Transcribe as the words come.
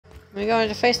We're going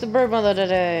to face the bird mother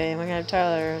today. We're gonna have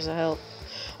Tyler as a help.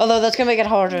 Although that's gonna make it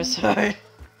harder, sorry.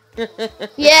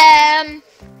 Yeah,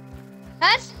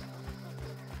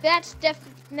 that's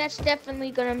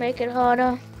definitely gonna make it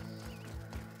harder.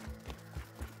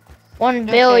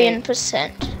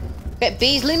 1,000,000,000%. Okay,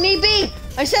 bees, leave me be!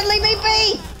 I said leave me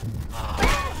be!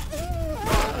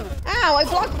 Ow, I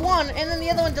blocked one, and then the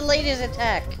other one delayed his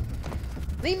attack.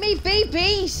 Leave me be,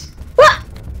 bees! Ah!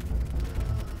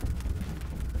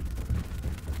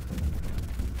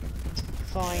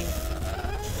 Fine.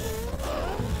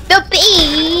 The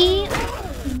bees.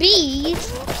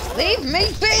 Leave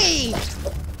me be!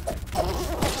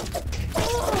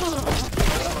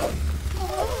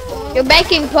 You're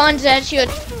making puns as you're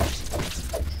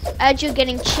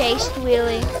getting chased,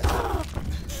 really.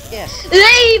 Yes.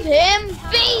 Leave him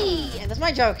be! Yeah, that's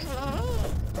my joke.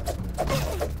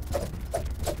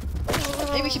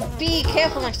 Maybe we should be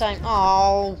careful next time.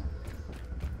 Oh.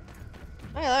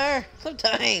 Hi there. Stop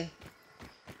dying.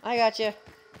 I got you.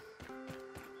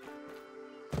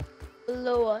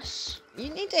 Below us. You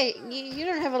need to. You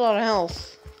don't have a lot of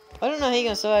health. I don't know how you're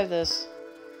gonna survive this.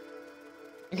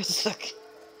 You're gonna suck.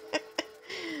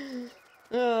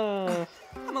 Oh.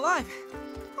 I'm alive.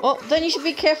 Well, then you should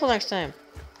be careful next time.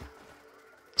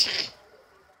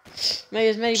 Make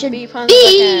as many bee puns as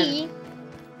I can.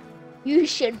 You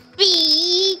should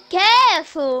be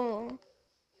careful.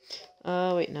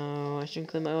 Oh wait, no. I should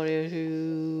include my audio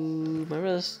to my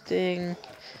roasting.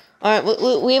 All right,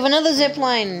 we have another zip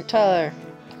line, Tyler.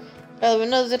 Tyler, we have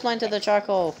another zip line to the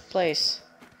charcoal place.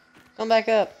 Come back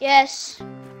up. Yes,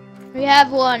 we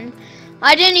have one.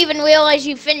 I didn't even realize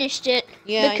you finished it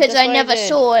because I never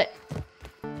saw it.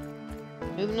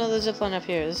 We have another zip line up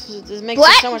here. This makes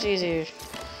it so much easier.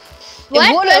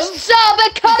 What?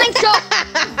 Becoming so.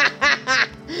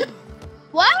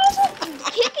 Why is it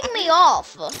kicking me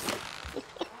off?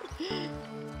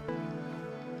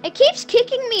 It keeps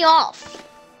kicking me off.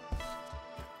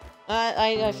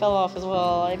 I fell off as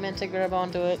well. I meant to grab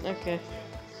onto it. Okay.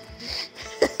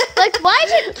 Like, why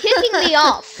is it kicking me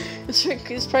off? It's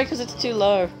probably because it's too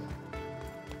low.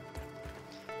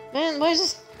 Man, why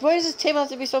does this table have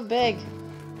to be so big?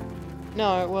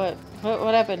 No, what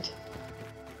happened?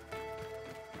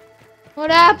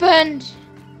 What happened?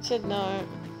 I said no.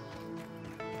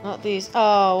 Not these.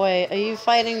 Oh wait, are you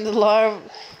fighting the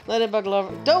ladybug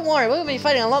larva? Don't worry, we'll be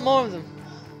fighting a lot more of them.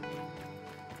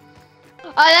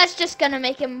 Oh, that's just gonna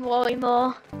make him worry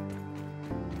more.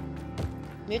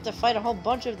 We have to fight a whole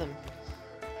bunch of them.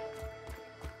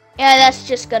 Yeah, that's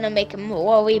just gonna make him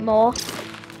worry more.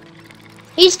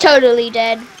 He's totally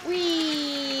dead. Whee!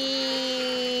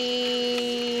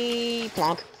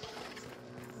 Plonk.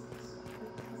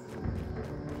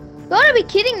 You gotta be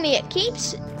kidding me, it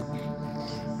keeps...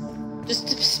 Just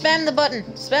spam the button.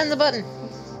 Spam the button.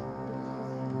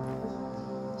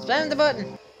 Spam the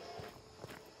button.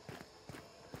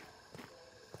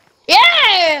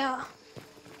 Yeah!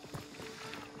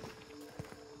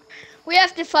 We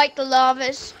have to fight the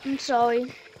lavas. I'm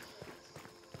sorry.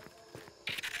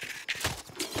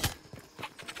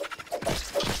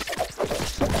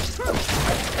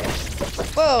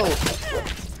 Whoa!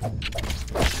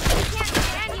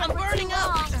 I'm burning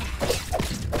up.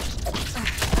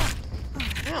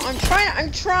 No,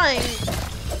 I'm trying.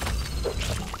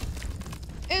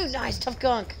 Ooh, nice, tough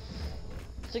gunk.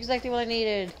 That's exactly what I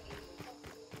needed.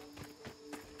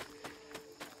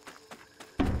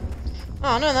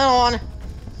 Oh, no, another one.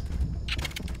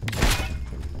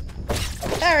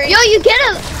 Parried. Yo, you get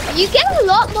a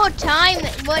lot more time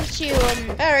once you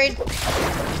Parried.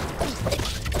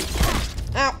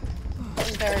 Ow.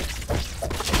 I'm parried.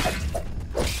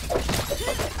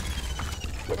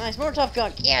 Nice, more tough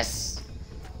gunk. Yes.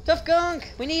 Tough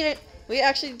gunk. We need it. We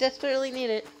actually desperately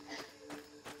need it.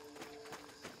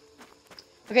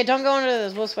 Okay, don't go into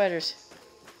those wolf spiders.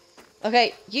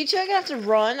 Okay, you two are gonna have to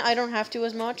run. I don't have to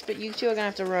as much, but you two are gonna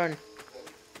have to run.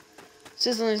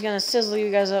 Sizzling's gonna sizzle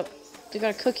you guys up. They're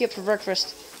gonna cook you up for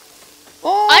breakfast.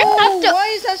 Oh, I don't have to... Why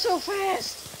is that so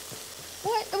fast?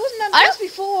 What? It wasn't that fast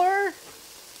before.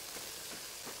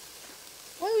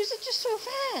 Why was it just so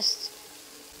fast?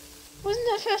 Wasn't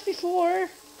that fast before?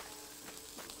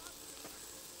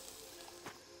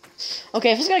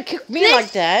 Okay, if it's gonna cook me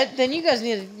like that, then you guys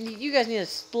need a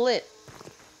split.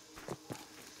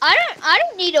 I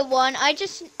don't need a one. I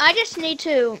just need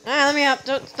to. Ah, let me up.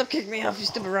 Don't stop kicking me off, you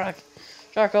stupid rock.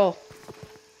 Charcoal.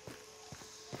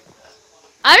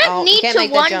 I don't need to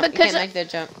one because you can't make that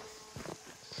jump.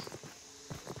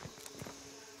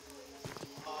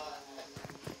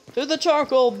 To the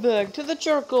charcoal bag. To the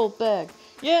charcoal bag.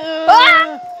 Yeah.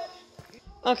 Ah!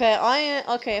 Okay,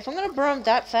 okay, if I'm gonna burn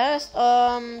that fast, what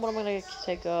am I gonna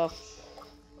take off?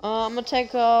 I'm gonna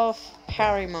take off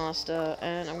Parry Master,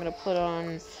 and I'm gonna put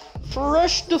on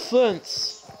Fresh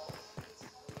Defense.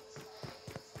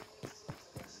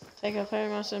 Take off Parry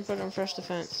Master and put on Fresh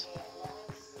Defense.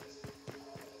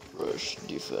 Fresh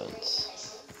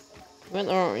Defense. Went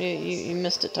the wrong, you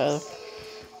missed it, Tyler.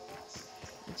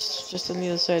 It's just on the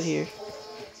other side here.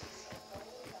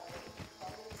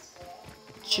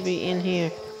 It should be in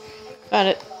here. Got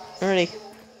it. Ready.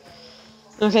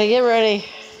 Okay, get ready.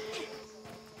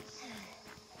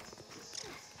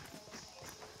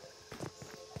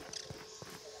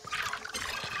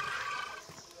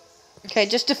 Okay,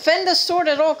 just defend the sword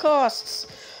at all costs.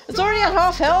 It's already at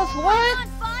half health. What? On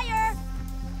fire!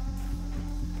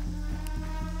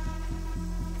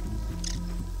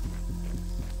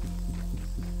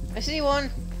 I see one.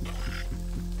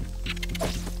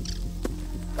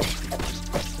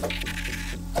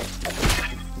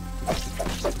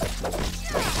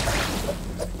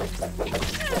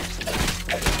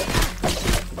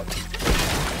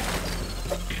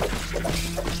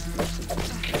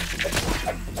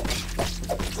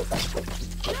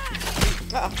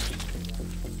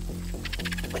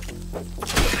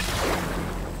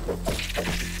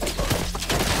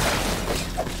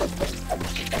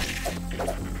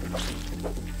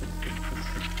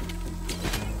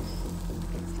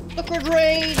 Liquid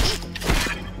Rage!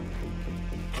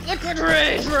 Liquid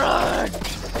Rage, run!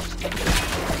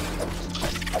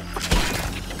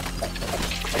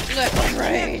 Liquid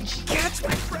Rage! Catch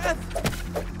my breath!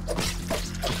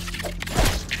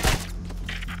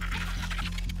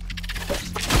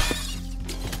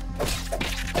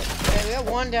 Okay, we got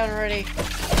one down already.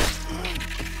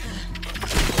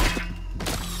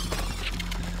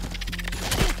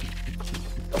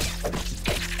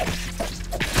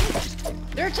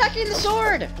 They're attacking the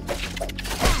sword!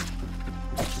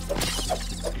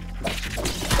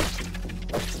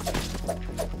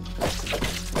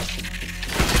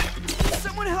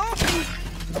 Someone help me!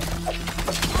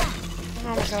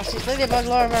 Oh my gosh, these ladybug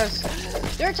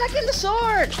larvas! They're attacking the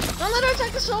sword! Don't let her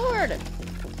attack the sword!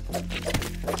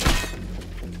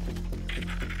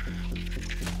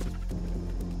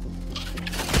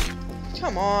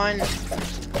 Come on!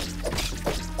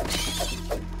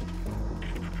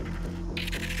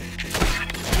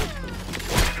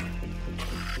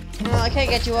 I can't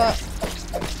get you up.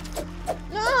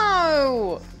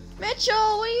 No!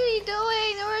 Mitchell, what are you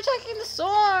doing? They were attacking the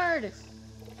sword!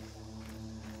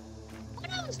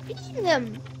 What I was beating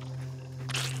them?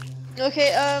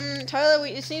 Okay, Tyler,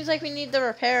 it seems like we need the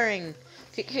repairing.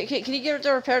 Can you get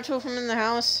the repair tool from in the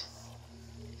house?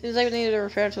 Seems like we need a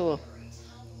repair tool.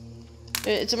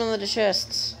 It's in one of the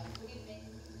chests.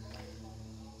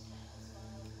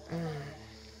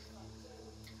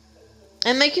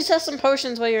 And make yourself some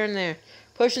potions while you're in there.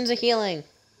 Potions of healing.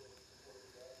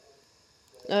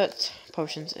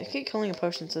 Potions. I keep calling them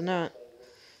potions, they're not.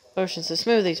 Potions of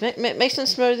smoothies. Make some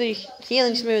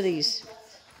healing smoothies.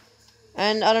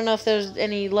 And I don't know if there's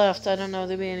any left. I don't know if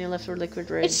there'll be any left for Liquid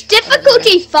Rage. It's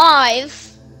difficulty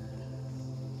 5.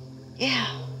 Yeah.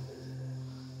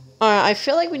 Alright, I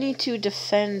feel like we need to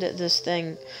defend this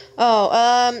thing. Oh,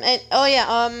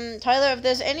 Tyler, if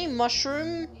there's any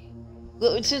mushroom...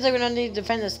 It seems like we don't need to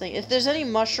defend this thing. If there's any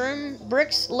mushroom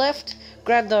bricks left,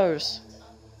 grab those.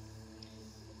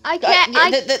 I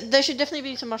can't. There should definitely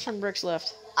be some mushroom bricks left.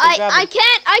 So I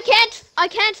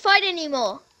can't fight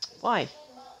anymore. Why?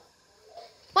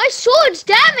 My sword's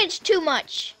damaged too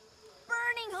much.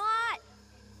 Burning hot!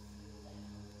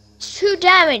 It's too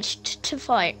damaged to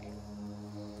fight.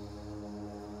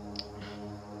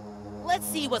 Let's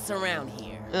see what's around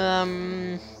here.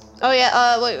 Oh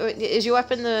yeah. Wait. Is your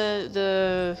weapon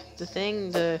the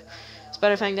thing? The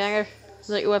Spider Fang dagger? Is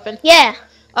that your weapon? Yeah.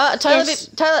 Tyler. Yes.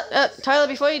 Tyler.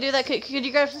 Before you do that, could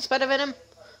you grab some spider venom?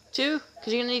 2?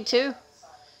 Cause you're gonna need 2.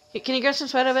 Can you grab some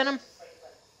spider venom?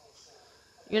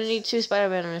 You're gonna need 2 spider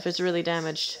venom if it's really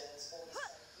damaged.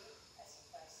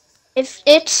 If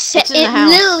it's in the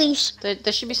house. literally.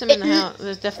 There should be some in the house.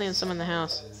 There's definitely some in the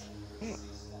house.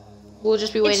 We'll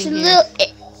just be waiting here.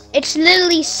 It's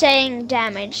literally saying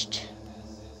damaged.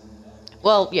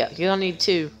 Well, yeah, you're gonna need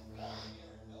 2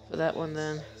 for that one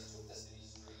then.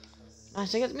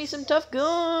 Nice, I got me some tough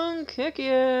gunk. Heck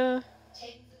yeah.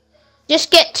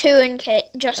 Just get 2 in case,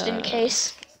 in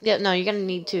case. Yeah, no, you're gonna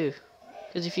need 2.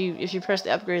 Because if you press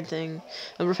the upgrade thing,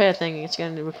 the repair thing, it's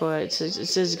gonna require. It says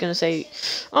it's gonna say,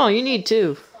 oh, you need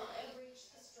 2.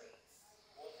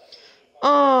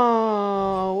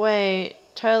 Oh wait,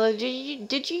 Tyler,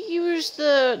 did you use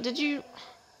the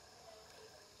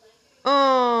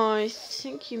Oh, I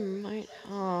think you might.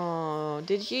 Oh,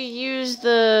 did you use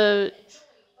the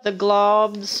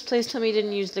globs? Please tell me you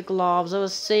didn't use the globs. I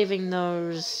was saving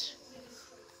those.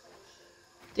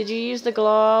 Did you use the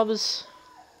globs?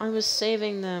 I was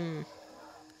saving them.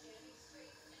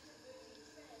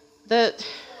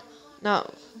 No,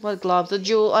 what globs? The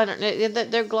jewel. I don't know.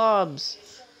 They're globs.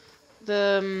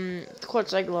 The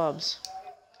quartzite globs.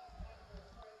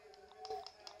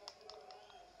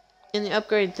 In the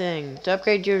upgrade thing. To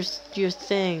upgrade your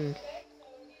thing.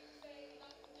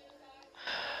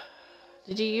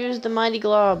 Did you use the mighty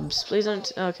globs? Please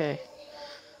don't. Okay.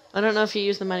 I don't know if you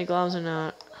used the mighty globs or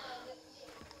not.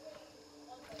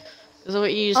 Is that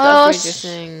what you used to upgrade your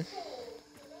thing?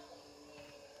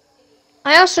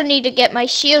 I also need to get my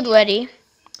shield ready.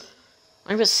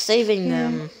 I was saving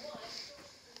them.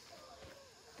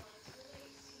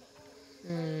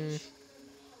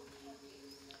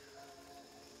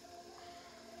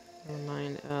 Never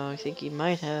mind. Oh, I think you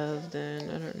might have then.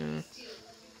 I don't know.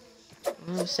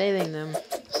 I'm saving them.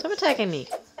 Stop attacking me.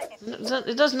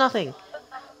 It does nothing.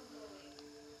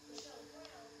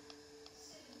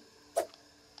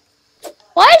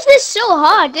 Why is this so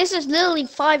hard? This is literally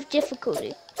 5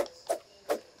 difficulty.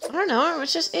 I don't know. It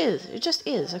just is. It just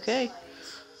is, okay?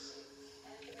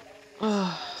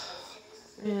 Oh.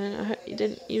 Man, I hope you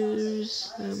didn't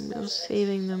use them. I was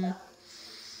saving them.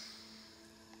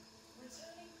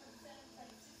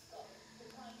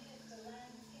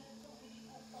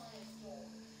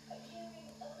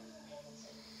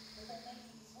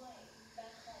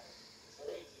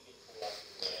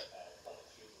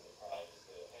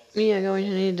 We are going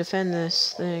to need to defend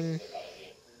this thing.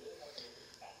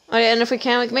 Oh yeah, and if we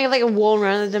can make like a wall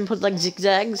around it, then put like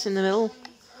zigzags in the middle,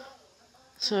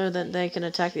 so that they can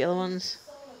attack the other ones.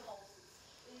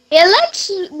 Yeah, let's.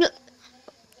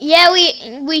 Yeah,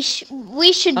 we should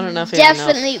I don't know if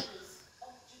definitely.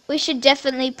 We should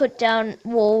definitely put down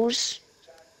walls.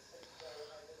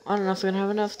 I don't know if we're gonna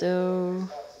have enough though.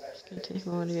 It's gonna take a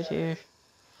while to get here.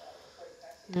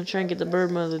 I'm gonna try and get the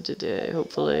bird mother today,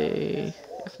 hopefully.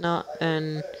 If not,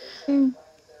 then I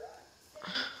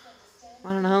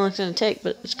don't know how long it's gonna take,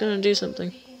 but it's gonna do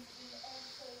something.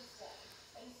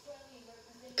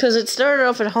 Cause it started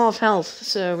off at half health,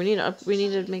 so we need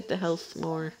to make the health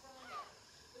more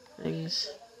things.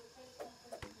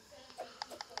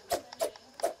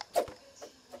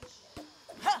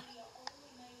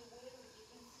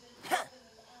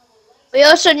 We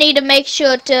also need to make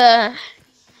sure to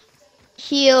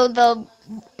heal the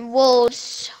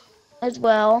walls as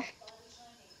well.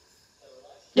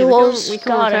 Yeah,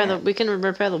 we can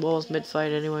repair the walls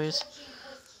mid-fight anyways.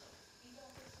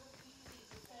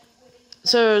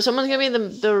 So someone's gonna be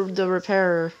the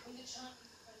repairer.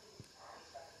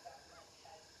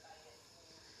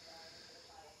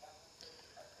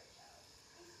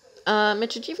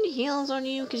 Mitchell, do you have any heals on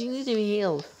you? Because you need to be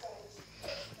healed.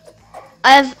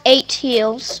 I have 8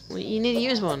 heals. Well, you need to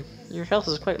use one. Your health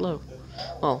is quite low.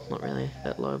 Well, not really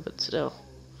that low, but still.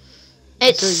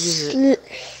 It's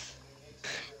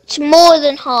more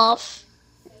than half.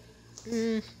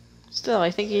 Still,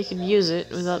 I think you can use it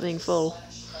without being full.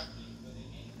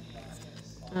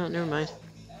 Oh, never mind.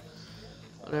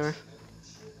 Whatever.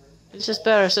 It's just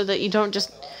better so that you don't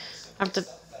just have to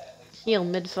heal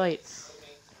mid-fight.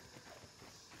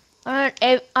 I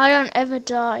don't ever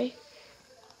die.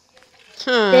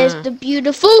 There's the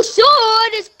beautiful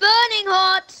sword. It's burning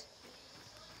hot.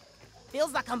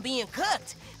 Feels like I'm being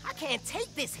cooked. I can't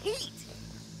take this heat.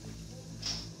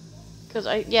 Cause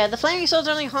the flaming sword's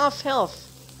only half health.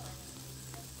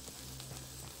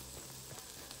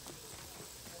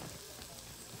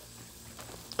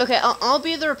 Okay, I'll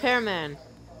be the repairman.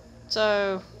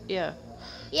 So yeah.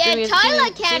 Yeah,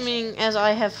 Tyler can't. Assuming as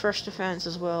I have first defense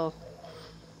as well.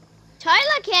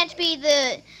 Tyler can't be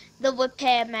the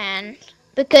repairman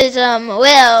because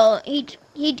well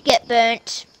he'd get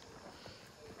burnt.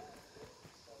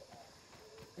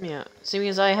 Yeah, seeing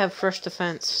as I have first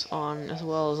defense on as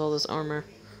well as all this armor.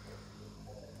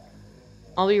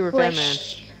 I'll be repairman.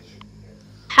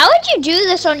 How would you do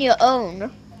this on your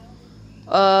own?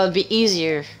 It'd be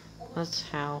easier. That's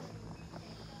how.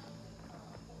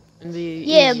 It'd be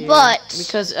easier. But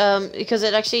because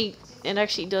it actually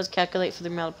does calculate for the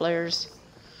amount of players.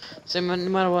 So no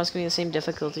matter what, it's gonna be the same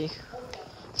difficulty.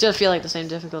 Still feel like the same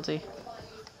difficulty.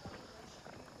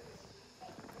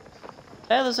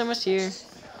 Yeah, there's so much here.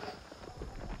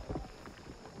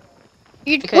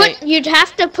 You'd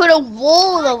have to put a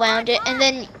wall around it and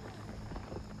then.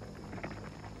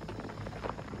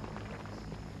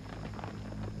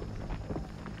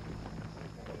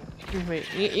 Wait,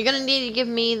 you're gonna need to give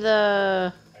me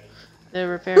the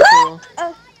repair tool.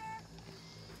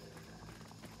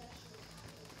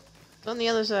 on the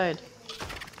other side.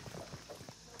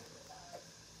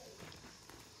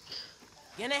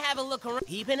 Gonna have a look around.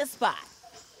 Peep in a spot.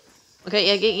 Okay,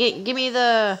 yeah, give me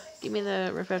the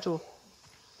repair tool.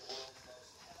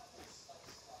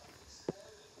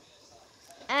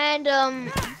 And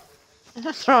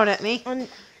Throw it at me.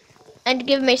 and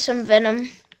give me some venom.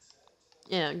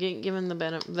 Yeah, give him the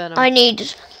venom. I need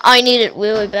it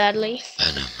really badly.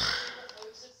 Venom.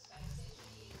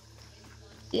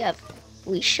 Yep,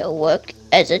 we shall work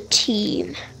as a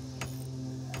team.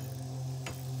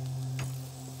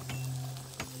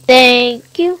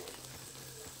 Thank you.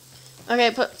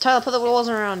 Okay, Tyler, put the walls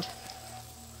around.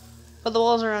 Put the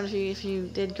walls around if you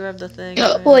did grab the thing. I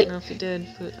don't Wait. know if you did,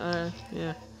 but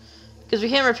yeah. Because we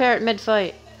can't repair it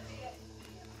mid-fight.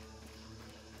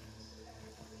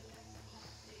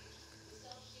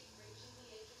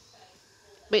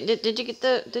 Wait, did you get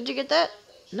that?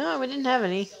 No, we didn't have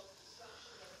any.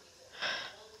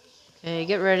 Okay,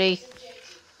 get ready.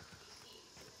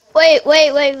 Wait.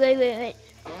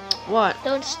 What?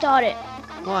 Don't start it.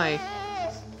 Why?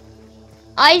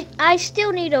 I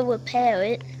still need to repair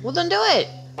it. Well, then do it.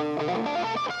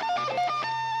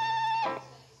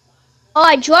 Oh,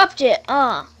 I dropped it.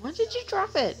 Ah, Why did you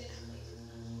drop it?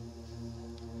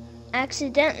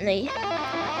 accidentally.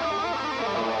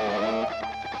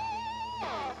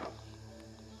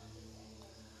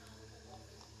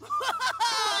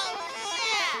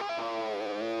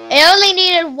 It only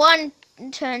needed one,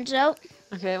 turns out.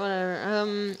 Okay, whatever.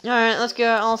 Alright, let's go.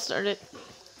 I'll start it.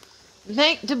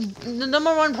 The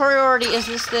number one priority is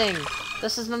this thing.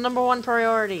 This is the number one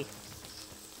priority.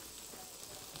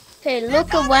 Okay,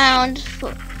 look around.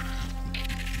 I'm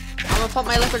gonna put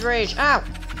my liquid rage. Ow!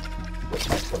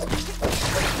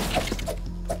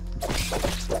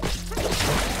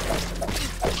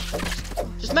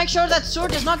 Just make sure that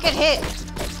sword does not get hit.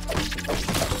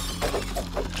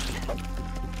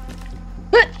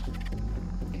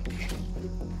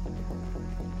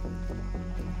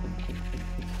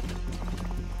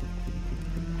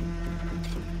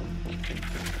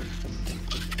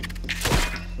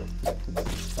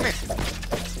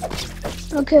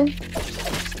 Okay.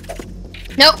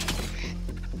 Nope.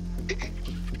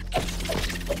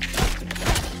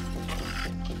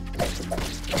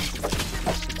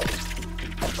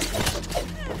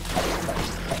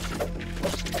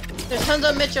 There's tons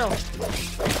of Mitchell.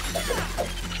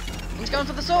 He's going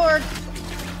for the sword.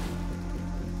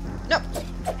 No.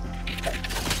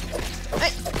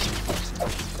 Hey.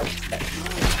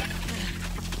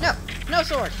 No. No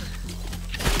sword.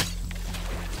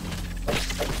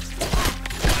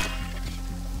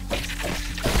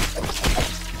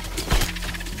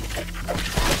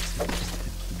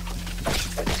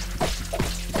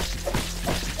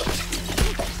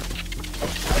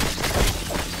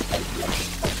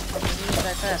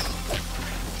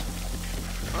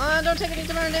 Don't take any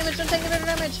burn damage, don't take any burn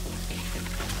damage!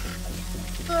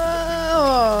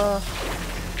 Oh.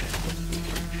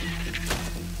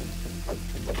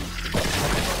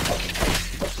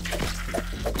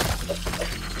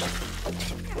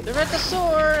 They're at the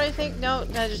sword, I think. No,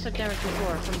 I just took damage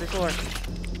from before. I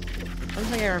don't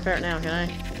think I can repair it now, can I?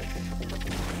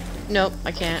 Nope,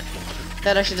 I can't.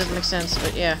 That actually doesn't make sense,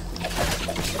 but yeah.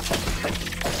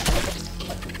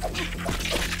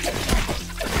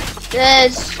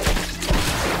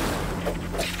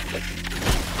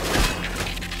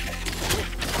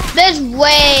 There's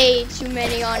way too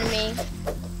many on me.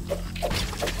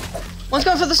 One's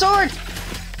going for the sword!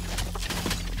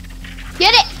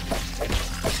 Get it!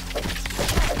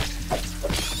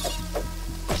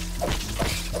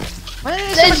 Why did I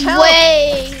need so There's much health?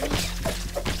 way.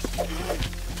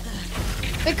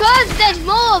 Because there's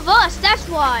more of us, that's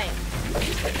why.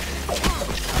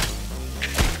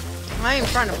 I am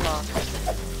trying to block.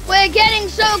 We're getting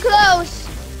so close.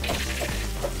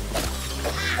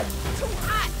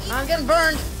 I'm getting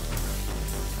burned.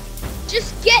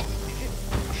 Just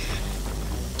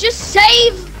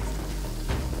save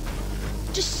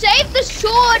the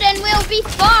sword and we'll be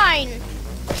fine.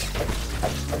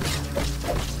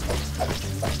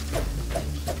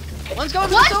 One's going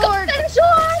for the sword. The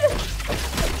sword.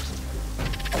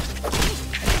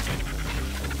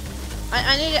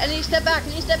 I need to step back. I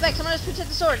need to step back. Someone else protect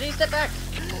the sword. I need to step back.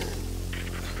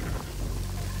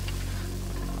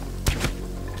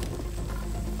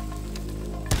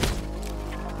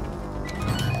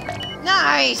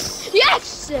 Nice!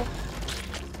 Yes!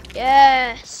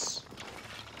 Yes!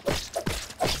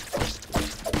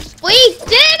 We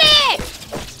did it!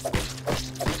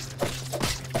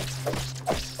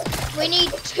 We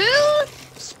need 2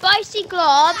 spicy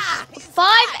globs,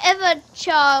 5 ever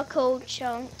charcoal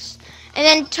chunks, and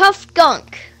then tough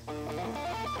gunk.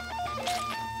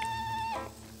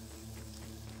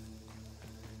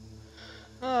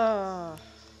 Oh.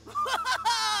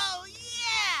 Oh,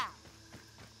 yeah!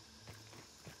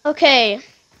 Okay.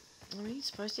 I eat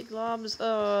spicy globs.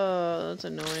 Oh, that's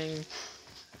annoying.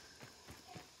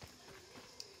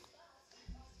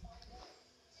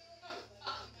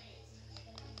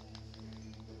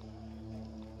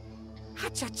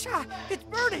 Ha-cha-cha! It's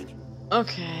burning!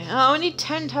 Okay. Oh, I need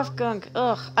 10 tough gunk.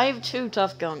 Ugh, I have 2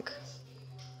 tough gunk.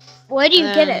 Where do you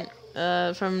get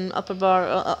it? From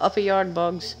upper yard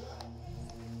bugs.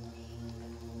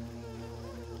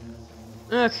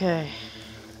 Okay.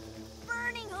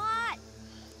 Burning hot!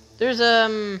 There's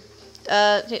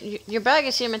your bag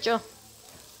is here, Mitchell.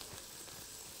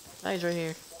 Bag's right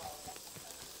here.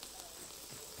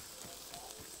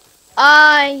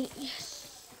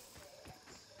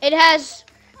 It has.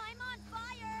 I'm on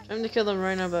fire! Time to kill the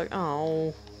rhino bug.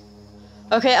 Oh.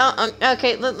 Okay.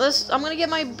 Okay. Let's. I'm gonna get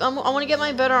my. I want to get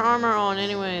my better armor on,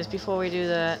 anyways. Before we do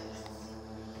that.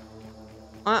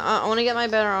 I want to get my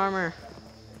better armor.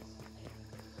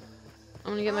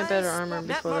 I'm gonna get my better armor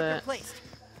before that. Placed.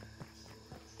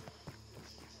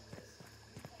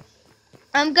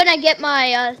 I'm gonna get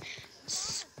my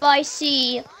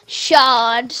spicy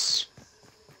shards.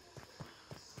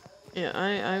 Yeah,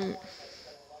 I'm.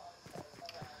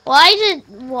 Why did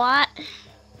what?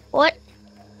 What?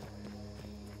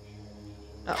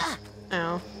 Oh.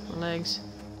 Ow. My legs.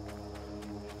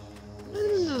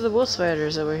 These are the wolf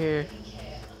spiders over here.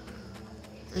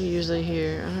 Are usually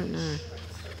here. I don't know.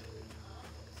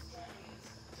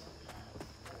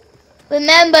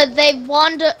 Remember, they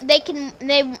wander.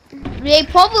 They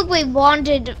probably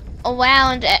wandered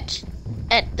around at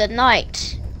the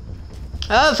night.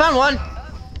 Oh, I found one.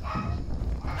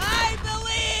 I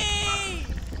believe!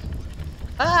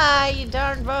 Ah, you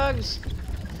darn bugs.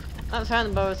 I found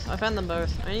them both. I found them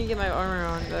both. I need to get my armor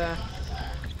on.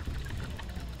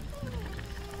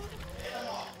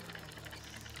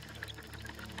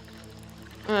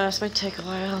 This might take a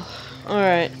while.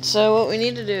 Alright, so what we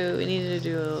need to do, we need to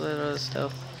do a little bit of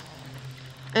stuff.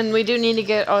 And we do need to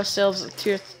get ourselves a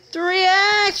tier 3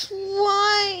 axe!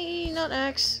 Why not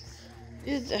axe?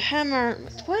 Dude, the hammer.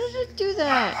 Why did it do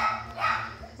that?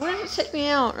 Why did it take me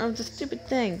out of the stupid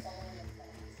thing?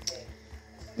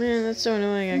 Man, that's so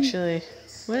annoying actually.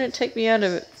 Why did it take me out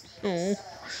of it? Oh.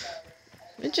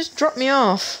 It just dropped me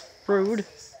off. Rude.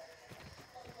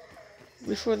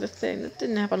 Before the thing. That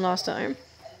didn't happen last time.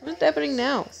 What's happening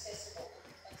now?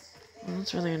 Well,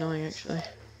 that's really annoying, actually.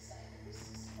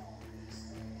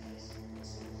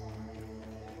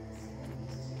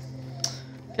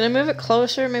 Can I move it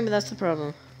closer? Maybe that's the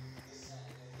problem.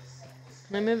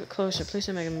 Can I move it closer? Please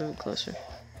tell me I can move it closer.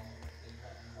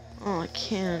 Oh, I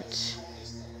can't.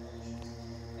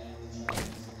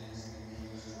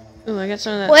 Ooh, I got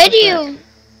some of that. Where do you?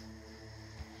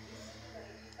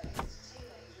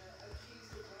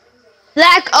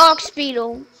 Black ox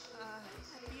beetle. That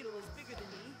beetle is bigger than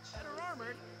me, better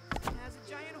armored, and has a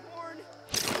giant horn.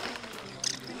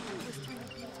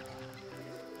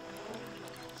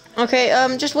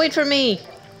 Okay, just wait for me.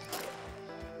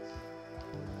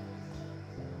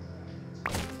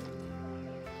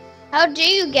 How do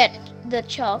you get the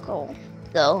charcoal,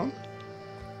 though?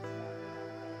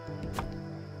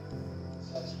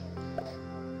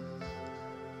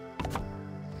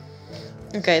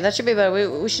 Okay, that should be better.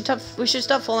 We should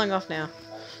stop falling off now.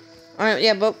 All right,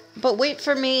 yeah, but wait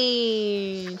for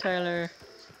me, Tyler.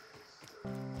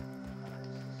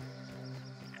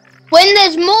 When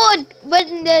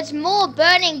there's more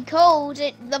burning coals,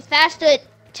 the faster it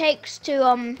takes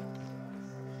to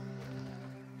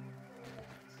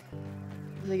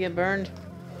They get burned.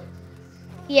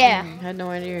 Yeah. I had no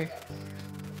idea.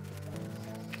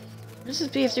 This is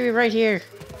BF3 right here.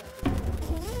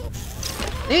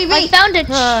 Maybe. I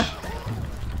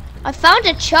found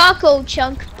a charcoal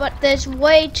chunk, but there's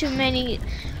way too many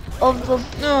of the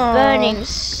burning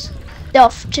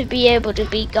stuff to be able to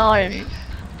be gotten.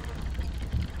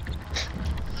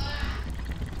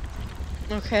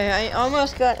 Okay, I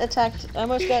almost got attacked. I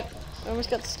almost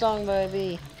got stung by a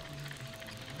bee.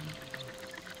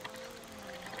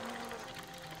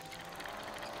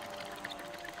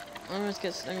 I almost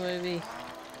got stung by a bee.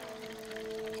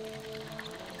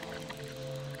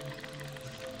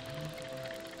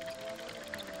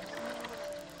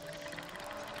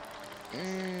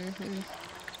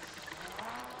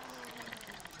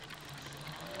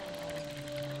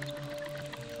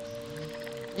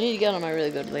 I need to get on my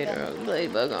really good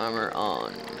ladybug armor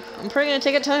on. I'm probably gonna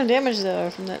take a ton of damage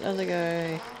though from that other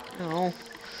guy. Oh,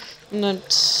 from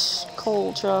that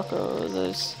coal choco,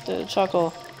 the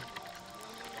choco.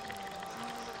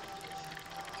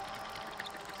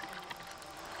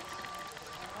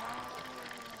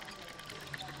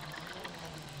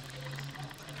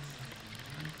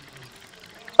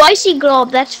 spicy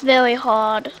glob, that's very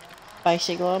hard.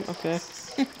 Spicy glob? Okay.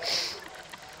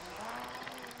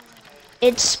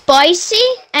 It's spicy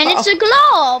and it's a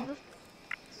glob.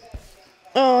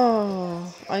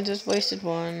 Oh, I just wasted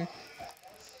one.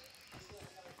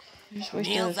 I just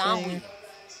wasted Meals a on thing.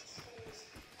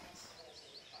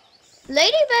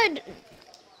 Ladybird,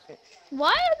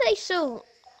 why are they so,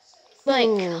 like,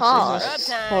 Ooh, hard?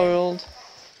 so spoiled.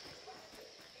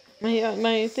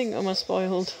 My thing almost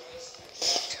spoiled.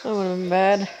 That would have been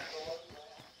bad.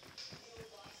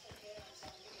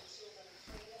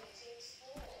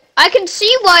 I can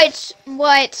see why it's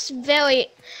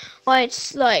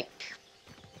like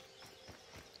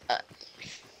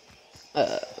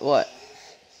What?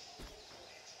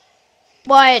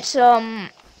 why it's And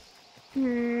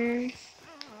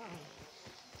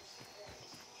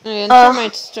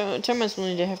termites will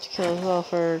need to have to kill as well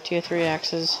for tier 3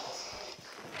 axes.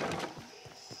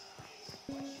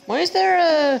 Why is there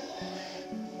a...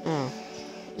 Oh.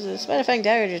 There's a Spider Fang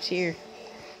dagger just here.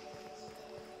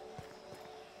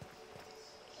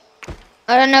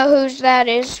 I don't know whose that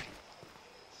is.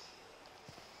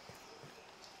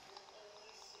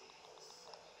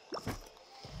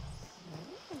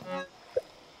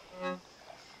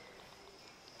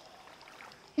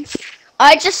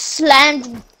 I just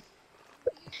slammed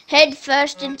head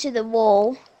first into the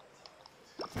wall.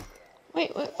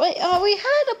 Wait. Oh, we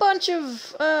had a bunch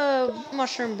of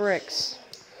mushroom bricks.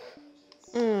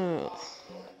 And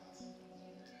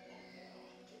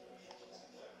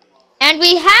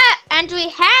we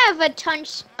have a ton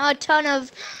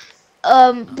of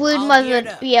Brood Mother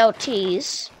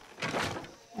BLTs.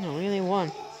 No, we only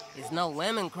one. It's no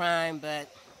lemon crime, but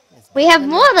We have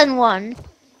more than one.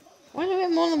 Why do we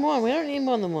have more than one? We don't need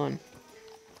more than one.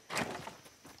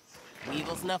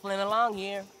 Weevil snuffling along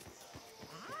here.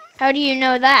 How do you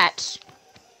know that?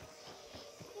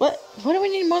 What? Why do we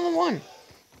need more than one?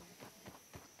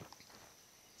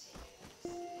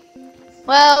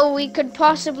 Well, we could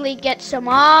possibly get some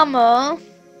armor.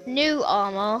 New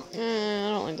armor. I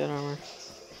don't like that armor.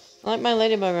 I like my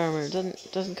ladybug armor. It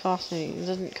doesn't cost me. It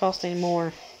doesn't cost any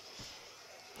more.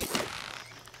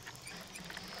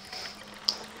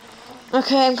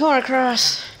 Okay, I'm going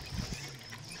across.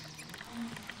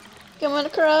 Coming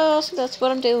across. That's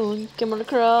what I'm doing. Coming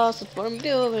across. That's what I'm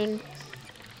doing.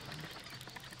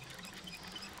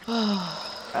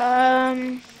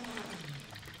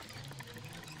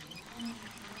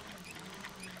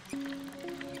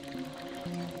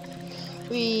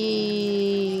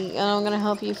 And I'm gonna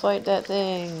help you fight that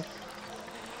thing.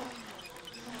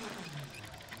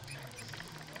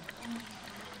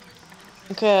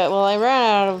 Okay, well I ran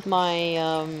out of my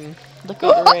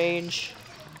liquid rage.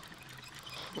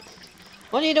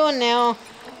 What are you doing now?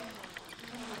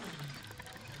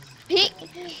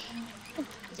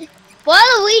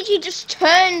 Waluigi just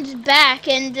turned back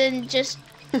and then just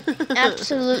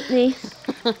absolutely.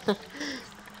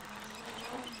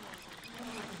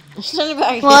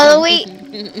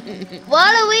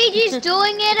 Waluigi's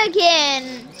doing it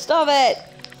again. Stop it!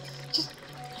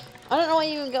 I don't know why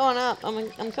you're going up.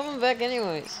 I'm coming back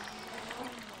anyways.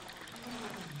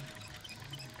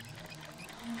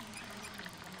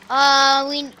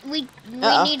 We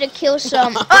need to kill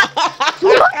some.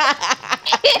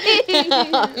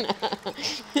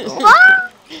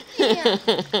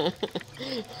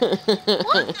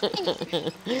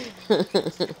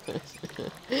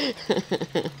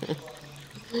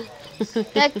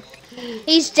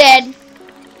 He's dead.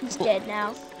 He's dead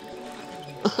now.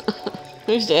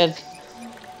 Who's dead?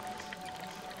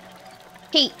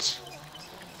 Peach.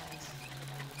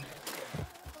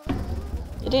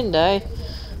 He didn't die.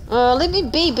 Let me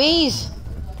be, bees.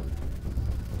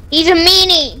 He's a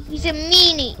meanie. He's a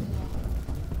meanie.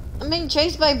 I'm being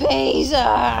chased by bees.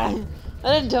 I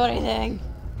didn't do anything.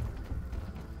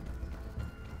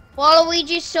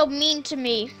 Waluigi's so mean to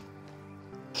me.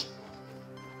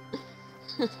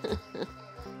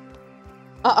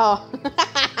 Uh-oh.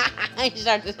 He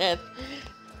starved to death.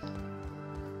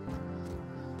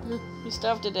 He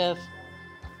starved to death.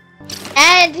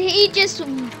 And he just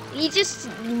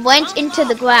went into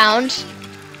the ground.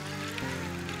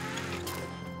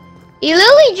 He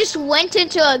literally just went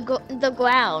into the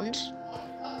ground.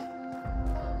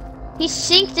 He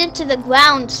sinked into the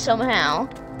ground somehow.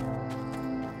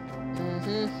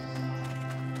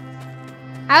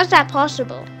 How's that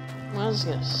possible? Well, this is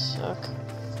gonna suck.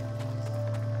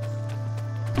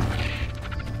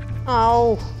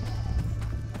 Oh!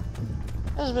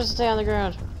 I was supposed to stay on the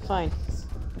ground. Fine.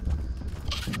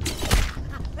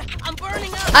 I'm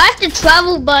burning up. I have to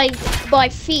travel by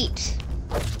feet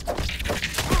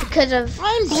because of.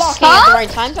 I'm blocking at the right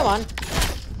time. Come on.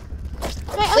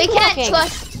 We can't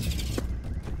trust.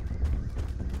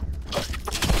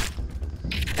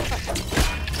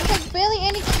 There's like barely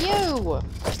any Q.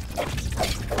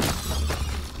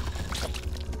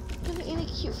 Barely any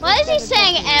Q. Why is he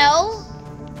saying L?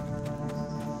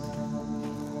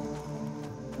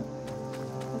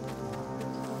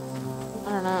 I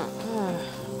don't know.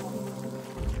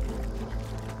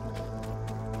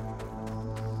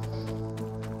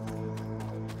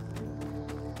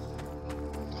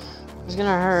 It's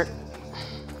gonna hurt.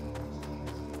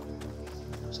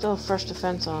 Still fresh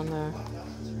defense on there.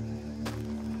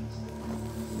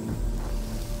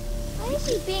 Why is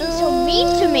he being so mean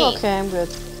to me? Okay, I'm good.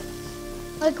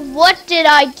 Like, what did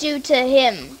I do to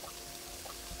him?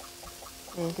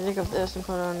 Yeah, you can pick up this and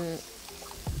put on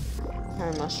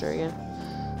Harry Muster again.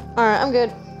 Alright, I'm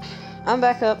good. I'm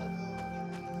back up.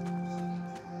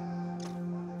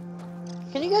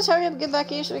 Can you guys hurry up and get back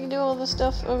here so we can do all this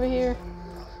stuff over here?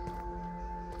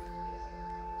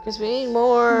 Because we need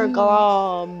more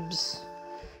globs.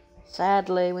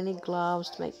 Sadly, we need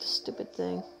globs to make the stupid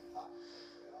thing.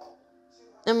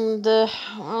 And the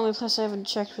only place I haven't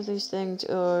checked for these things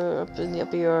are up in the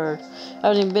upper yard. I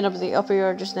haven't even been up in the upper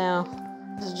yard just now.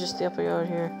 This is just the upper yard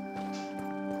here.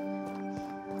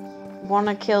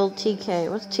 Wanna kill TK.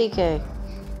 What's TK?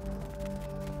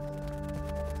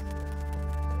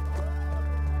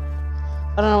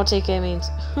 I don't know what TK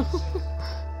means.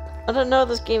 I don't know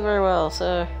this game very well,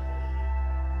 so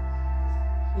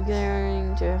you're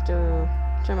going to have to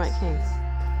Termite King.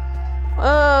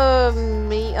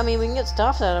 I mean, we can get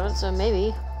stuff out of it, so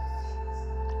maybe.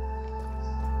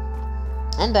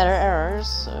 And better arrows,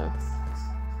 so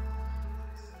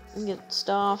we can get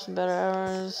stuff and better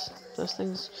arrows. Those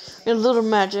things. We have little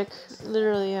magic.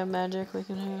 Literally have magic we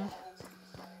can have.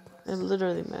 We have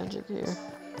literally magic here.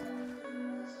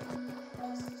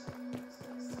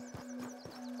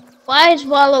 Why is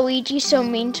Waluigi so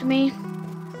mean to me?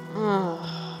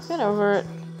 Get over it.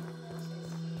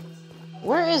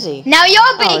 Where is he? Now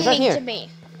you're being he's right mean here. to me.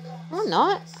 No, I'm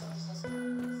not.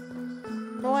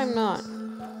 No, I'm not.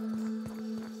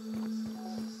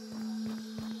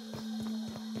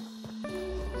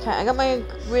 Okay, I got my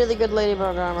really good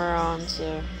ladybug armor on,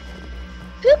 so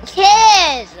Who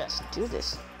cares? let's do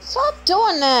this. Stop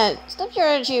doing that! Stop your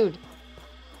attitude!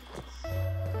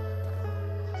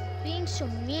 Being so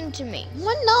mean to me.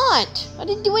 Why not? I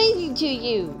didn't do anything to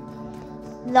you.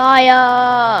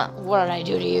 Liar. What did I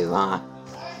do to you, huh?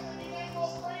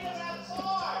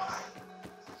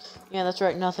 Yeah, that's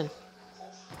right, nothing.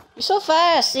 You're so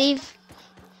fast! Leave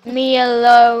me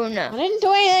alone. I didn't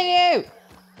do anything to you!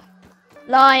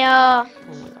 Liar.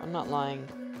 Oh my God, I'm not lying.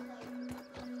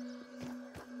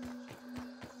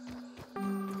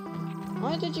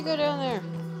 Why did you go down there?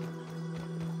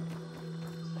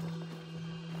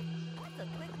 That's a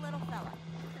quick little fella.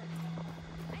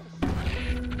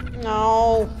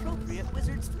 No. Appropriate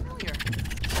wizard's familiar.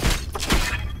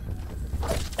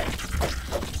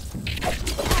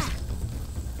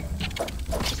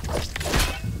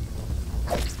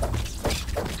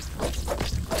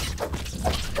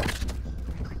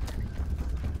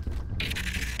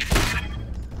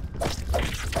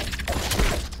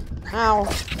 Ow.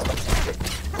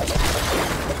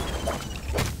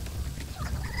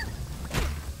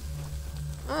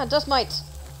 Ah, dust mites.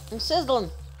 I'm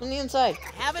sizzling from the inside.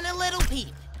 Having a little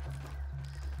peep.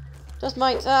 Dust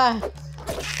mites. Ah.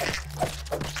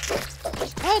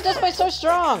 Why are dust mites so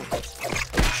strong?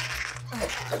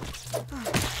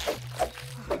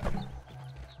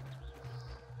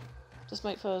 Dust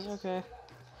mite foes. Okay.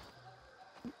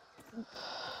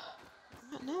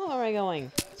 Now where are we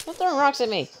going? Stop throwing rocks at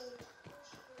me.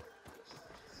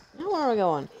 Now where are we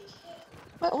going?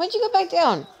 Why'd you go back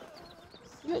down?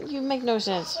 You make no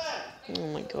sense. Oh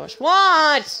my gosh.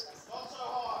 What?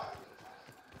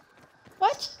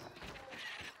 What?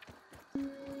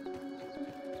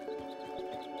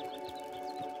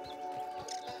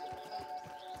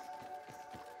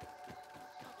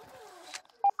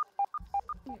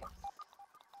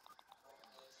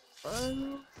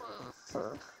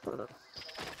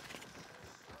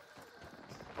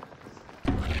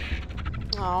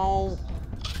 Oh.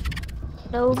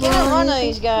 No Can't run one on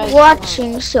these guys.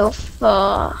 watching so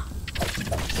far.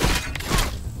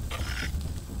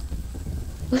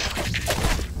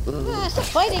 Ah, stop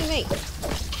fighting me.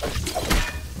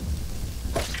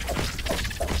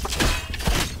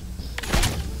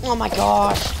 Oh my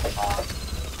gosh.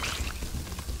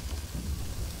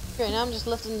 Okay, now I'm just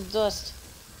lifting the dust.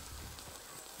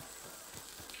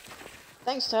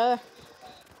 Thanks, Tyler.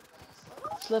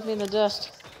 Just left me in the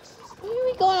dust. Why are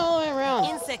we going all the way around?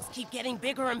 Insects keep getting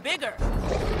bigger and bigger.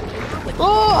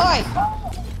 Oh, hi!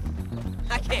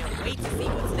 Can't wait to see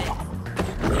what's next.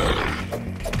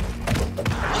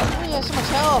 Oh, you have so much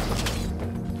health.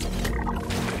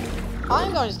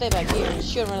 I'm going to stay back here and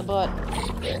shoot him in the butt.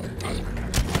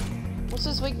 What's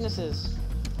his weaknesses?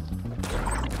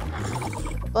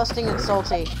 Busting and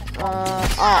salty.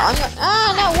 I'm gonna.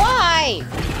 Ah, no, why?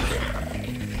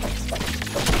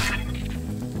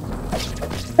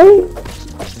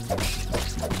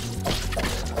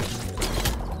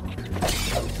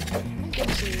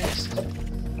 Goodness, he missed.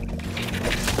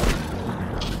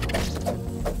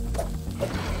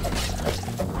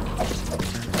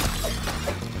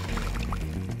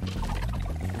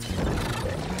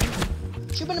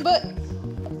 Shoot him in the butt.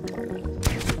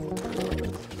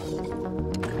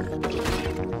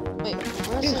 Wait,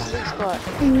 where's his weak spot?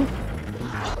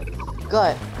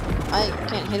 Gut. I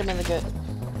can't hit him in the gut.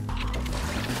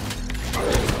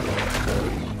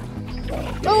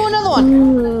 Oh, another one!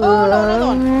 Oh, no, another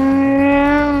one!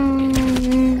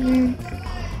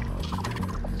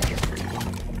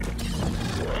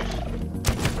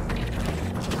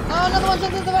 Oh, another one's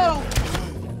into the battle!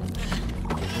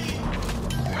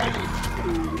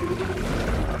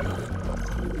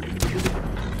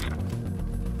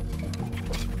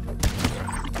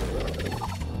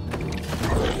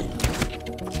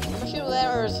 Shoot with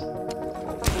arrows.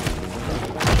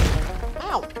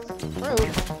 Ow!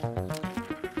 Rude.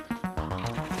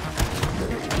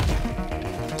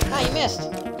 Ah, you missed.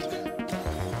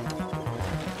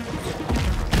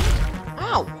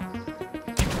 Ow!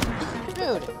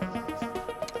 Rude.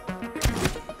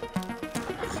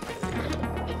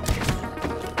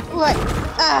 What?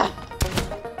 Ah!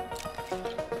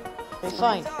 Okay,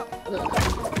 fine.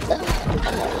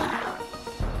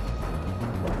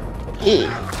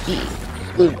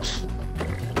 Oops.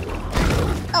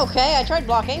 Okay, I tried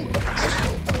blocking.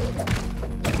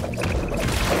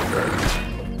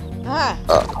 Aha!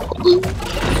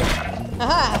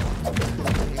 Aha!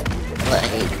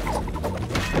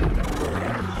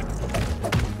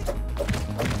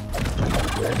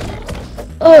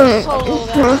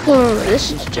 This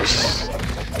is just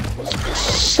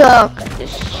sucks.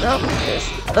 This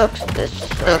sucks. This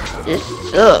sucks.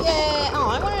 Yeah! Oh,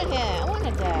 I wanted that. I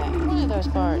wanted that. I wanted those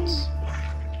parts.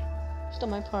 Still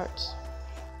my parts.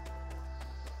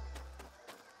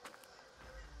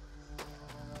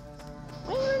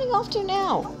 Where are you running off to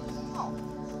now?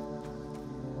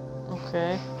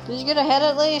 Okay. Did you get ahead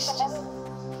at least?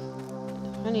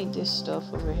 I need this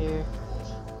stuff over here.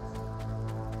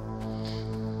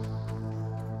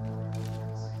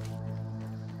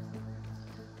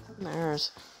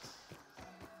 There's.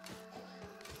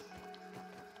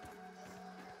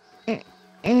 Okay,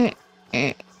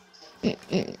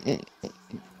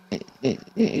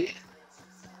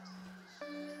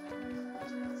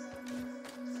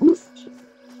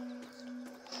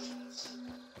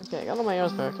 I got all my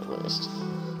arrows back at least.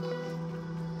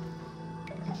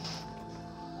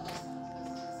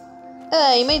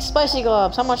 Hey, you made spicy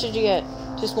globs. How much did you get?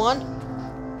 Just one?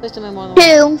 Please tell me more than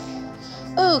one. 2.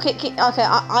 Ooh, okay,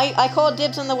 I called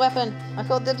dibs on the weapon. I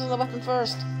called dibs on the weapon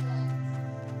first.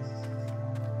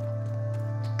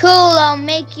 Cool, I'll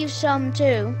make you some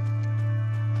too.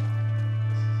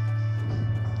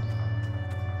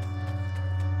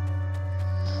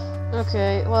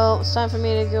 Okay, well, it's time for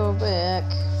me to go back.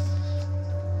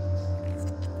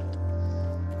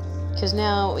 Because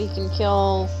now we can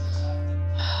kill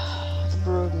the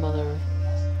brood mother.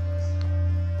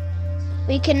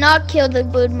 We cannot kill the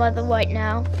brood mother right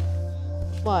now.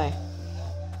 Why?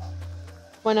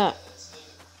 Why not?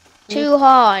 Too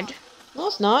hard. No,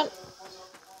 it's not.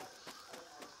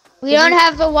 We don't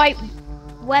have the right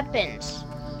weapons.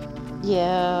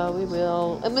 Yeah, we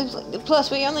will. I mean, plus,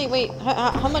 we only wait.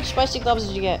 How much spicy globs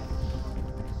did you get?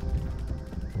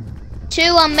 2.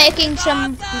 I'm making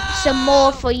some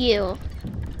more for you.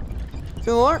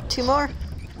 2 more? 2 more?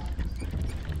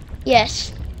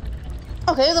 Yes.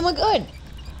 Okay, then we're good.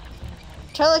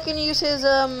 Tyler can use his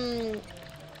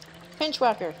pinch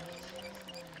whacker.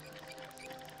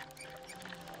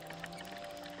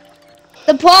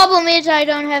 The problem is I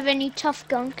don't have any tough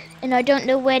gunk, and I don't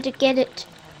know where to get it.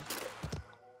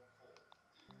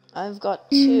 I've got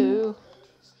 2,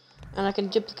 and I can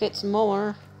duplicate some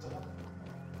more.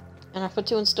 And I put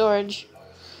 2 in storage.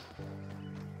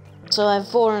 So I have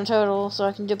 4 in total, so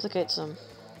I can duplicate some.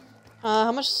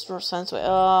 How much sense weight?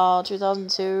 Oh,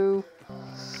 2002.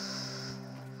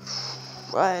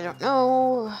 I don't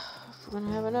know if we're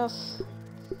gonna have enough.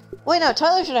 Wait, no,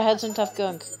 Tyler should have had some tough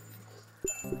gunk.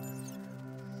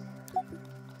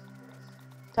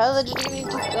 Tyler, did you get any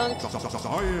tough gunk?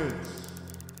 Science.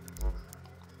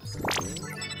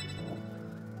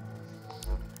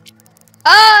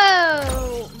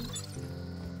 Oh!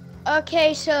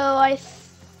 Okay, so I.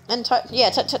 And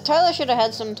Tyler should have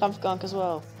had some tough gunk as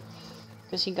well,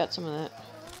 because he got some of that.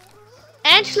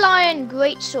 Antlion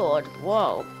Greatsword.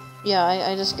 Whoa. Yeah,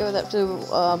 I just go with that to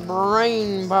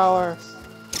brain power.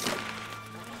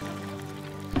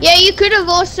 Yeah, you could have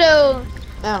also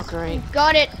Oh, great.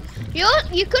 got it.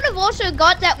 You could have also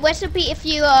got that recipe if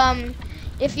you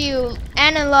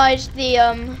analyzed the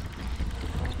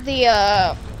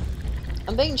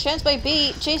I'm being chased by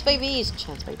bees. Chased by bees.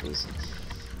 Chased by bees.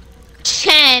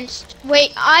 chanced.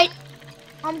 Wait,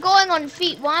 I'm going on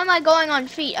feet. Why am I going on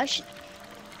feet? I should.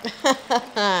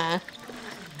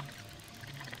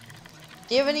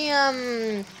 Do you have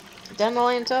any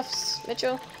dandelion tufts,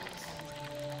 Mitchell?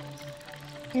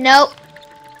 Nope.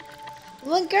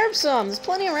 Well, then grab some. There's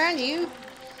plenty around you.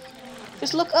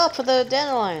 Just look up for the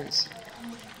dandelions,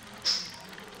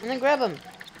 and then grab them.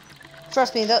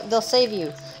 Trust me, they'll save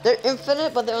you. They're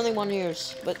infinite, but they're only 1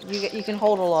 use. But you can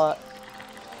hold a lot.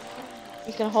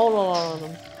 You can hold a lot of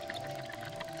them.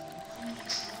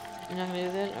 You're not gonna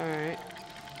do that? Alright.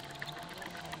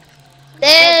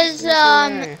 There's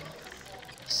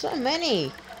so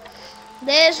many.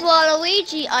 There's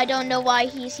Waluigi. I don't know why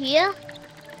he's here.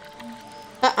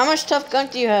 How much tough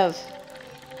gunk do you have,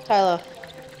 Tyler?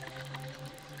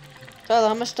 Tyler,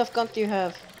 how much tough gunk do you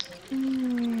have?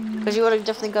 Because you would have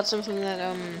definitely got some from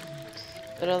that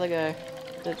that other guy,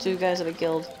 the 2 guys that I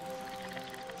killed.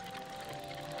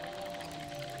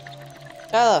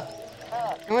 Tyler,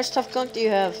 how much tough gunk do you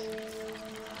have?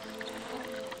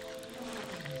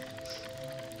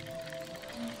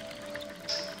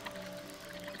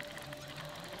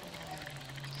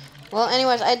 Well,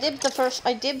 anyways, I dibs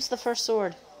the first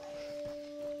sword.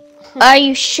 Are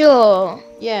you sure?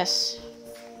 Yes.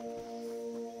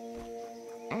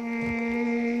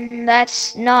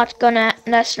 That's not going to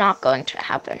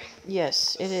happen.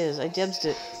 Yes, it is. I dibsed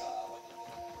it.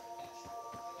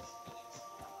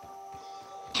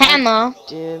 Hammer.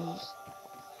 Dibs.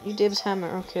 You dibs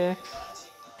hammer, okay.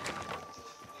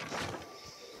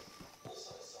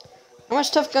 How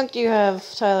much tough gunk do you have,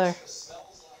 Tyler?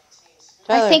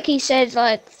 I think he said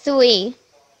like 3.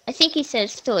 I think he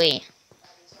says 3.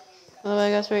 Oh, I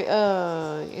got 3.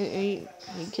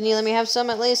 Can you let me have some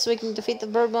at least so we can defeat the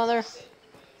bird mother?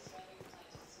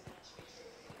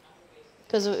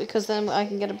 Because then I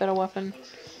can get a better weapon,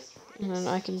 and then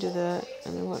I can do that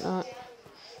and then whatnot,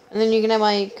 and then you can have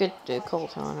my good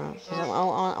Colt on.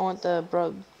 I want the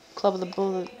club of the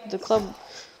club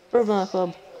bird mother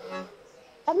club.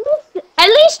 At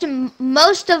least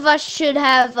most of us should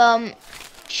have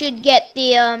should get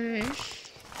the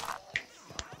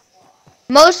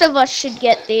most of us should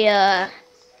get the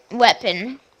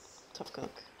weapon Tough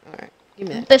gunk. All right, give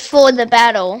me that. before the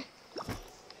battle.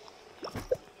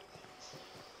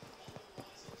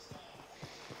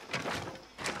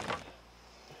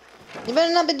 You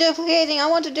better not be duplicating. I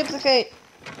want to duplicate.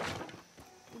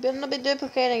 You better not be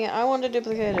duplicating it. I want to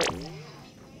duplicate it.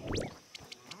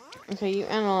 Okay, you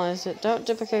analyze it. Don't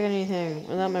duplicate anything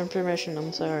without my permission.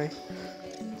 I'm sorry.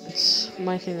 It's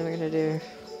my thing that we're gonna do.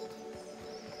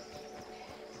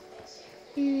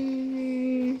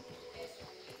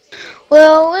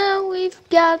 Well, we've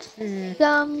got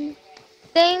some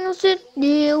things to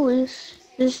deal with.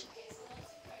 Just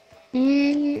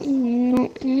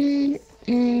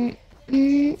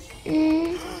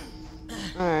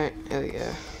Alright, there we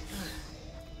go.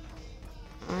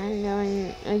 I'm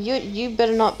going. You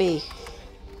better not be.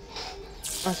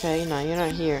 Okay, no, you're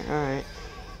not here. Alright.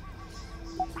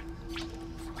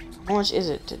 How much is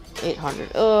it?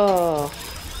 800. Oh.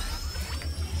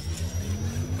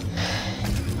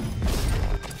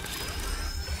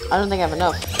 I don't think I have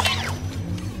enough.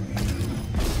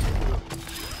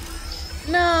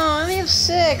 No, I only have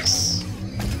 6.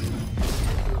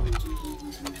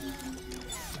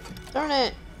 Darn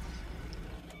it.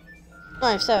 No,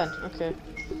 I have 7. Okay.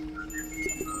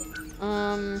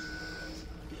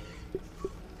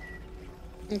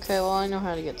 Okay, well, I know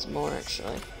how to get some more,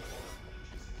 actually.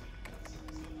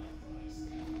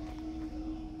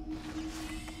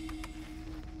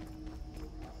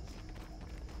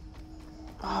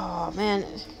 Oh, man.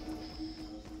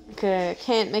 Okay, I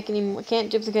can't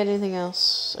duplicate anything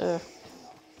else.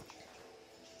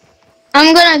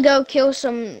 I'm gonna go kill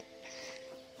some.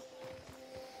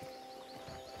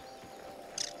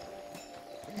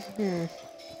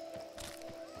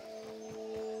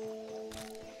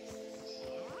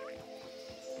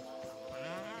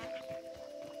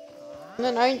 And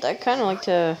then I kind of like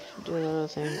to do another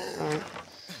thing.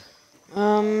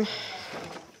 Alright.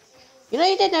 You know,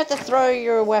 you didn't have to throw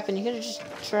your weapon. You could have just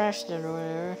trashed it or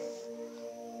whatever.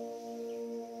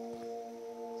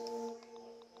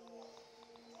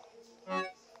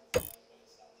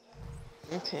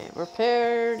 Okay,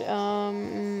 repaired.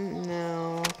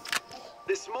 No.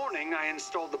 This morning, I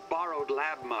installed the borrowed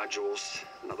lab modules.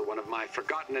 Another one of my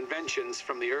forgotten inventions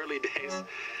from the early days.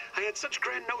 I had such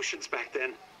grand notions back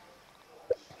then.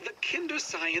 The Kinder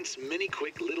Science Mini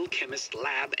Quick Little Chemist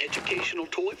Lab educational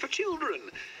toy for children.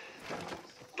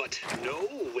 But no,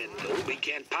 Wendell, we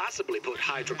can't possibly put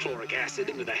hydrochloric acid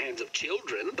into the hands of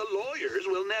children. The lawyers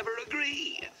will never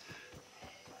agree.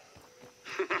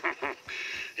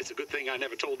 It's a good thing I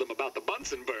never told them about the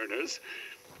Bunsen burners.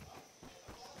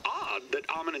 Odd that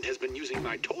Ominent has been using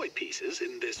my toy pieces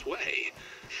in this way.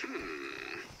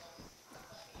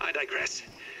 I digress.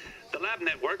 The lab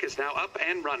network is now up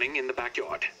and running in the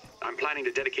backyard. I'm planning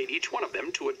to dedicate each one of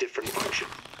them to a different function.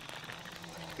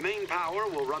 Main power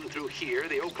will run through here.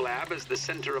 The Oak Lab is the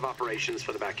center of operations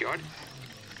for the backyard.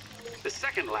 The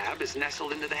second lab is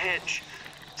nestled into the hedge.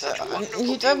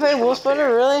 You don't play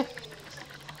Wolfsplitter, really?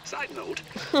 Side note,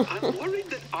 I'm worried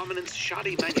that Ominent's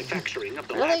shoddy manufacturing of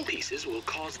the lab pieces will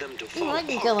cause them to fall apart. I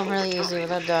can kill them really easy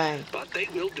without dying. But they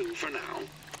will do for now.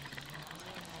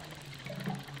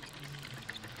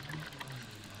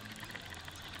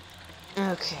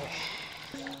 Okay.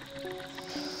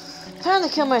 Time to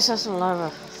kill myself some lava.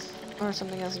 Or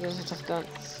something else that gives a tough gun.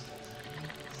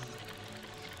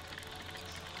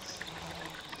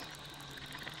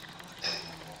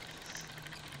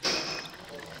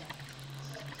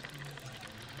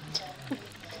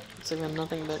 It's even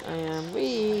nothing but I am we.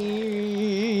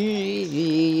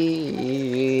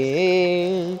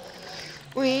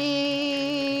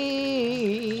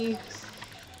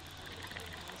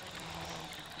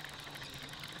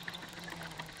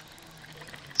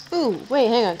 Ooh, wait,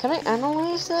 hang on. Can I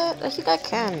analyze that? I think I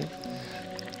can.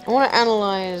 I want to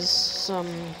analyze some.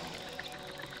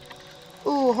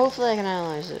 Ooh, hopefully I can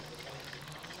analyze it.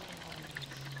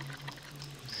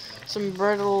 Some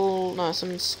brittle, no,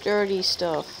 some sturdy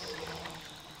stuff.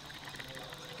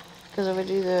 Because if I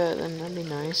do that, then that'd be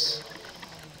nice.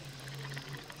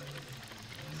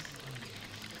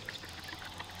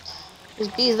 These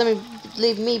bees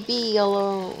leave me be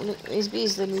alone. These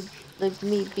bees leave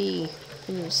me be.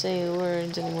 Can't even say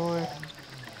words anymore.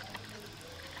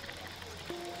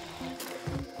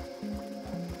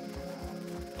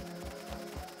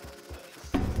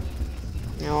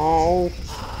 No.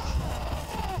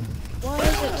 Why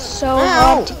is it so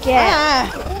hard to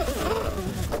get?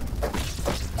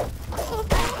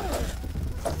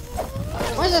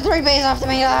 Where's the 3 bees after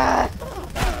me?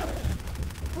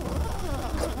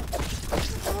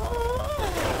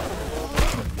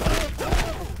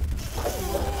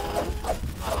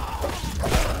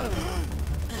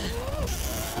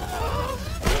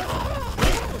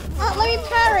 Oh, let me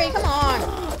parry, come on.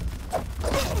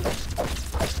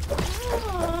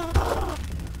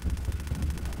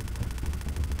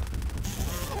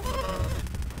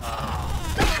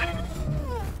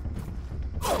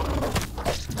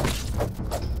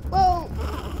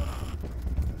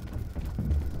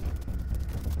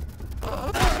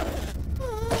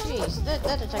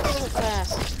 That attack is so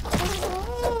fast.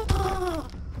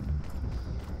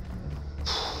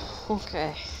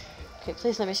 Okay. Okay,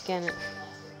 please let me scan it.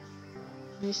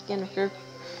 Let me scan the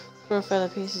feather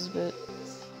pieces, but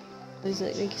please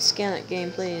let me scan that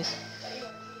game, please.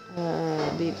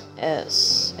 Be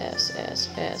S.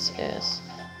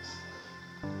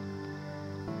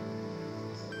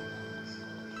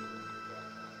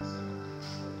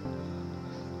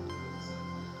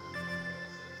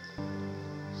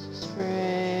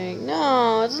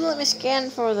 No, it doesn't let me scan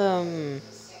for them.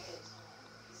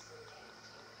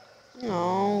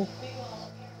 No.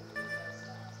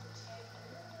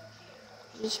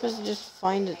 You're supposed to just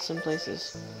find it some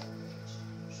places.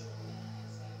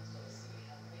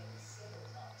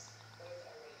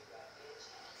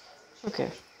 Okay.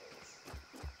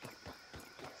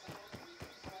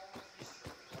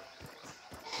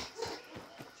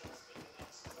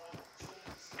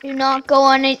 Do not go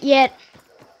on it yet.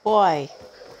 Why?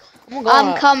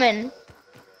 I'm coming.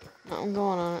 No, I'm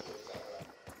going on it.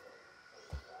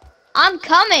 I'm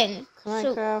coming. Can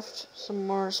I craft some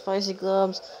more spicy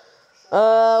gloves?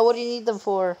 What do you need them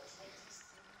for?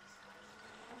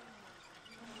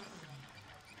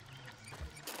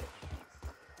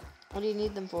 What do you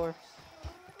need them for?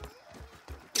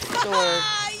 Sword.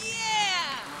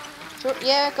 Yeah! Sword.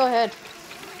 Yeah, go ahead.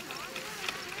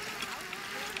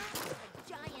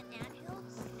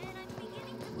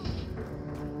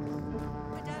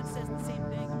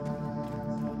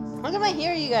 How come I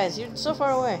hear you guys? You're so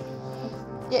far away.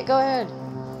 Yeah, go ahead.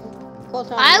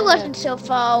 I wasn't so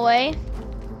far away.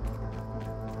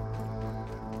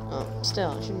 Oh,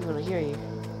 still, I shouldn't be able to hear you.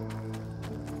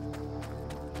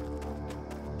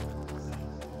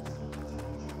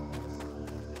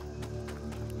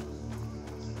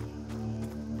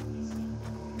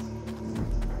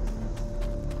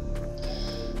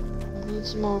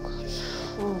 It's more.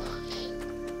 Oh.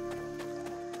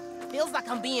 Feels like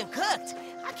I'm being cooked.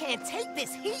 I can't take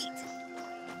this heat.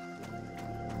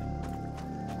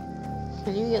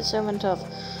 Can you get 7 tough?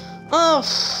 Oh!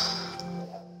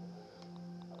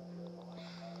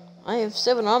 I have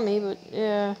 7 on me, but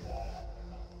yeah.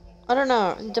 I don't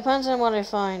know. It depends on what I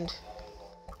find.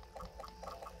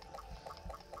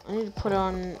 I need to put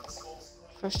on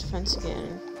first defense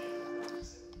again.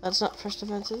 That's not first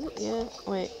defense, is it? Yeah.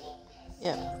 Wait.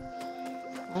 Yeah.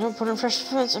 I don't put on first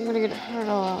defense, I'm gonna get hurt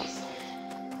a lot.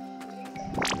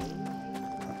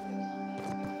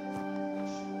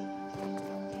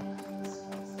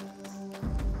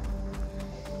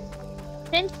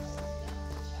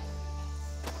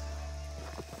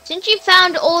 Since you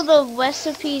found all the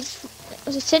recipes,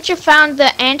 since you found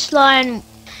the antlion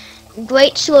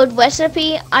greatsword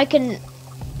recipe, I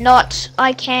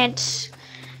can't.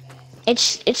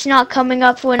 It's not coming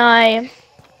up when I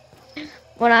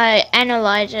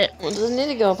analyze it. Well, it doesn't need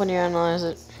to go up when you analyze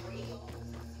it.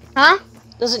 Huh?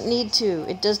 Doesn't need to.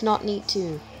 It does not need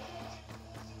to.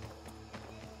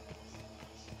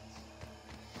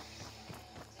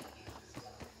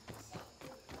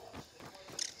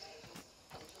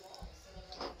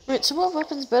 Right, so what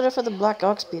weapon's better for the black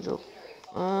ox beetle?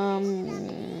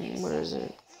 What is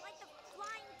it?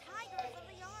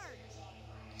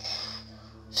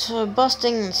 So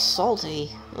busting and salty.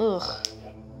 Ugh.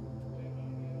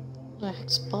 What the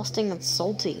heck's busting and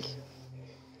salty?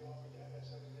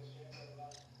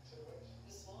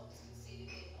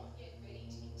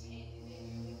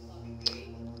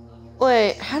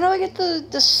 Wait, how do I get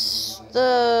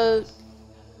the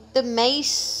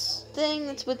mace thing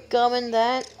that's with gum and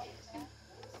that?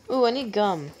 Ooh, I need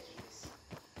gum.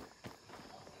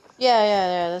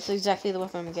 Yeah, that's exactly the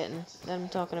weapon I'm getting, that I'm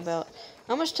talking about.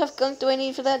 How much tough gunk do I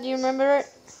need for that? Do you remember it?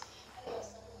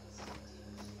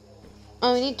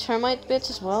 Oh, we need termite bits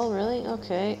as well, really?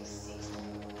 Okay.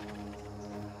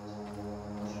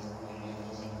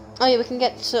 Oh yeah, we can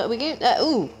get, so we get,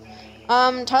 ooh.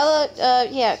 Tyler,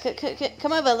 yeah,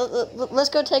 come over, let's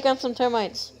go take on some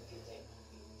termites.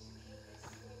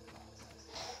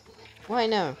 Why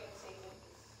no?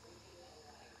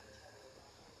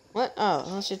 What? Oh,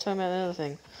 unless you're talking about another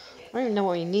thing. I don't even know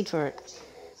what you need for it.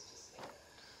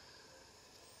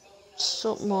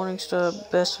 Salt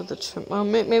Morningstar, best with the well,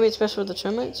 maybe it's best with the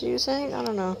termites, are you saying? I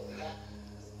don't know.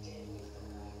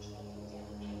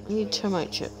 I need termite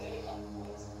chip.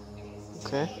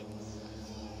 Okay.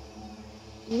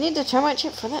 You need the termite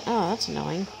chip for that? Oh, that's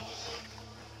annoying.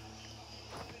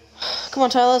 Come on,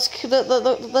 Tyler,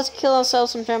 let's kill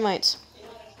ourselves some termites.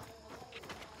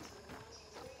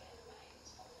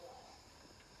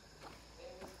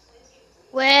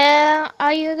 Where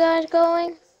are you guys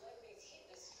going?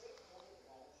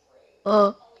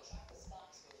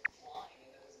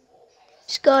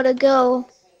 Just gotta go.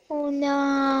 Oh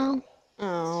no.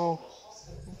 Oh.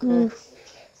 Okay.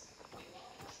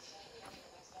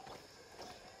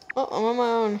 Oh, I'm on my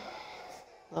own.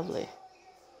 Lovely.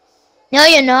 No,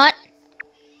 you're not.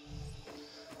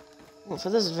 Well, for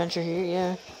this adventure here,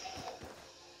 yeah.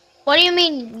 What do you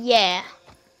mean, yeah?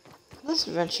 For this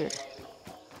adventure.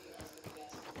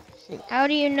 How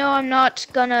do you know I'm not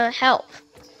gonna help?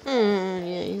 Yeah,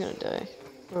 you're gonna die.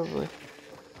 Probably.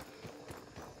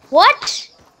 What?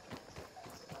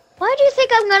 Why do you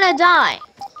think I'm gonna die?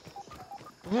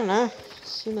 I don't know.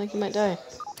 Seemed like you might die.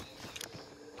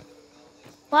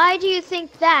 Why do you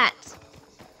think that?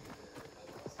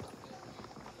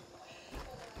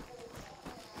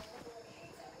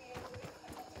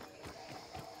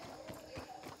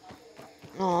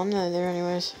 Oh, I'm not there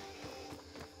anyways.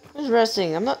 I'm just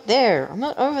resting. I'm not there. I'm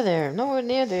not over there. I'm nowhere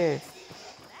near there.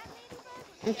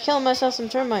 I'm killing myself some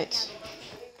termites.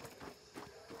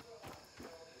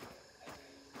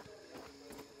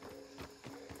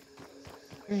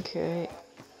 Okay.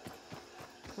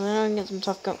 Well, then I can get some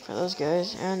tough gunk for those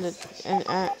guys and an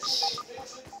axe.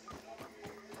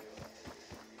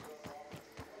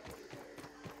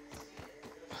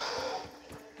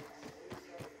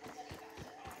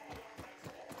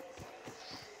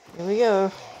 Here we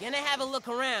go. Gonna have a look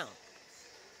around.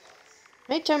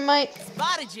 Hey, termite.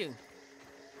 Spotted you.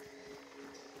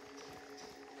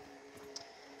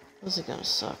 This is gonna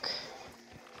suck.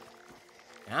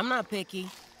 I'm not picky.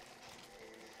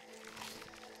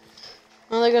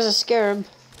 Oh, there goes a scarab.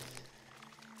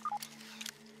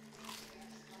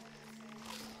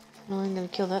 Well, I'm gonna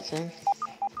kill that thing.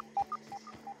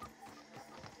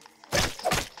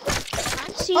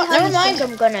 Let's see Oh, how never you mind. think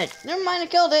I'm gonna. Never mind, I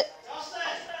killed it.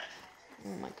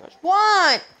 Oh my gosh.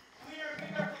 What?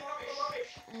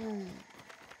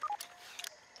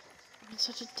 It's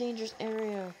such a dangerous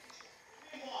area.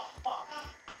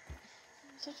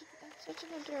 Such a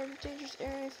dangerous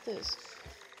area for this.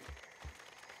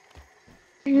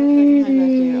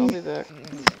 I'll be back.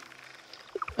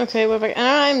 Okay, we're back. And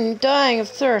I'm dying of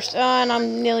thirst. Oh, and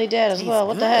I'm nearly dead as well.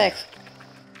 What the heck?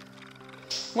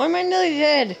 Why am I nearly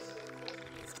dead?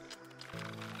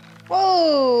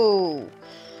 Whoa!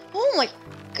 Oh my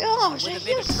gosh, I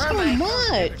heal so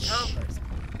much!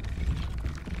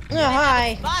 Oh,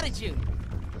 hi. Spotted you.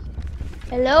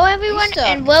 Hello everyone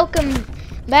and welcome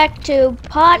back to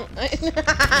part...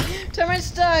 Termite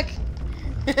stuck!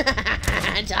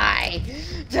 Die!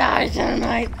 Die,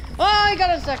 Termite! Oh, I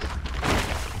got it stuck!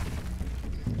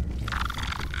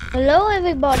 Hello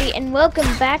everybody and welcome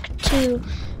back to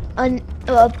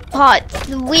part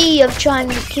 3 of trying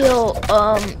to kill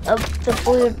of the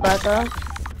blue bugger.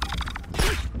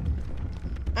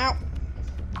 Ow!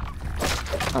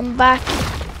 I'm back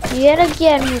yet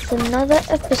again with another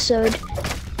episode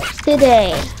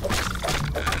today.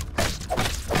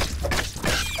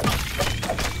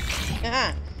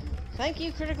 Ah! Thank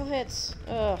you, critical hits.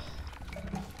 Ugh.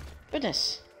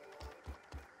 Goodness.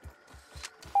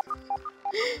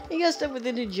 He got stuck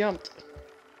within and jumped.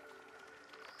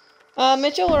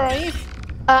 Mitchell, where are you?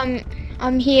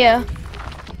 I'm here.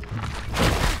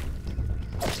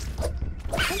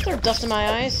 Don't throw dust in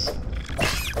my eyes.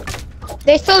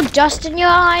 They throw dust in your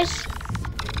eyes?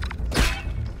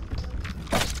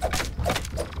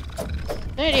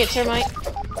 An idiot, Termite.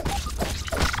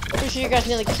 Pretty sure you guys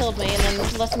nearly killed me and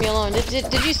then left me alone.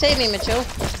 Did you save me, Mitchell?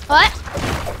 What?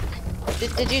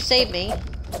 Did you save me?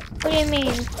 What do you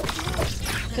mean?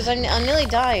 Because I nearly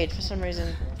died for some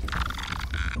reason.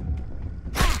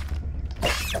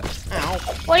 Ow.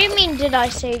 What do you mean did I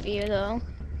save you though?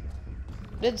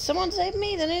 Did someone save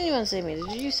me? Did anyone save me?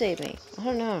 Did you save me? I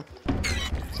don't know.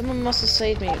 Someone must have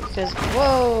saved me because...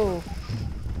 Whoa!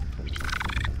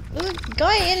 There's a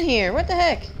guy in here. What the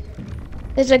heck?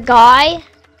 There's a guy?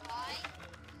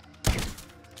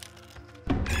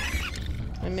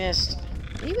 I missed.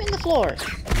 Are you in the floor?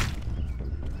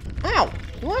 Ow!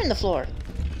 You are in the floor.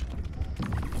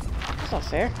 That's not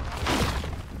fair.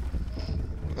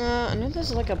 I know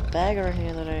there's like a bag over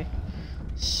here that I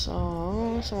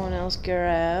saw someone else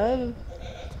grab.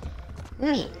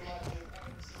 Where is it?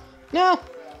 No!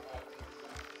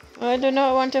 I do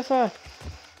not want to fall.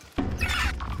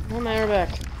 Oh my, we're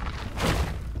back.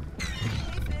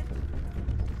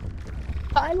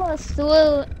 Tyler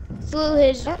threw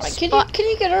his Alright, can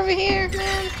you get over here,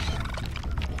 man?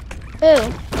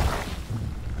 Who?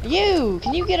 You!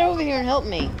 Can you get over here and help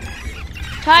me?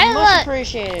 Much Tyler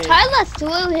appreciated. Tyler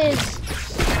threw his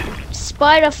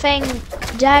spider fang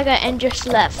dagger and just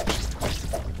left.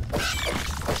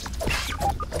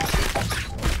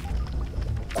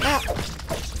 Ow.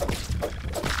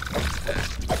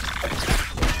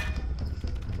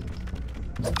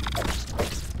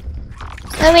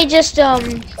 Let me just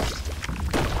Ow.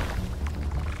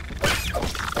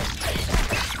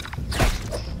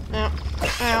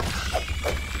 Ow.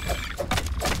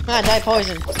 Ah, die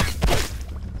poison.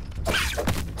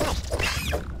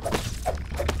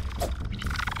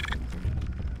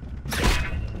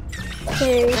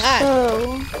 Okay, Ah.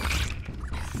 so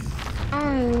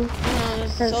Oh,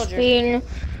 there's a has soldier. been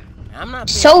I'm not.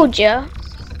 soldier.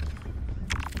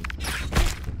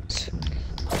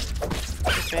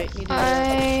 That's right, you do that.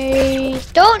 I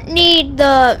don't need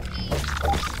that.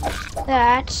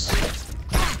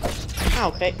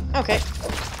 Okay, okay.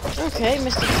 Okay,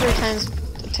 Mr. 3 times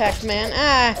attacked man.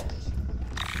 Ah!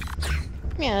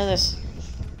 Get me out of this.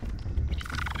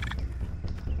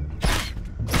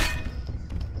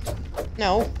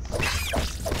 No.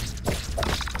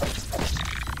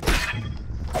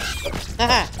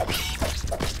 Haha!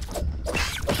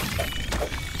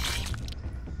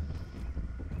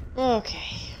 Okay.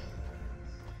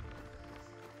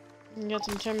 Got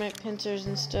some termite pincers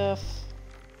and stuff.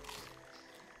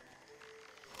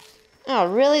 Oh,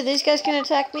 really? These guys can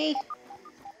attack me?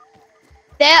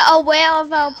 They're aware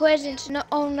of our presence. No,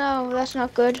 oh no, that's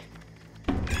not good.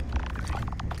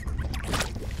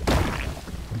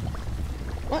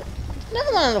 What?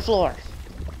 Another one on the floor.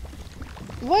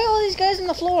 Why are all these guys on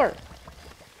the floor?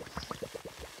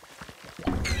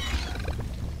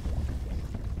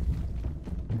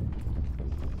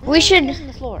 Why are We all these guys should on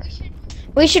the floor?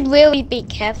 really be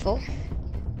careful.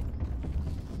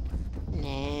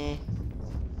 Nah.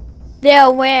 They're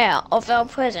aware of our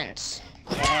presence.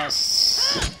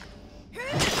 Yes.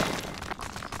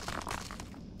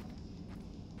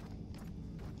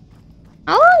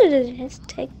 How long did it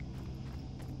take?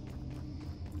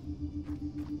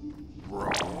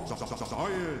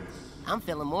 I'm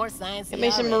feeling more science. Get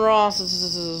me some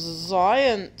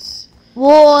science.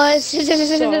 Wars.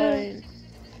 Science.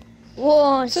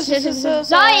 Whoa,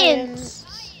 science!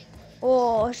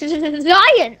 Oh,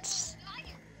 science!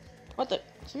 What the?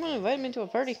 Someone invited me to a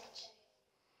party.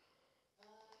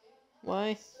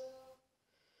 Why?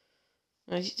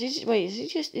 Wait, is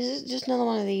it just another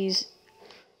one of these?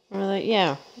 Or like,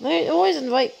 yeah, they always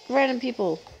invite random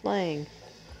people playing.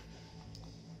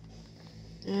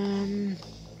 Hang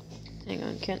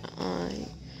on,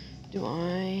 do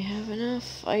I have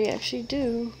enough? I actually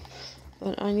do.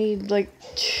 But I need like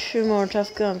 2 more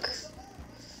tough gunk.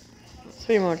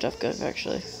 3 more tough gunk,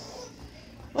 actually.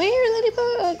 Wait here,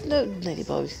 ladybug! No,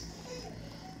 ladybug.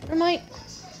 Termite!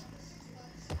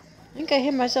 I think I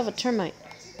hit myself a termite.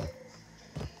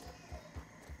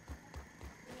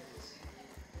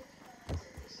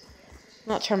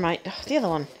 Not termite. Oh, the other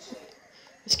one.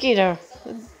 Mosquito.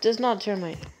 It does not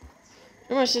termite.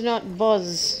 Termites do not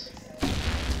buzz.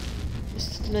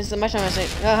 This is my time I say,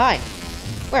 oh, hi.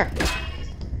 Where?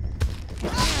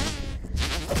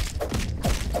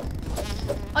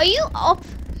 Are you up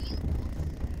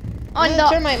on the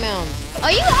termite mound?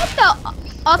 Are you at the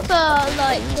upper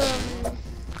like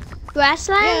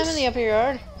grasslands? Yeah, I'm in the upper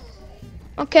yard.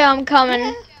 Okay, I'm coming.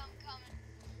 Yeah.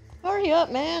 Hurry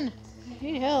up, man. I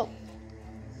need help.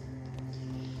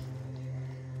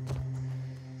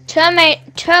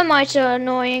 Termites are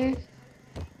annoying.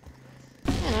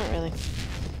 Yeah, not really.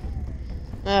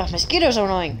 Mosquitoes are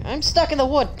annoying. I'm stuck in the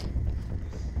wood.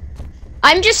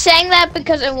 I'm just saying that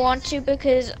because I want to,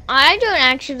 because I don't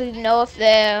actually know if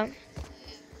they're...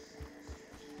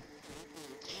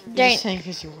 You're just saying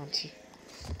because you want to.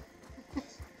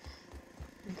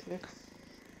 Okay.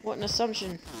 What an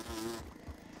assumption.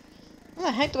 How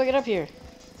the heck do I get up here?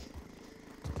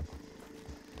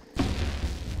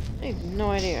 I have no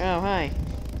idea. Oh, hi.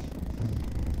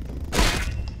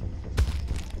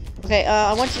 Okay,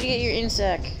 I want you to get your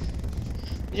insect.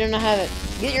 You don't know how to...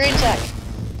 Get your insect!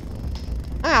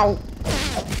 Ow!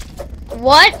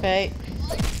 What? Okay.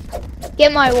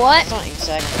 Get my what? It's not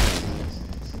insect.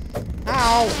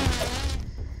 Ow!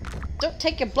 Don't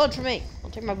take your blood from me!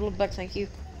 I'll take my blood back, thank you.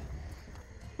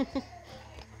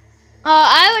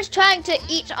 I was trying to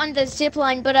eat on the zip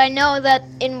line, but I know that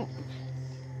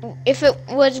if it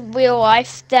was real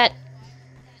life, that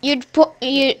it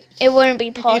wouldn't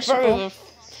be possible.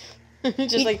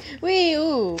 Just like, wee,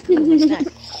 ooh, snack.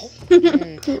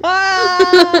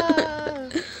 Ah!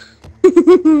 I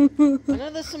know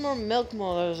there's some more milk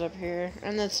molars up here,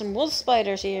 and there's some wolf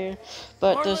spiders here,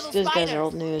 but those guys are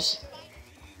old news.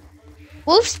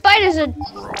 Wolf spiders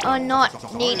are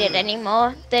not needed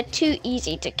anymore. They're too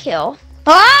easy to kill.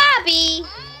 Ah, bee!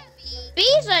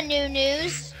 Bees are new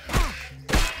news.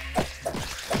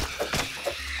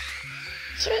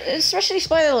 Especially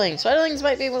spiderlings. Spiderlings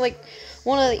might be like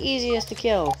one of the easiest to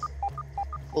kill.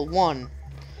 Well, one.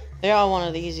 They are one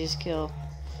of the easiest to kill.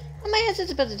 Oh, my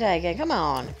headset's about to die again. Come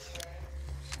on.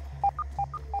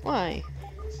 Why?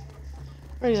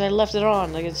 Because I left it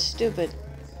on like it's stupid.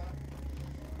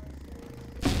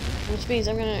 Which means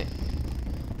I'm gonna...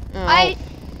 Oh.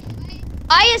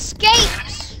 I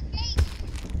escaped!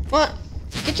 What?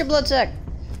 Get your blood sack.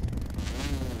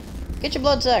 Get your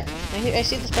blood sack. I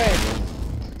see the spider.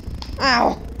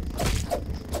 Ow!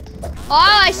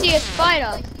 Oh, I see a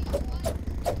spider.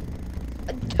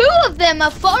 2 of them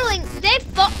are following.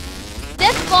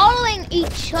 They're following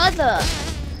each other.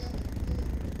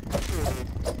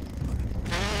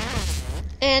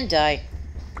 And die.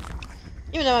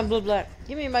 Give me my blood back.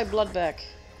 Give me my blood back.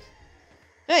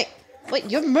 Hey! Wait,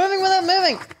 you're moving without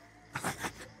moving!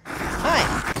 Hi!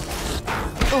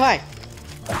 Oh, hi.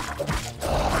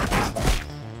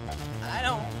 I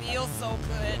don't feel so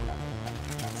good.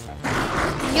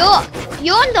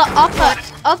 You're in the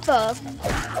upper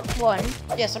one.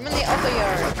 Yes, I'm in the upper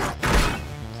yard.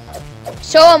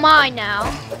 So am I now.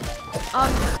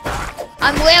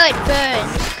 I'm where it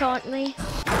burns currently.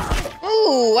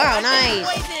 Ooh, wow, nice!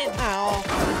 Poison. Ow.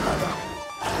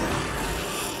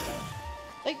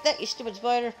 Take that, you stupid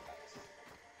spider.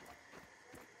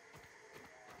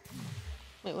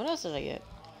 Wait, what else did I get?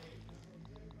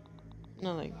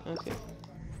 Nothing, okay.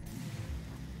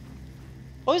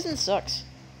 Poison sucks.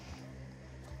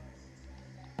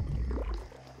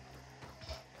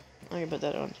 I can put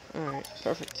that on. Alright,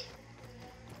 perfect.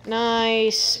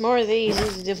 Nice! More of these.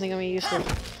 This is definitely gonna be useful.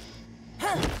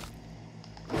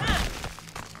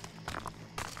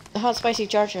 The hot spicy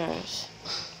char-chars.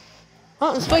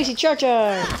 Hot and spicy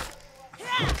char-char!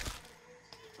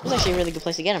 This is actually a really good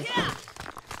place to get them.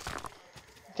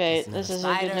 Okay, this is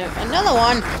a good note. Another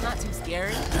one! Not too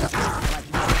scary. Like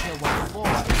you never killed one before.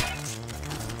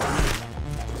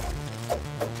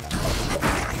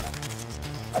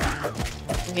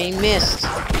 Okay, he missed.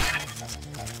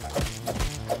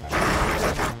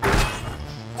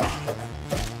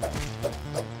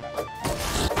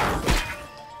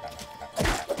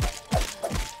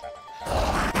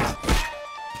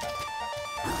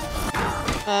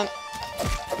 Can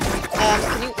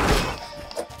you...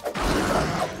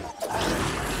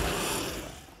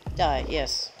 Die,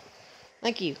 yes.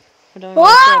 Thank you for doing what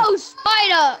Whoa,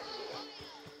 spider!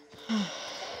 I said.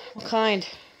 What kind?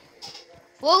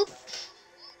 Wolf?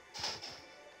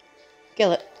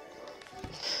 Kill it.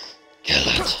 Kill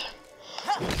it.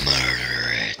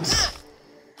 Murder it.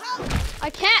 I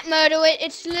can't murder it,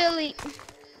 it's literally...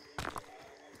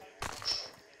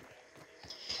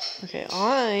 Okay,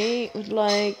 I would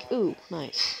like... Ooh,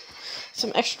 nice.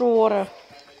 Some extra water.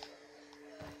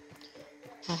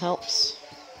 That helps.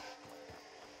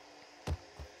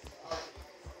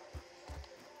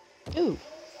 Ooh.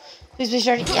 Please be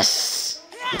starting. Yes!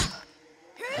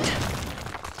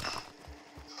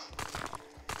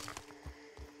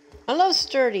 I love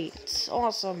sturdy. It's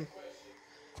awesome.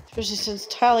 Especially since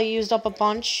Tyler used up a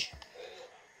bunch.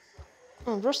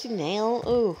 Oh, rusty nail.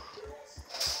 Ooh.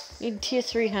 Need tier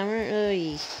 3 hammer.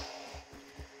 Oy.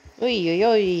 Oy, oy,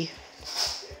 oy.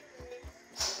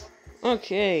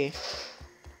 Okay.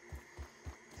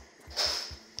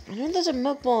 I know there's a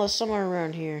milk ball somewhere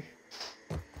around here.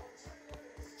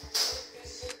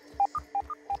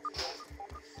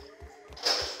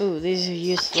 Ooh, these are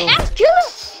useful. Can't kill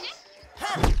it!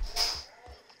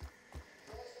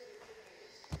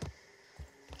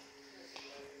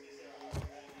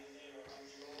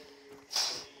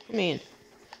 Come in.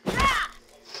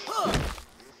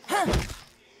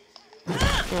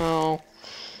 Oh.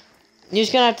 You're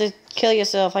just gonna have to kill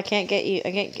yourself. I can't get you.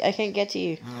 I can't get to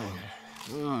you.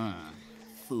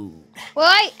 Food.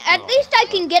 Well, at least I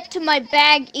can get to my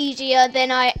bag easier than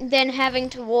having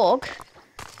to walk.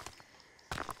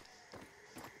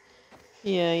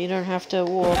 Yeah, you don't have to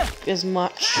walk as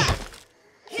much.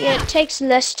 Yeah, it takes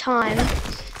less time.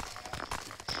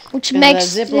 Which That makes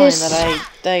zip line this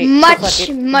that much,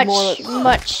 more,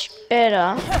 much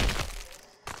better.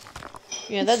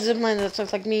 Yeah, that zip line that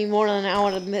took like me more than an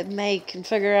hour to make and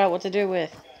figure out what to do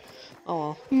with.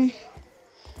 Oh well.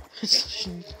 It's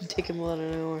taking more than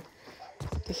an hour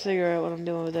to figure out what I'm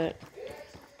doing with it.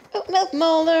 Oh, milk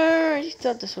molder! You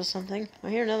thought this was something. I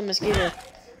hear another mosquito.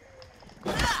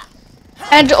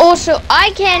 And also,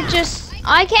 I can't just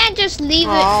leave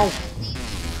it. Oh,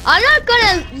 I'm not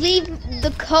gonna leave the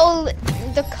coal. give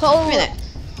me that.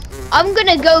 I'm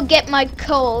gonna go get my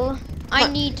coal. I Come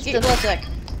on, need get your the. blood sack.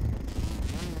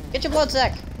 Get your blood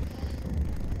sack.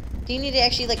 Do you need to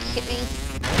actually like hit me?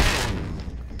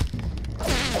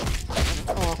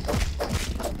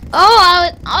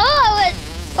 Oh.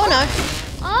 Oh no.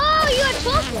 Oh, you were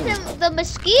talking to the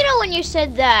mosquito when you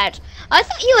said that. I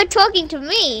thought you were talking to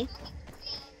me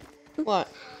What?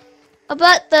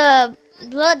 about the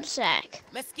blood sack.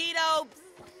 Mosquito.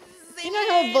 You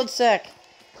don't have a blood sack.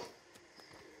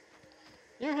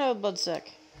 You don't have a blood sack.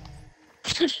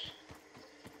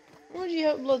 Where do you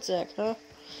have a blood sack, huh?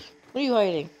 What are you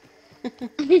hiding?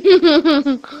 Are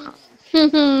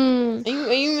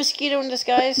you a mosquito in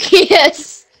disguise?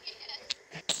 Yes.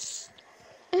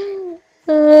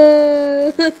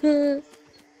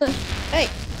 Hey!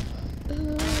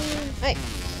 Hey!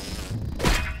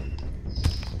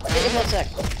 Get your blood sack.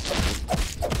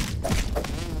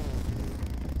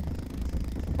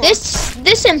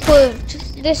 This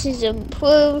improved. This is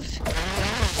improved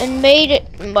and made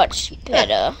it much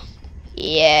better.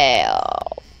 Yeah.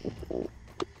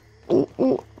 There's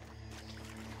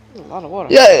a lot of water.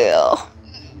 Yeah.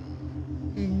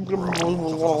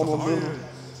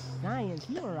 Giants,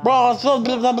 you are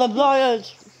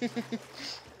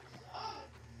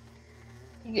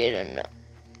Get in there.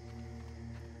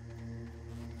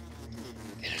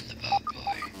 Get in the boat,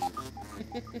 boy.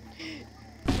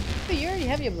 Hey, you already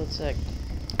have your blood sack.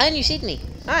 And you seed me.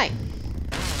 Hi.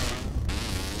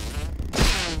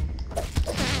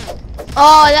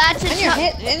 Oh, that's a And you're ton.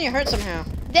 hit. And you're hurt somehow.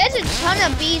 There's a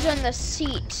ton of bees on the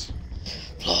seat.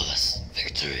 Flawless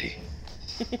victory.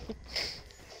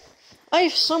 I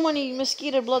have so many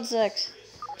mosquito blood sacks.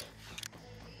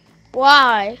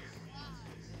 Why?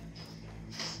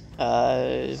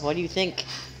 What do you think?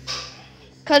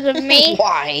 Cause of me?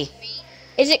 Why?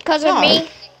 Is it cause of No. me?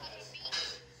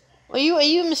 Are you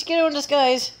a mosquito in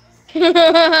disguise?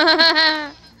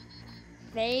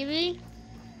 Maybe.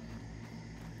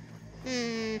 Hmm.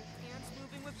 moving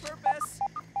with purpose.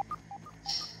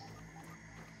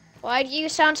 Why do you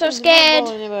sound so There's a milk scared?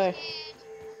 ball anyway.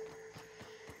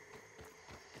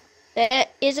 There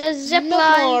is a zip Milk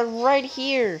line. ball right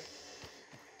here.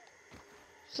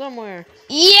 Somewhere.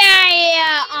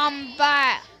 Yeah, I'm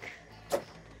back.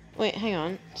 Wait, hang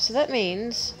on. So that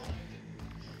means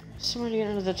somewhere to get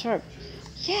under the tarp.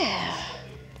 Yeah.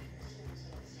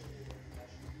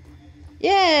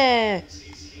 Yeah.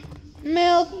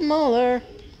 Milk molar.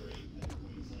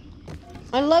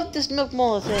 I love this milk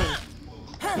molar thing.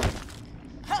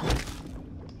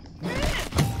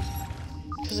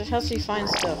 Because it helps you find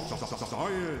stuff.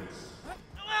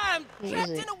 I'm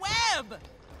trapped Easy. in a web.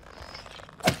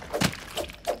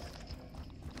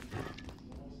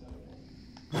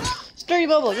 Sturdy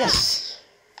bubble, yes.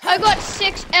 I got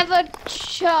 6 ever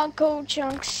charcoal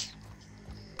chunks.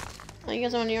 Oh, you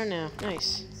guys on your now.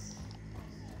 Nice.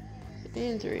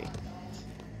 And 3.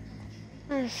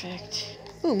 Perfect.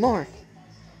 Ooh, more.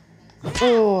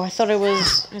 Oh, I thought it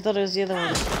was the other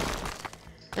one.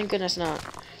 Thank goodness not.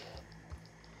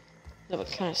 That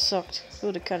would kind of sucked. It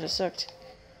would have kind of sucked.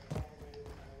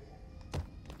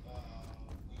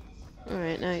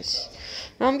 Alright, nice.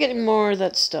 Now I'm getting more of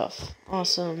that stuff.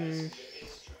 Awesome.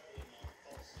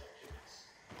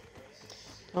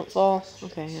 Don't fall.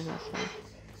 Okay, yeah, not fall.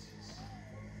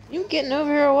 You getting over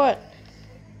here or what?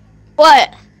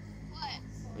 What?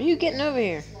 Are you getting over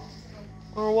here?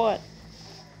 Or what?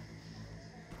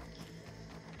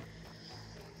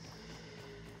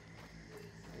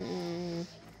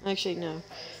 Actually, no.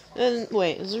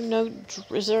 Wait, is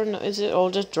it all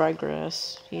just dry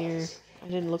grass here? I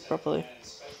didn't look properly.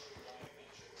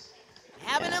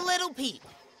 Having a little peep.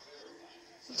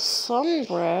 Some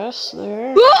grass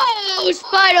there. Whoa!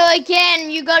 Spider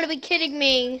again! You gotta be kidding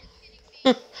me.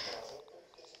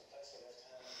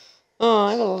 Oh,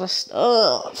 I have a lot of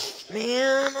stuff.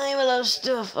 Man, I have a lot of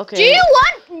stuff. Okay. Do you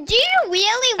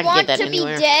really can want get to that be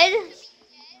anywhere. dead?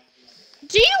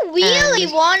 Do you really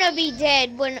And- want to be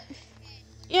dead when...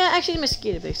 Yeah, actually, the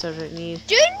mosquito bits I don't need.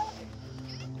 Do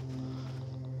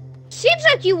Seems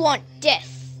like you want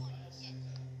death.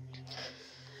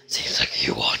 Seems like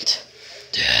you want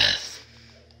death.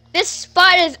 This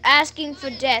spider's asking for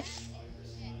death.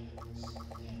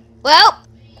 Well,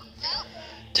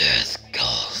 Death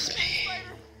calls me.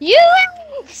 you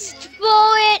asked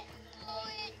for it.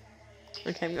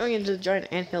 Okay, I'm going into the giant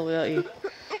anthill without you.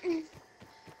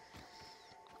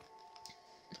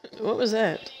 What was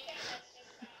that?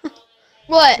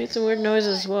 What? Made some weird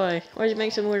noises. Why? Why'd you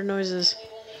make some weird noises?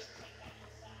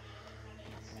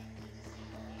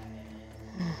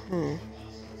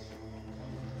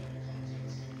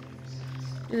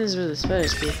 This is where the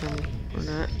spiders came from, or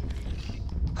not.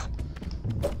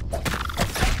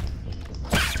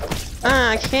 Ah,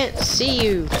 I can't see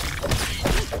you.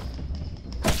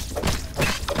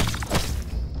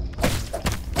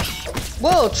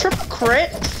 Whoa, triple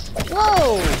crit?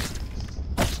 Whoa!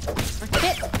 I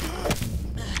can't.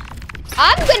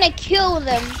 I'm gonna kill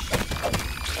them.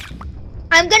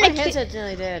 I'm My gonna kill. headset's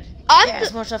nearly dead. I'm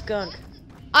Yes, more stuff gone.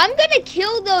 I'm gonna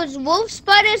kill those wolf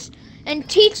spiders and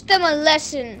teach them a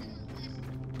lesson.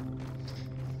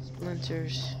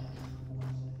 Splinters.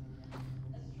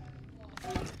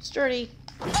 Sturdy.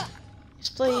 Yes,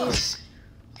 please.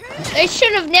 They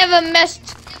should have never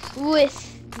messed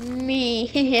with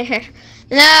me.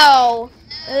 Now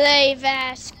they've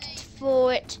asked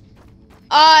for it.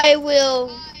 I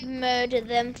will murder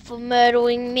them for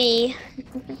murdering me.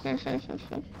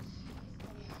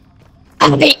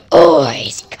 I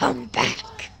always come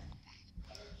back.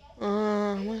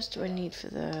 How much do I need for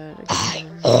that?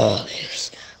 Again?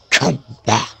 Always come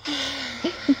back.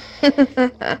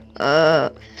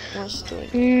 How much do I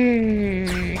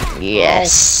need?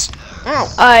 Yes,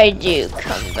 Ow! I do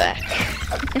come back.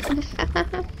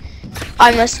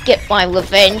 I must get my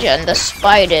revenge on the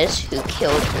spiders who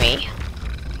killed me.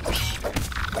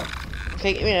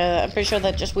 Okay, give me that. I'm pretty sure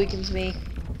that just weakens me.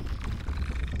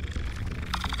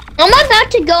 I'm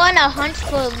about to go on a hunt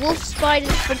for wolf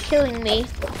spiders for killing me.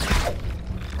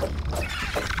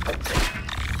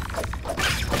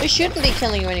 We shouldn't be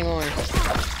killing you anymore.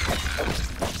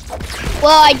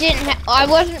 Well, I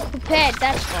wasn't prepared,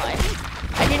 that's why.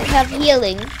 I didn't have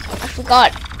healing. I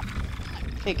forgot.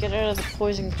 Okay, get out of the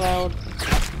poison cloud.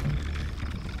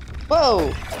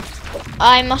 Whoa!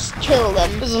 I must kill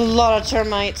them. There's a lot of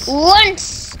termites.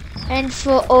 Once and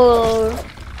for all.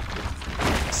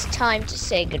 It's time to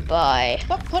say goodbye.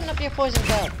 Stop putting up your poison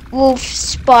cloud. Wolf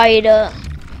spider.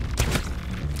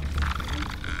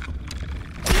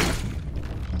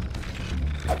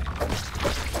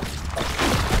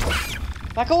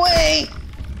 Back away!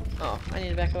 Oh, I need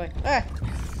to back away. Ah!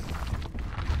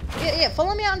 Yeah,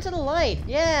 follow me out into the light.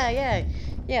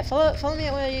 Yeah, follow me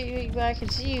out where I can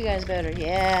see you guys better.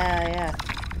 Yeah.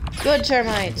 Good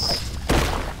termites.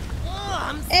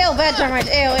 I'm Ew, bad termites.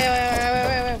 Ew.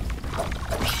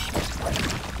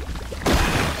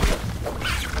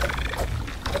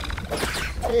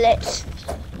 Let's.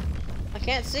 I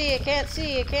can't see. I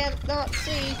can't not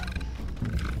see.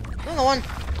 Another one.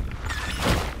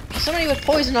 Somebody with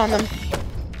poison on them.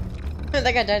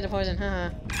 That guy died of poison, haha.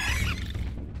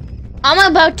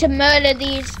 I'm about to murder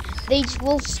these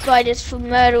wolf spiders for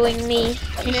murdering me.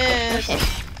 Yes.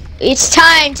 It's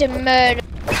time to murder.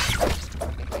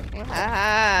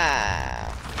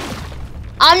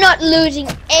 I'm not losing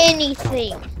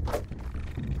anything.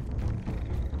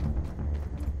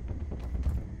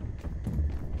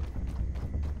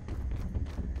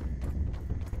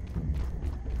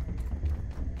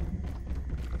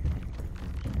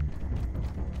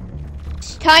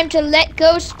 It's time to let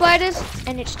go, spiders,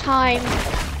 and it's time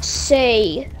to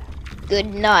say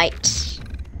good night.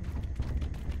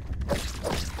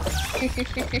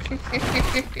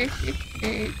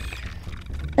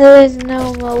 There is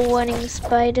no more warning,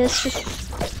 spiders.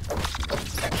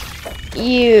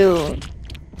 You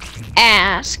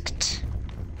asked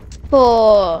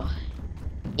for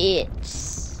it.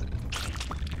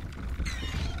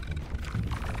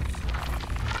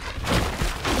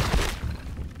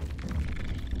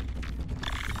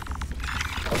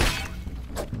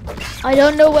 I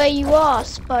don't know where you are,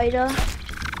 spider,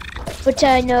 but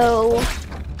I know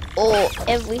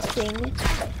everything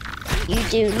you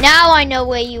do. Now I know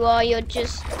where you are. You're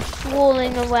just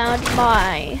crawling around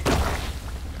my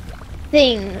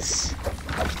things.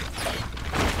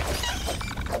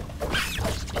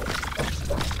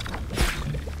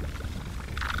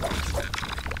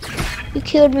 You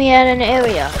killed me at an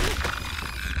area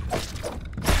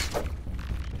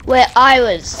where I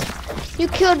was. You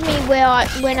killed me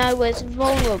when I was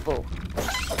vulnerable.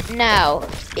 Now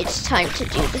it's time to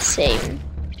do the same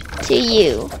to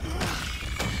you.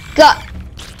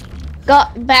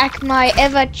 Got back my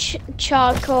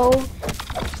charcoal.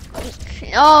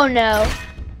 Oh no.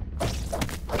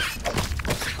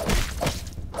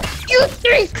 You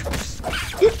think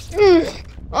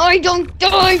I don't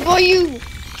die by you?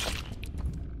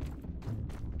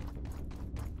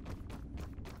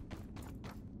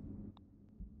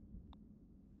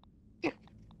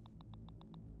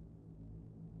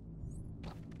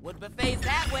 Wood buffet's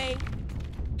that way.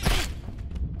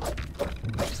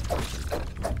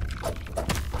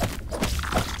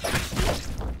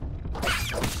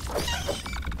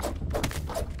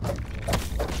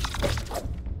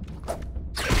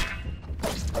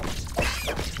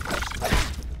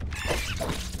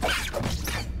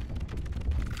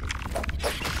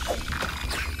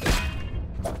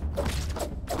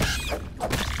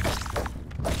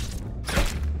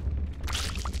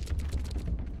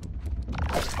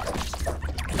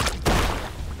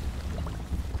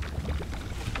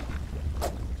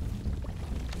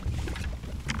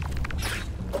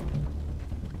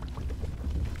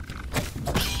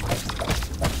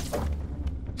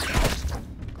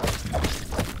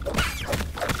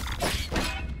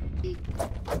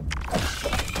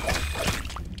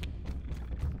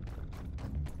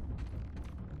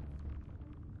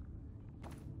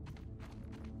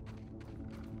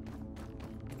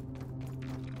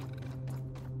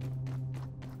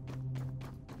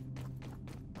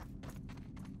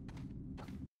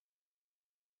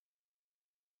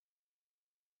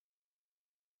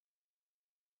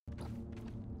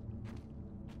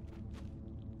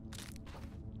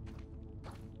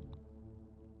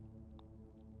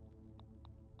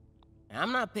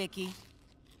 I'm not picky.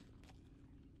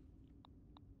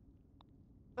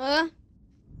 Now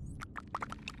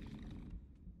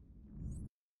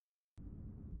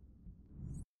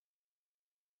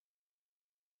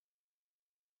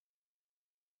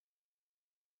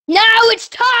it's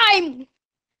time!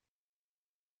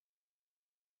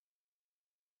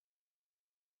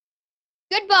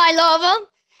 Goodbye, lava.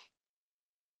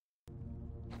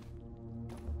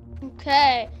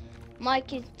 Okay,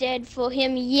 Mike is dead for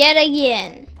him yet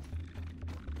again.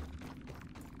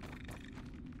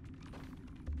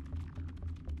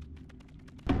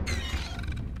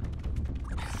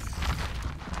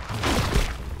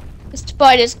 The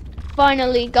spiders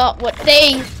finally got what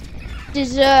they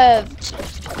deserved.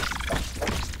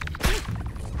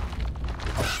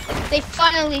 They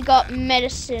finally got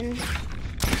medicine.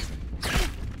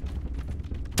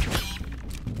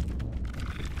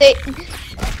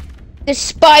 The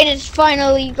spiders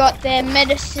finally got their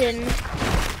medicine.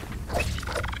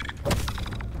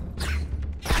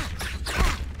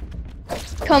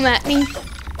 Come at me.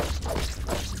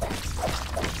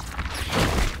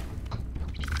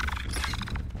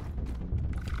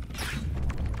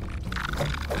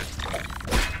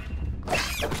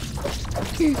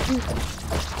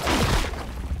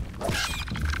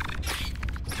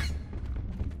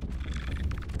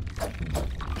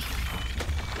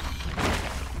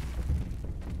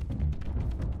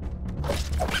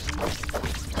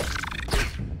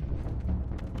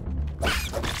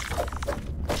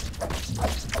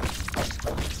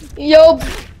 Yo,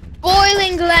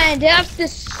 boiling gland after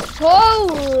so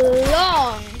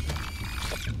long.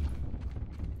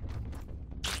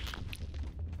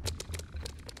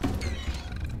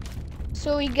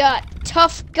 So we got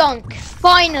tough gunk,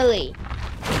 finally.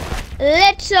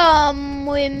 Let's remove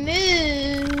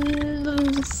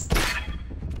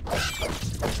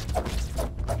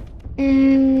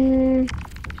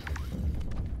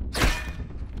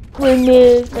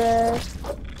remove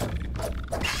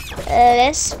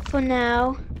this for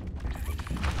now.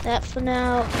 That for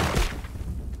now.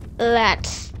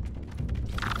 That.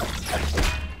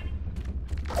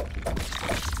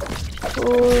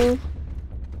 Cool.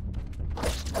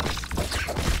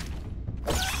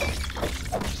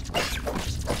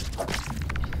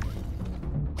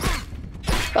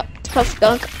 Tough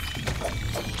gunk.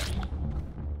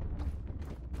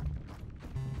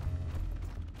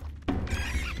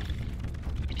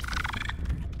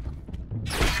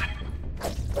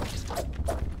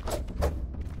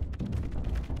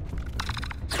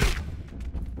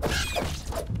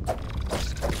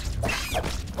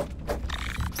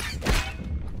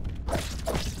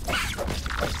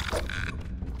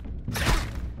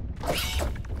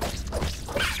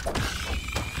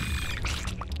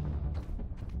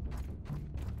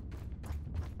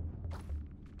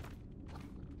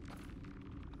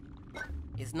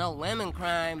 It's no lemon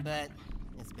crime, but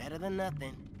it's better than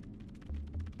nothing.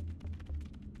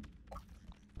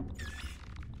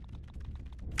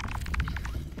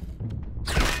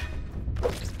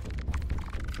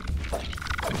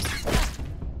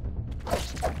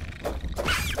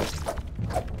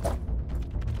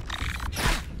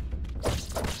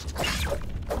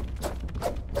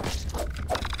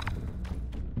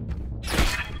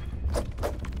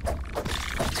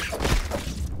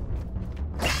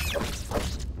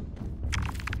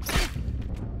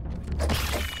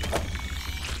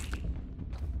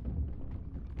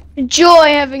 Joy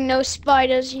having no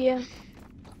spiders here.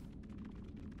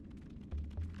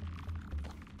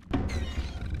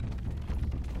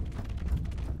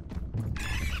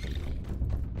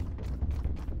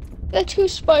 There are 2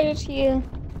 spiders here.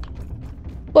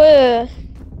 Were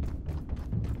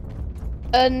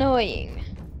annoying.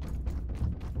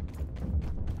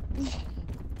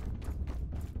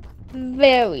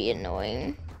 Very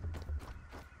annoying.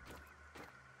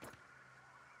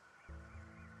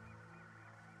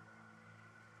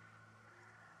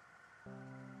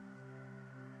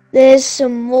 There's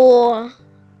some more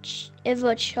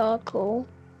ever charcoal.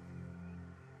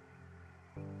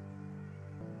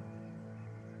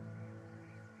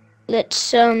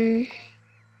 Let's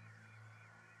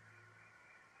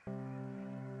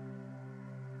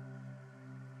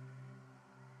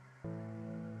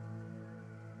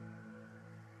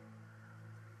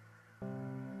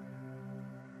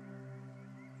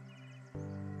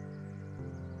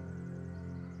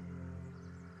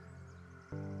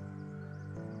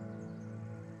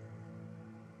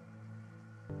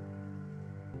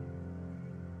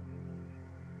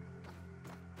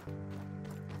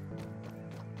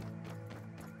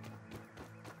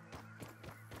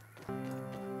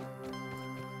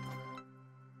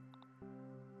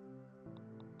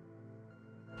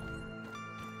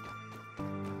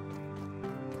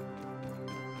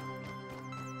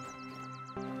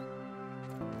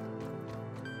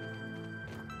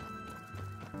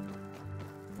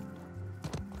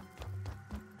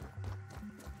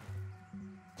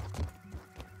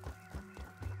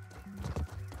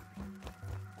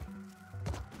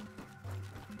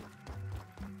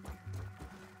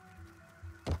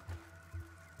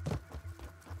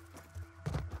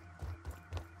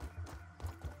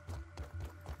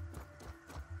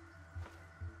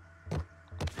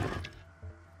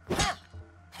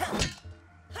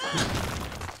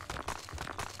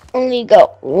only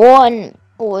got 1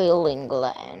 boiling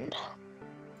gland.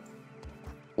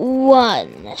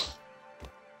 1.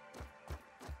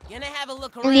 Gonna have a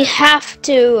look around. We have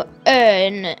to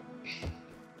earn.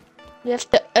 We have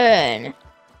to earn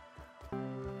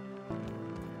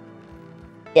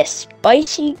the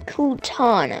spicy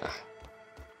Kutana.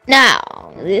 Now,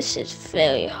 this is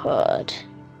very hard.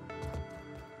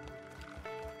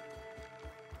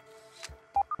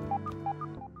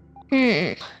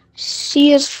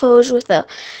 See his foes with a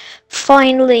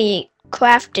finely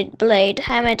crafted blade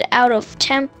hammered out of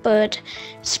tempered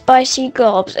spicy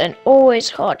gobs and always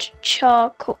hot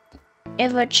charcoal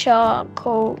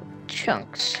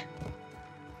chunks.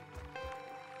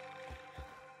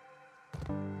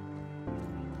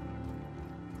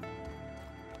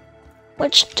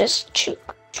 Which does to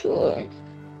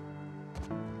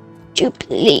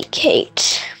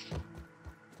duplicate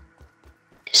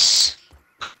this.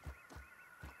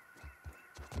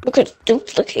 Look at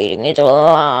duplicating it a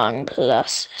long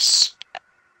process.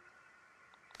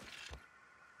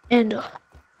 And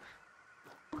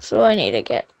so I need to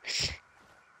get.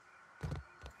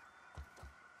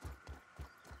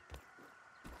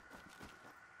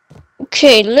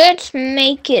 Okay, let's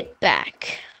make it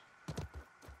back.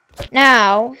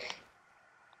 Now,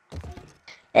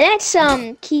 let's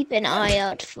keep an eye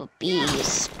out for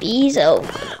bees. Bees are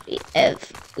gonna be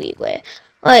everywhere.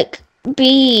 Like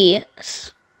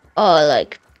bees are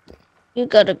like, you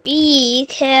gotta be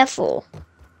careful.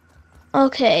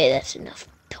 Okay, that's enough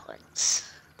taunts.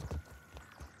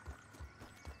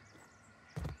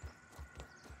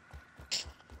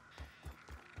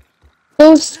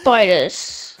 Those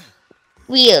spiders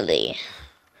really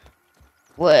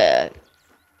were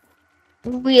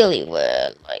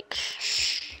like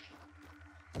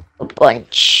a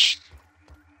bunch.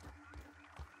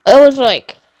 It was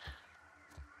like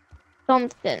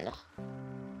something.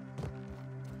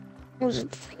 It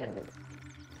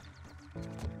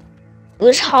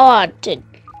was hard to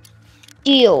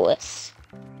deal with.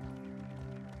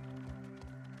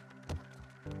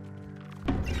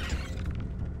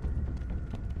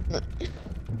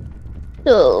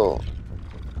 So,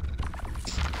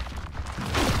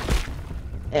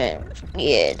 and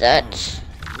yeah, that's.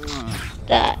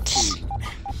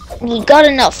 We got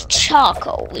enough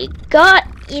charcoal. We got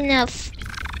enough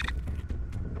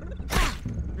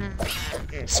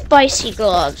spicy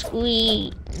gloves.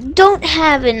 We don't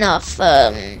have enough,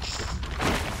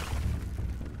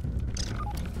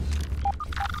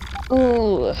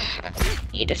 ooh,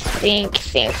 need to think.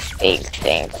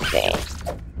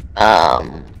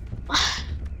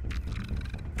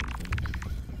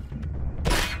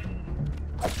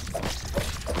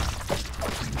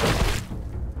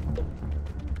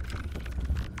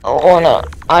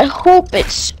 I hope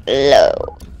it's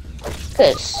low,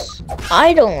 because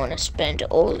I don't want to spend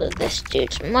all of this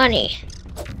dude's money.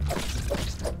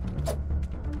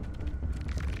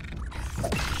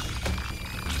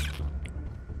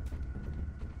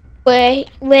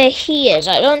 Where he is,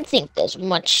 I don't think there's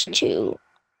much to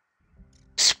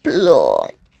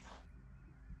explore.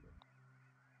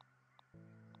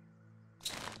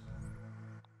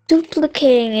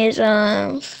 Duplicating is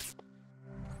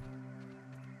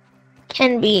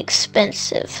can be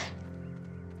expensive.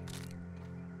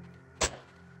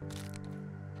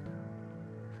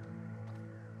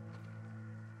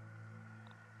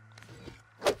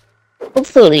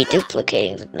 Hopefully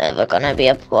duplicating is never gonna be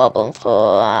a problem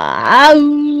for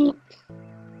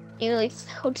nearly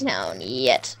fell down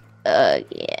yet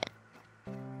again.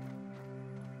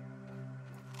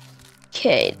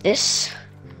 Okay, this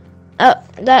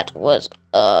that was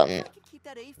a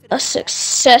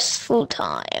successful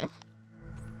time.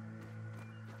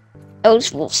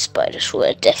 Those wolf spiders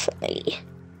were definitely.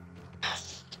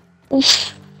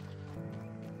 Oof.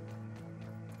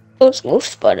 Those wolf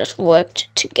spiders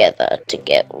worked together to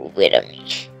get rid of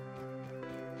me,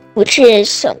 which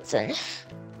is something. If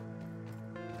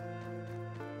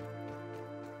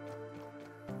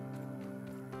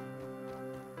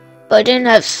I didn't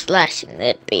have slashing,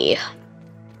 it'd be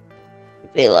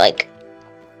like,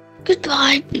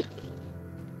 goodbye.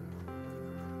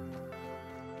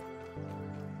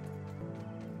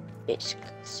 Basically,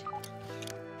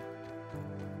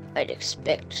 I'd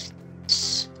expect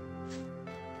this.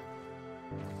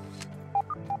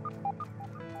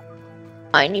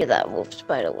 I knew that wolf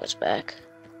spider was back.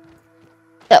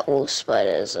 That wolf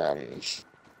spider is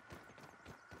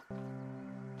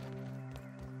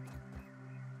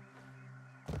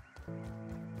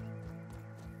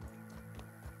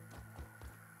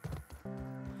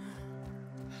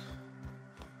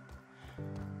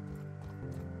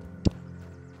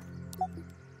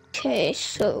okay,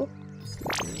 so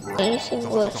anything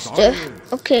was there.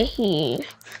 Okay, he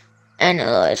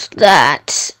analyzed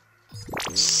that.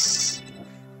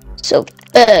 So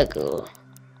burgle.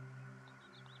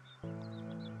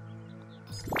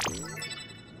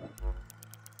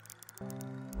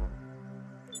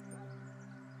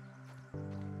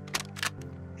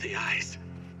 The eyes.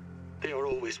 They are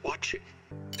always watching.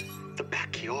 The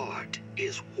backyard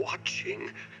is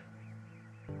watching.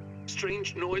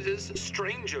 Strange noises,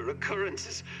 stranger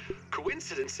occurrences,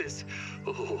 coincidences.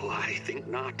 Oh, I think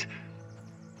not.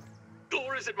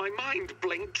 Or is it my mind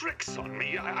playing tricks on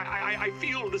me? I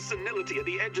feel the senility at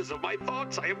the edges of my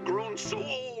thoughts. I have grown so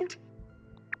old.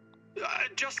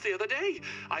 Just the other day,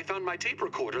 I found my tape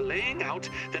recorder laying out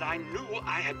that I knew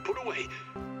I had put away.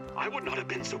 I would not have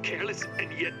been so careless,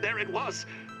 and yet there it was.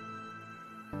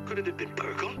 Could it have been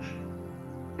Burgle?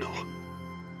 No.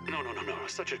 No.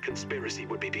 Such a conspiracy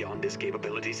would be beyond his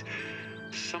capabilities.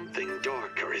 Something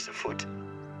darker is afoot.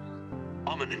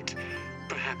 Ominent,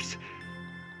 perhaps.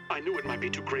 I knew it might be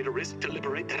too great a risk to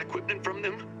liberate that equipment from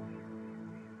them.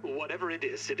 Whatever it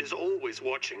is always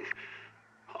watching.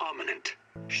 Ominent,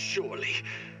 surely.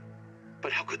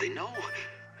 But how could they know?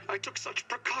 I took such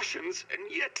precautions,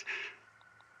 and yet...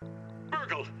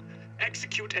 Virgil,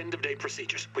 execute end-of-day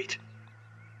procedures. Wait.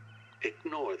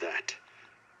 Ignore that.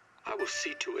 I will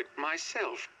see to it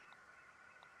myself.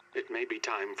 It may be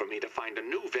time for me to find a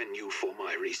new venue for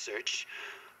my research,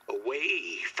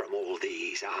 away from all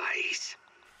these eyes.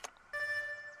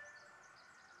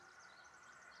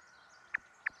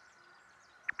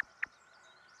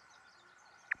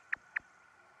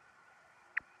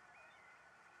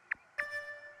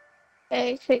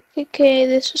 Okay,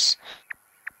 this was...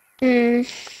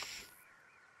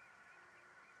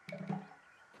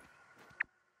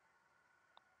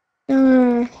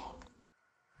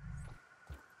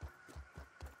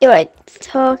 Do I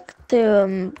talk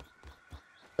to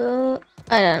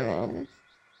I don't know.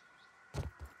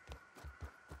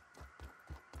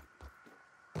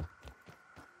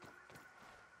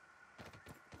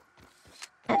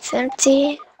 That's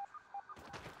empty.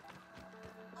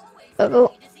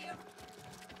 Oh.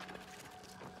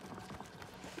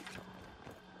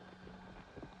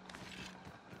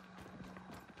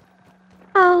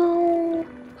 Oh.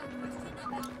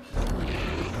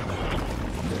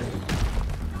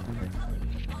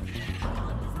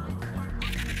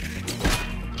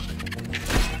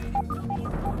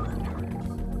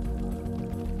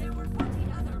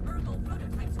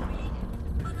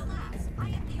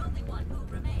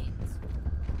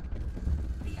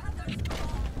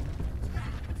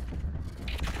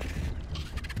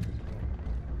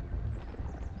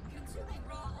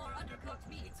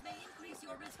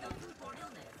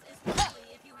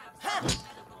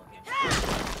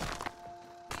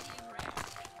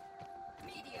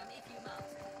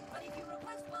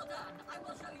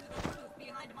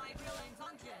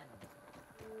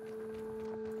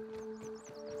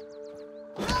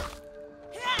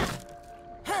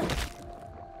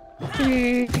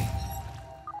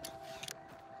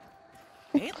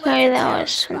 Okay, that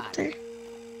was something.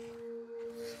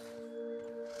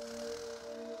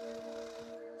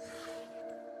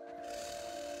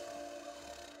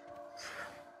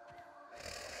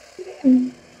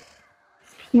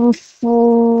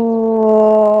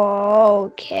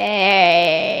 Okay.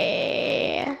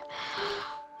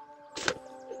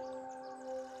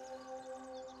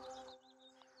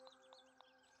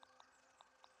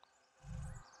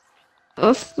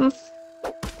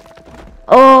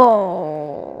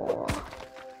 Oh.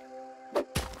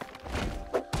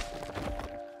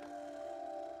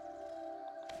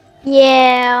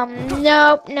 Yeah,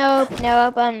 nope,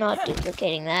 I'm not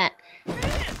duplicating that.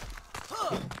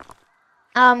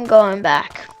 I'm going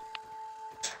back.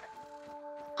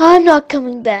 I'm not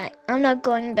coming back. I'm not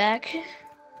going back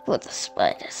for the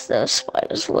spiders. Those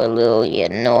spiders were really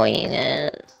annoying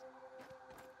as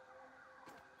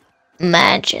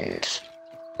imagined.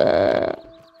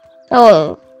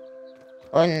 Oh,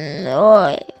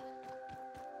 annoying.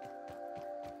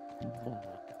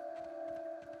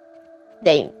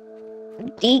 They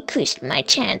decreased my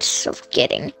chance of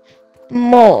getting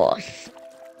more.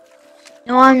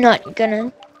 No, I'm not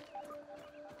gonna.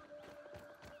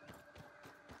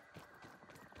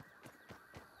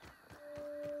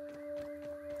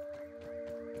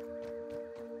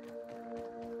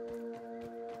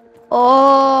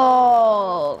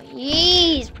 Oh,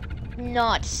 he's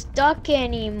not stuck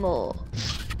anymore.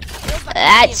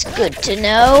 That's good to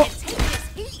know.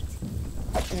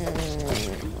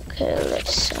 Okay,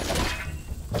 let's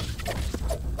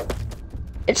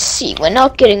see. We're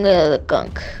not getting rid of the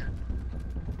gunk.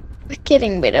 We're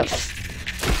getting rid of.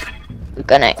 We're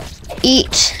gonna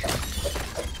eat.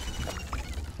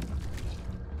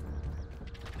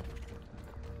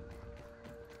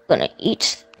 Gonna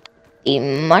eat the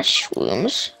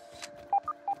mushrooms.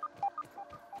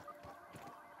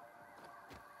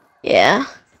 Yeah.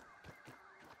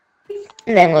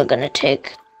 And then we're gonna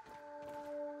take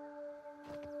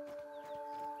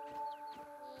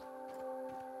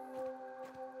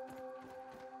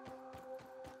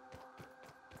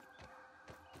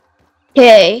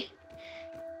okay.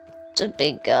 It's a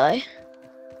big guy.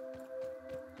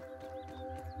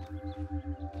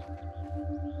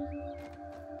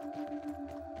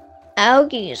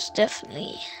 Algae is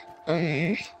definitely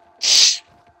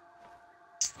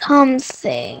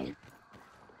something.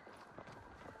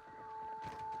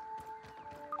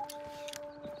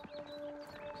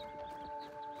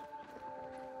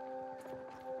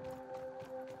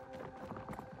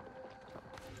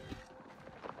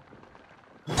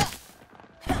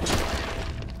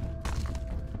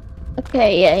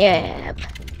 Okay, yeah.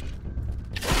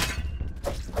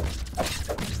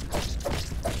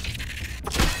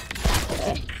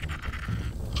 Okay.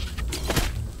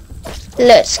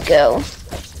 Let's go.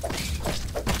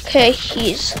 Okay,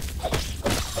 he's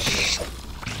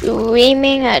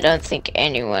screaming. I don't think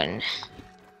anyone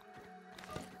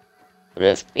would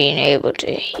have been able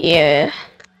to hear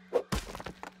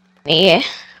me.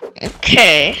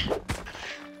 Okay.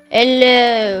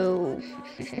 Hello.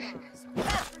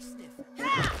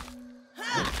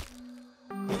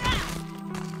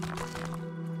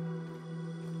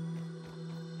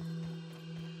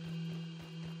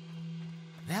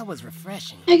 That was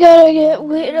refreshing. I gotta get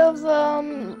rid of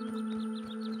the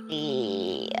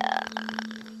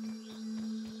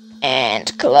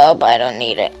ant club. I don't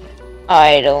need it.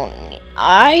 I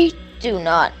do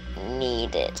not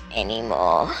need it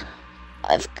anymore.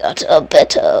 I've got a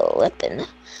better weapon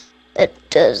that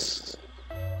does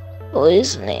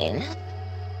poisoning.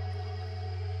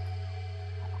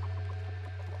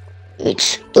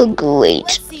 It's a great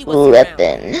Let's see what's around.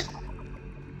 weapon.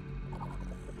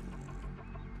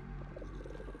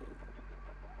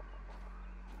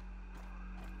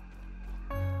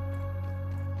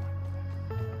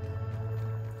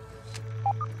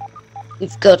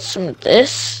 We've got some of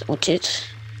this, which is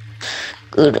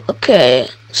good. Okay,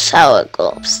 sour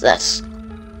grapes, that's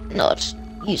not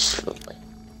useful.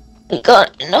 We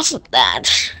got enough of that.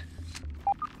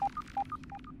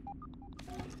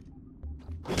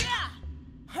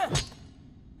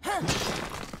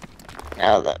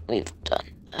 Now that we've done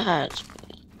that,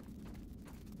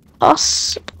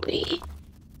 possibly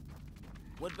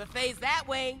Wood buffet's that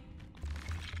way.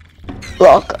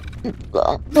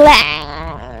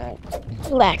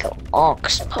 black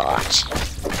ox pot.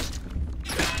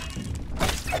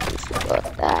 We've got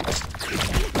that.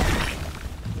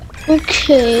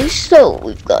 Okay, so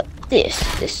we've got this.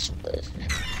 This was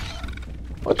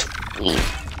what we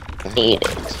needed.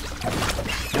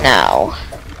 Now,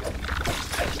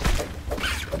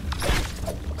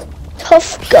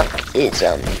 tough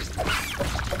guckism.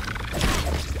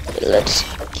 Let's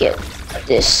get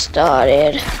this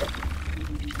started.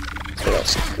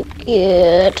 Let's cook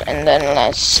it, and then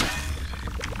let's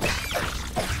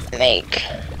make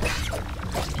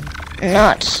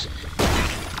nuts.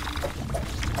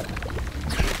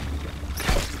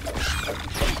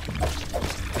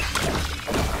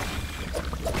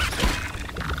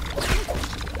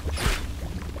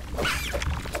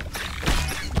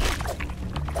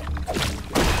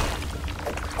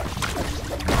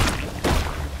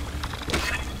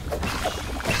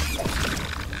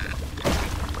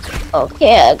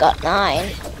 Okay, I got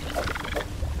 9.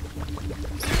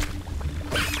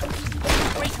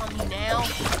 Break on me now.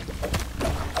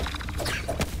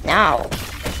 Now,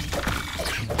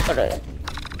 gotta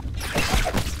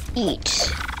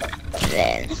eat,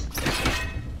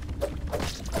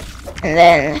 and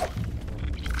then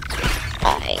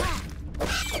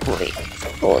wait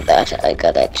for that. I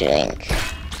gotta drink.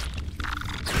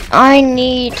 I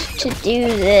need to do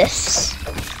this.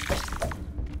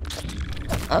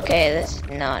 Okay, this is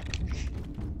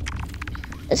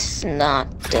not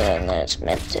doing what it's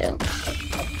meant to.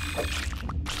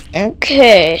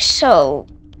 Okay, so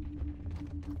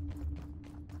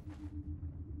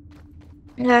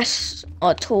that's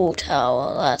a tall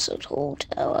tower. That's a tall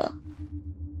tower.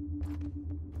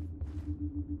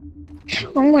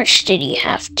 How much did he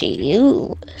have to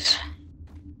use?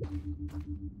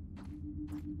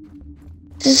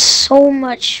 This is so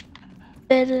much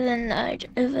better than I'd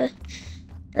ever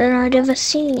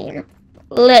seen.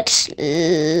 Let's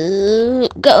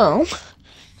go.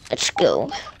 Let's go.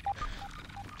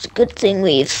 It's a good thing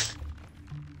we've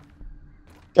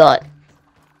got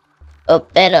a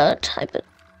better type.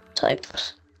 I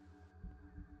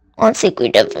don't think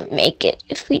we'd ever make it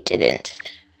if we didn't.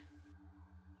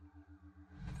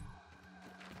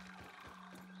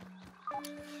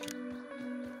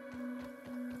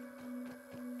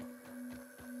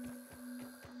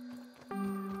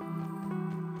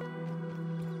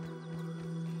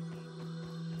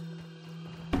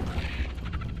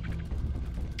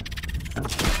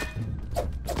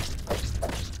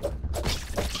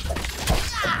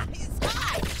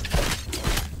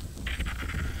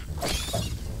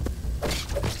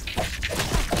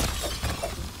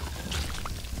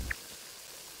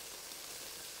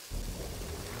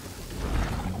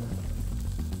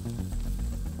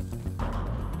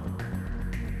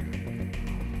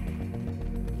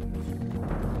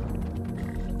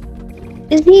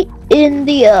 Is he in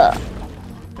the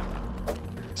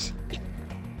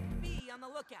Be on the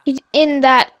lookout. he's in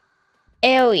that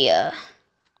area?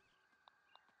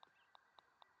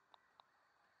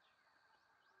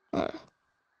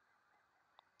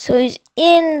 So he's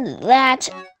in that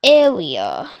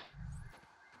area.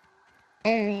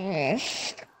 Okay,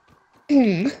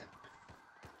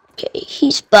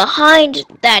 he's behind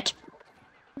that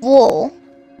wall.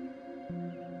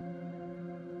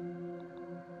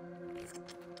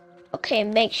 Okay,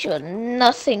 make sure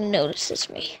nothing notices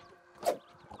me.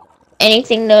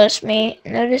 Anything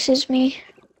notices me?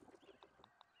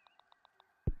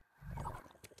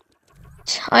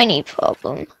 Tiny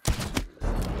problem.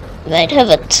 Might have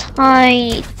a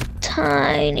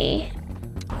tiny.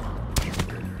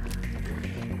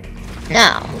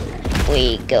 Now,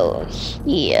 we go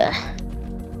here.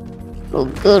 For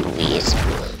good reason.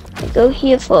 We go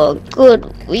here for a good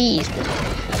reason.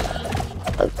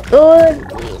 A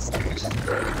good reason.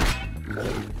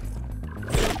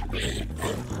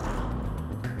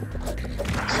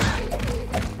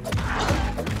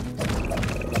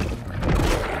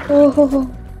 Oh.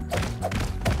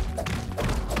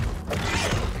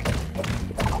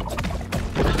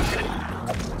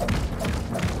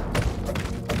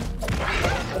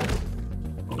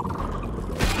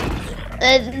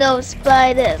 There's no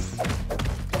spiders.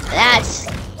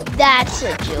 That's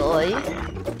a joy.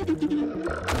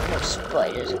 No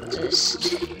spiders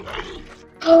exist.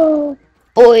 Oh,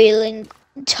 boiling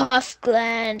tough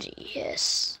gland.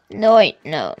 Yes. No, wait,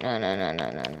 no. No.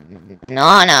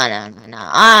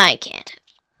 I can't.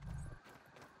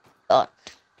 Oh.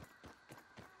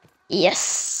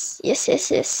 Yes. This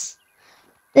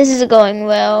is going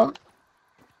well.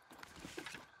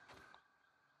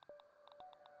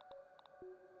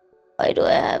 Why do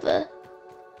I have a...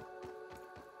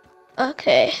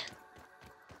 Okay.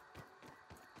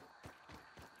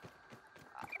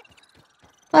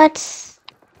 What?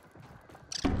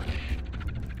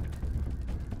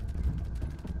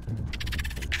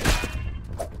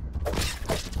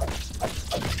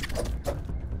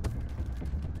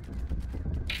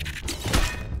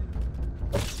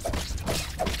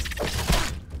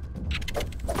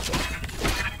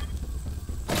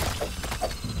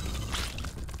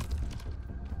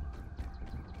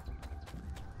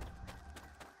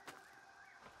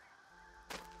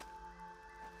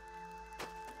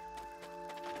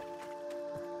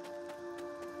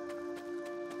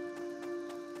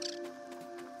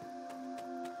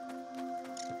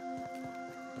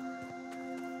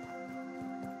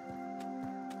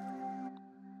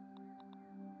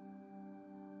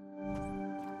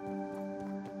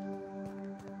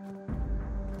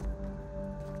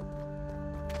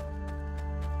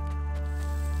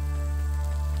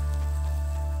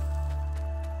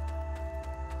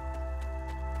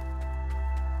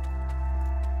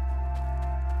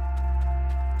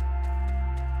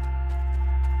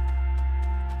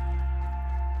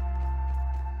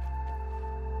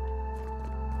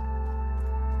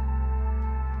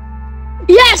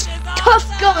 Yes! Tough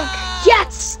gunk!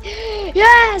 Yes!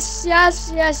 Yes!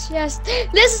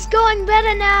 This is going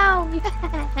better now!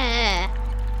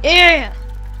 Yeah!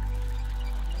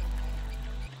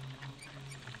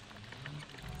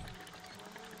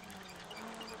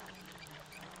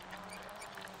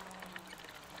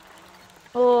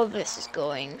 Oh, this is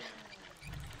going.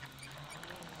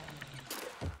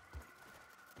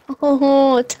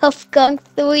 Oh, Tough Gunk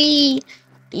 3!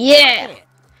 Yeah! Hey,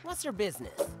 what's your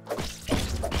business?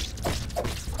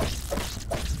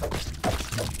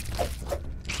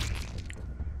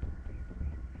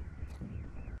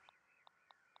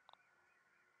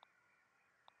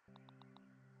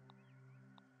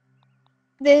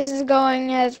 This is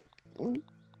going as...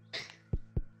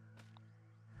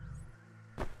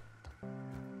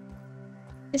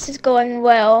 This is going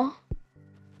well.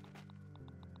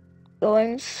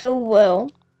 Going so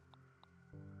well.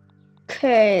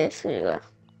 Okay, so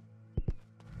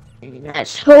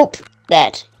let's hope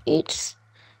that it's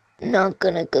not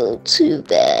gonna go too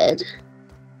bad.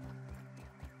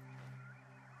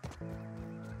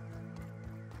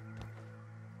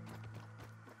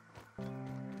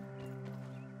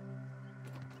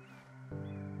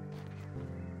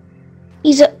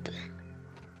 He's up.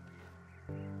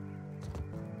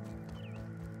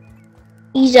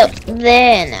 He's up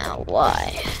there now.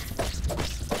 Why?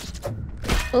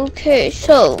 Okay,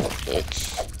 so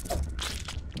it's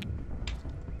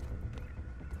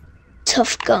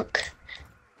Tough Gunk.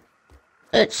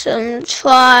 Let's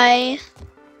try.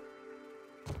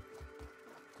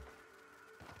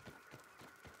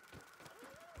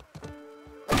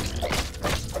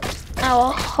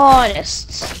 Our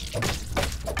hardest.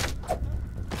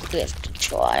 We have to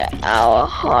try our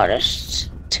hardest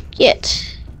to get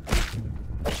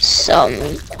some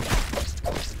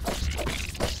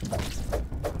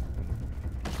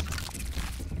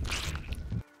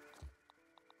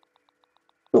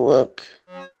work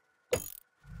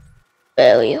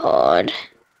very hard.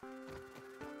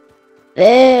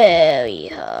 Very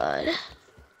hard.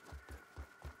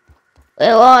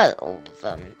 Where are all of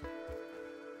them?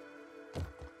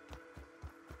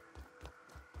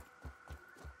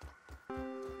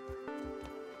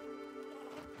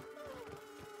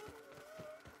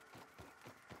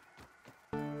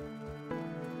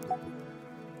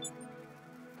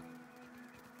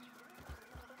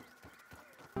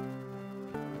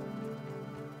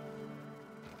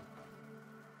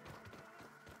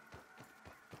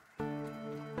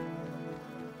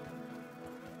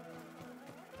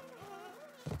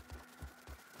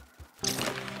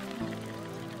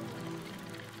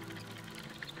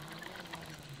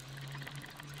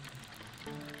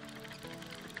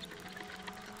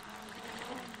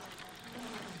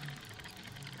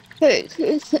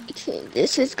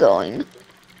 This is going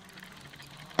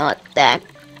not that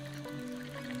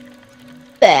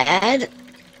bad.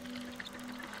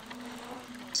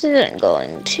 This isn't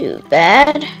going too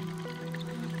bad.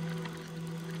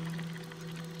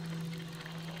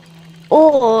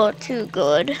 Or too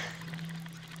good.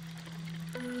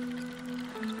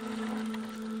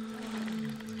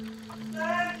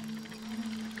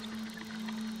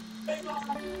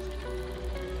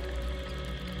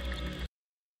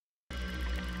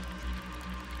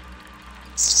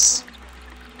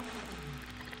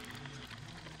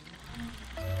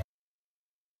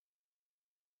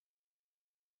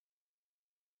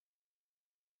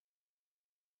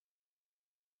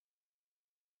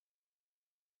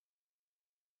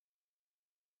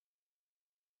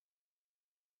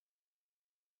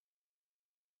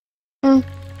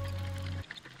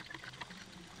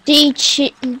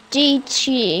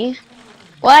 DG.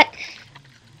 What?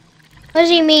 What does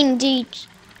he mean DTG?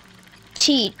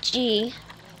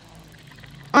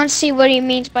 I want to see what he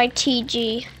means by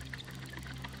TG.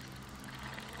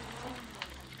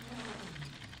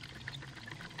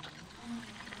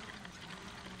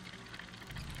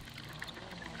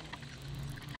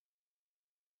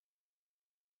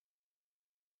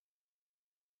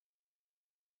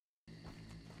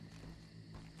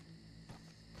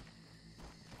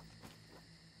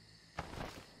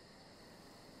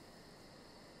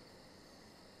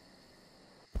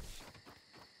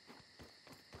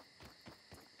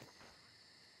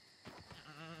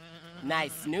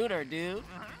 Nice snooter, dude.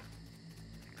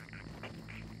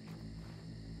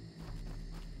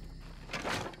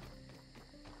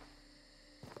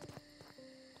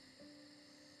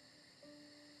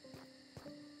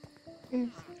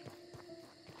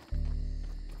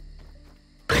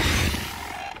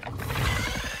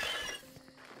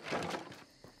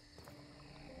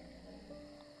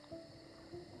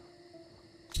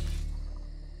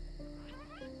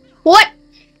 What?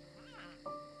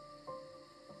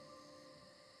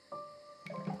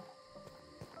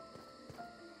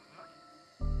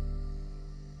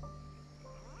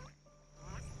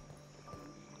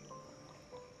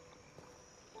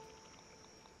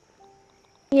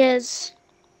 Yes.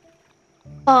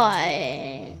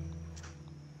 I.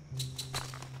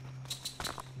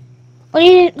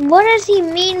 What does he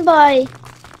mean by?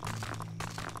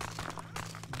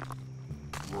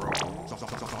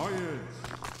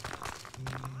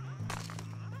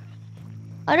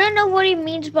 I don't know what he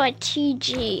means by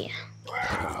TG.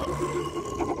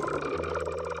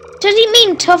 Does he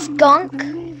mean tough gunk?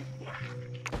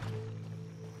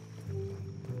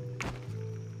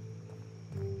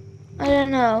 I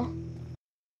don't know.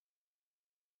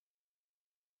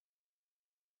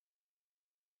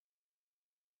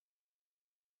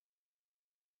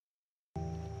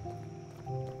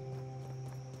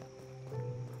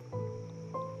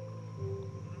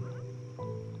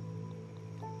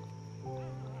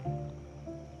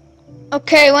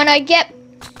 Okay, when I get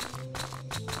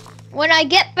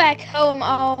back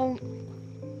home,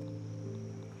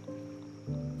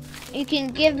 you can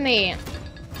give me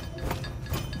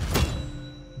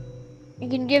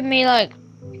like,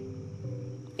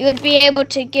 you would be able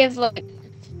to give like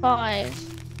 5.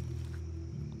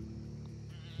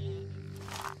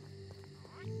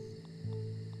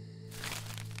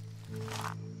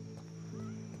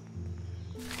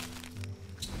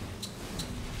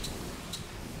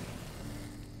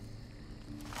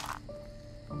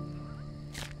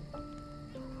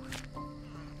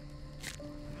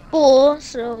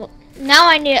 So now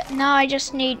I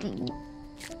just need,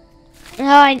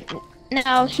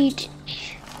 now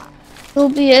he'll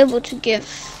be able to give.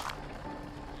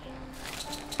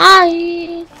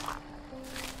 Hi.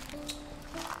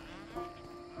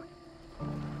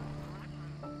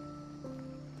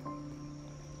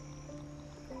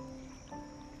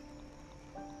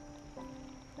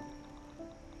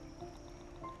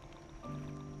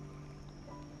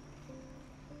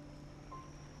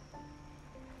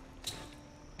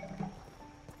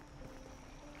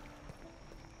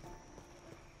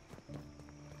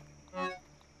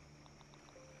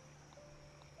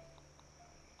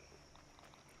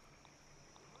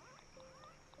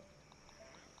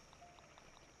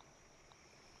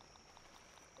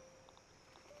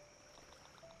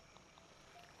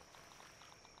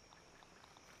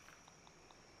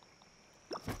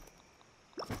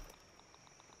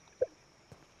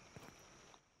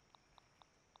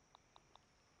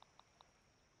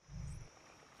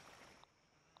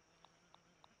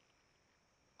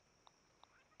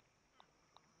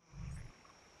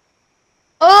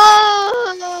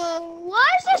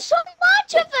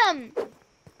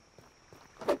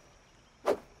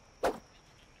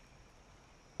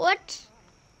 What?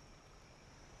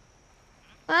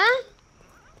 Huh?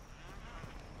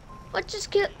 What just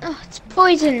killed? Oh, it's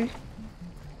poison.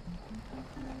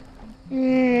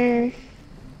 Hmm.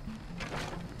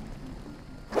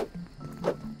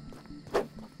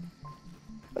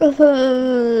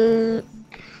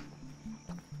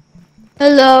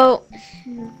 Hello.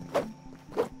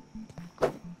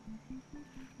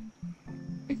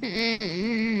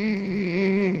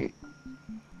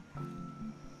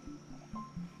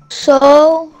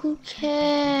 So, who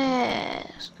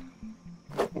cares?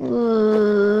 Why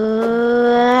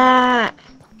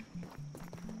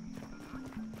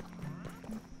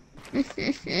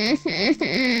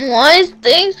is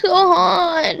things so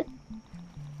hard?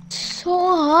 So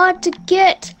hard to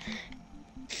get.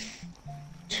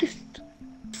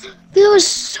 There was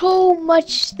so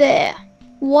much there.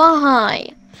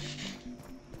 Why?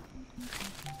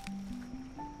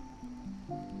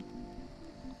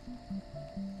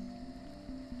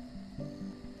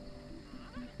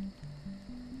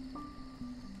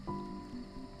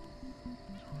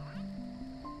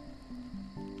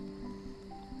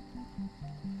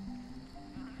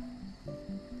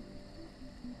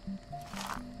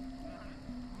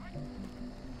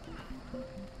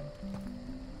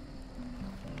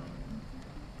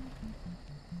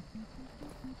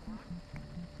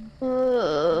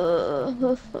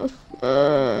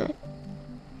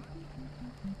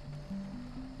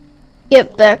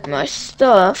 Get back my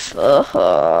stuff. No,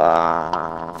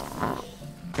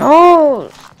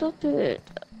 stop it.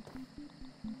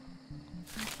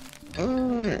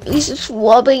 He's just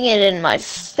rubbing it in my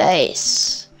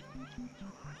face.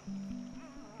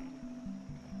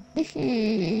 I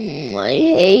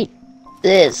hate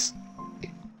this.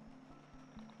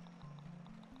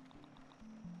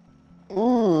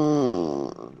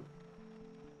 Ooh.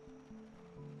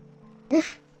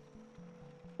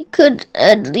 He could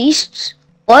at least.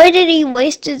 Why did he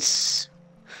waste his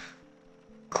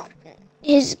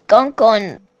gunk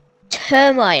on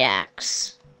termite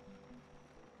axe?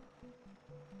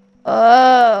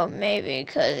 Oh, maybe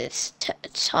because it's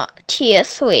tier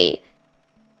 3.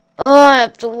 Oh, I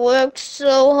have to work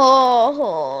so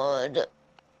hard.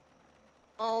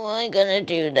 How am I gonna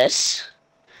do this?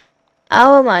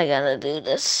 How am I gonna do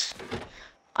this?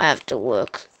 I have to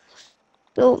work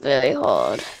so very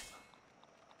hard.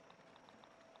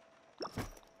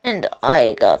 And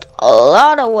I got a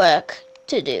lot of work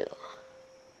to do.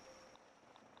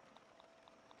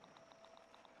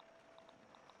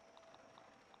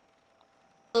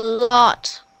 A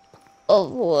lot of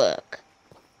work.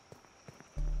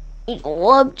 He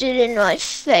rubbed it in my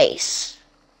face.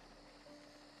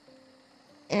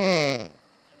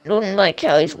 Don't like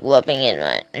how he's rubbing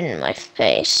it in my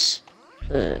face.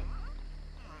 Beware.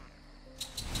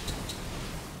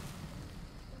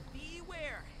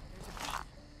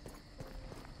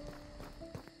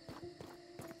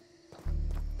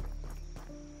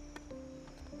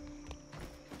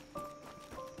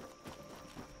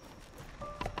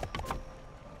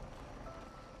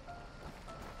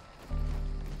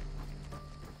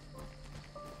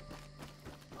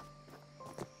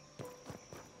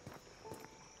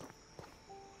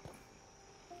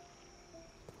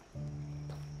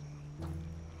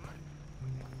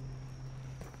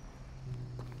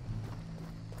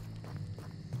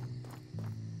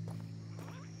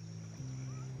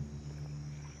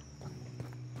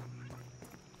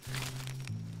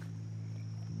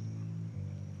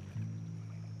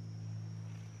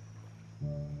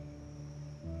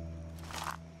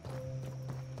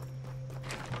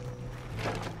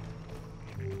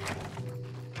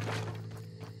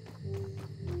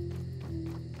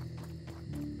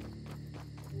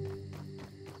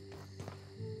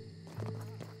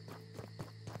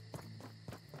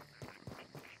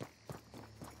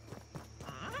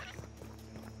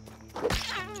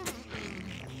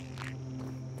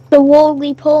 The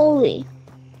roly-poly.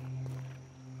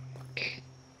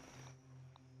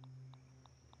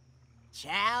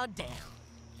 Chow down.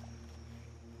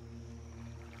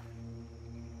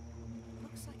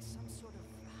 Looks like some sort of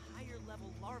higher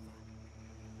level larva.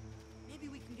 Maybe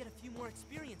we can get a few more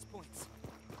experience points.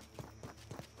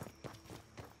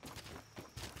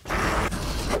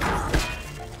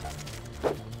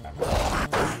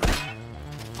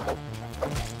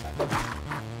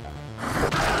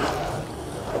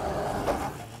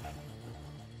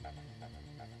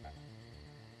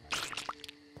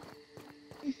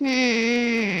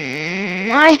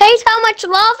 I hate how much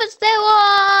lavas there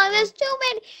are. There's too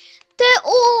many. They're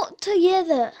all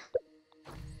together.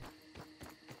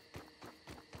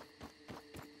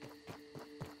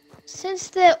 Since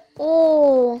they're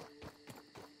all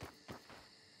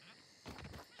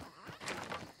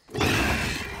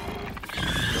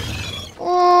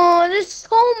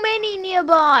many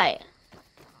nearby.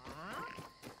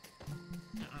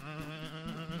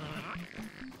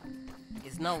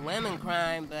 It's no women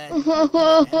crime, but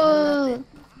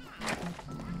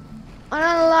I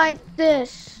don't like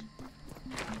this.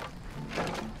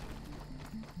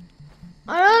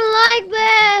 I don't like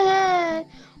that.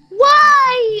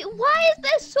 Why? Why is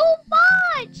there so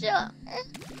much?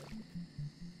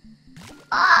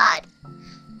 God,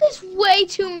 there's way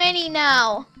too many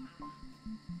now.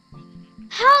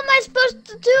 How am I supposed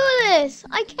to do this?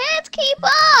 I can't keep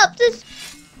up. There's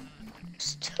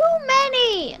too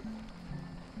many.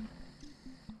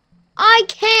 I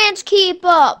can't keep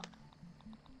up.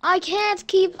 I can't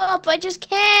keep up. I just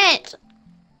can't.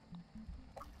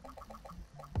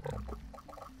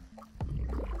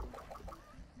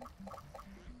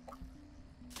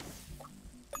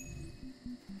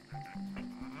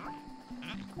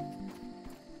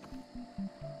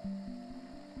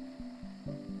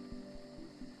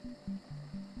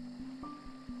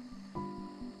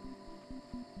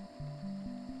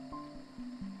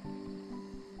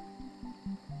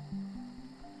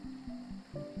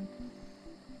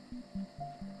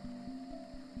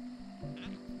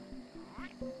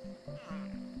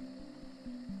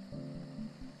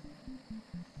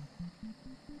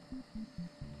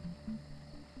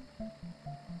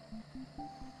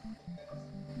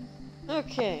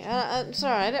 Okay, I'm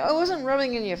sorry. I wasn't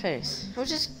rubbing in your face. I was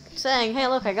just saying, hey,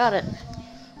 look, I got it.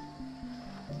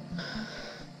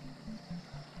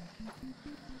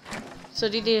 So,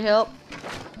 do you need help?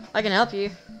 I can help you.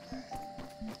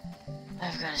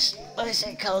 I've got a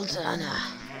spicy cauldron.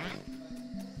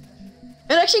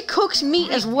 It actually cooks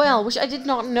meat as well, which I did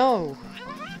not know.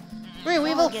 Hey, I'll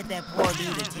Weevil. get that poor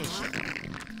dude a tissue.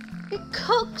 It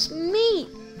cooks meat.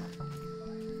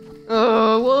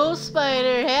 Oh, wolf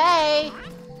spider, hey!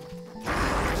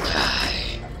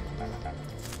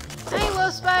 Hey,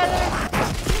 wolf spider!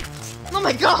 Oh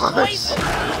my gosh!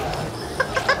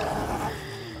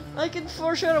 I can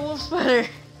foreshadow a wolf spider.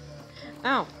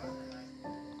 Ow.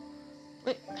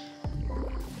 Wait.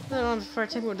 That on for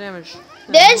take more damage.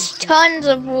 There's tons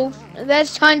of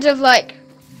There's tons of like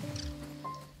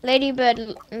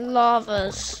ladybird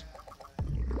lavas.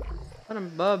 What a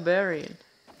barbarian.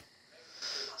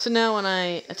 So now when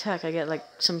I attack, I get like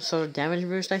some sort of damage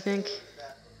boost, I think.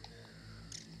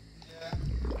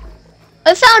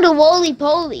 I found a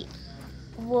woolly-poly.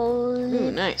 Woolly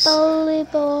Ooh, nice. poly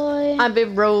boy. I've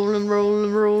been rolling,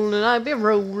 rolling, rolling. I've been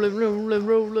rolling, rolling,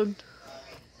 rolling.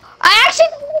 I actually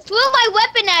threw my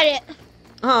weapon at it.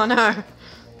 Oh no.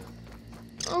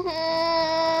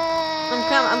 I'm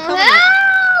coming.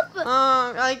 Help!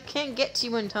 Oh, I can't get to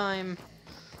you in time.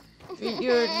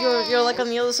 You're like on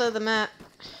the other side of the map.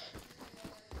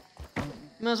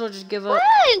 Might as well just give up.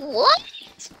 Wait, what?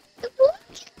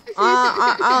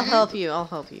 I'll help you. I'll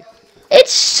help you.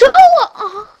 It's so.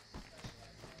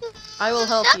 I will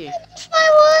help you.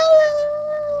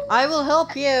 I I will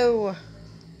help you.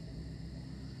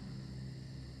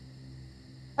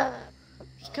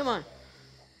 Just come on.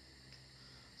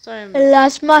 Sorry.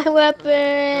 lost my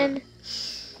weapon.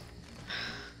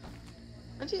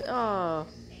 Oh.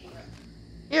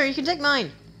 Here, you can take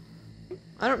mine.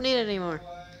 I don't need it anymore.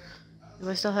 Do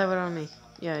I still have it on me?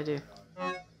 Yeah, I do.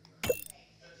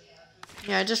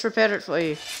 Yeah, I just repaired it for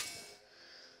you.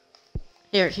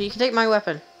 Here, you can take my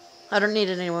weapon. I don't need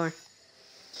it anymore.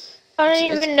 I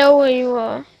don't even know where you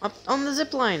are. Up on the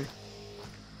zip line.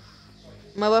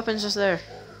 My weapon's just there.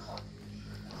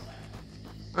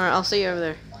 Alright, I'll see you over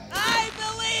there. I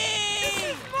believe! This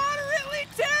is moderately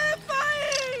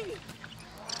terrifying!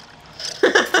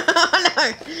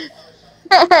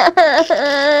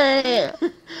 Oh no!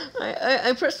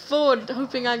 I pressed forward,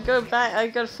 hoping I'd go back.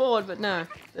 I'd go forward, but no,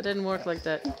 it didn't work like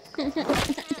that.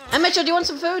 Hey Mitchell, do you want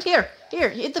some food? Here,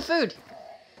 eat the food.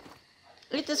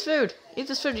 Eat this food. Eat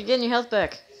this food. You're getting your health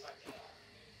back.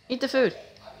 Eat the food.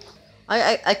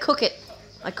 I cook it.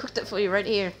 I cooked it for you right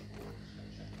here.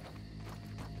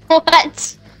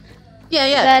 What?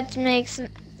 Yeah. That makes.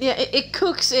 Yeah, it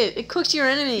cooks it. It cooks your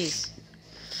enemies.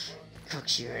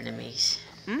 Cooks your enemies.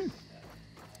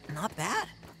 Not bad.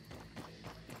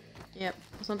 Yep,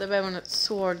 it's not that bad when it's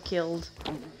sword killed.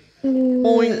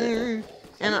 Boing.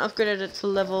 And I upgraded it to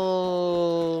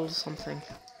level something.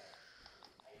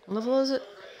 What level is it?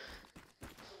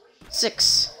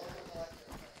 6.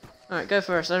 Alright, go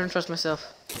first. I don't trust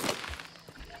myself.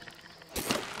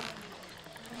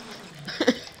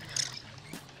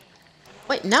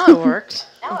 Wait, now it worked.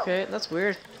 Okay, that's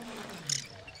weird.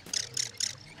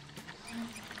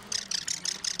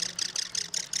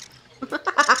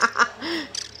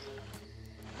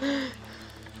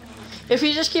 If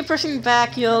you just keep pushing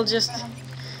back, you'll just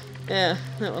Yeah,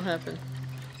 that will happen.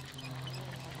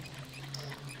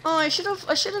 Oh, I should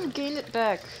have gained it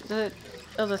back. The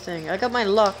other thing. I got my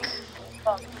luck.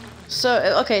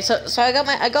 So okay, so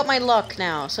I got my luck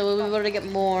now. So we'll be able to get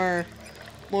more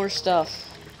stuff.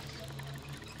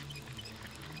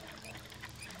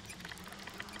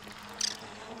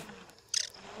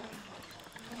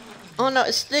 Oh no,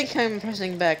 it's think I'm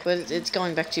pressing back, but it's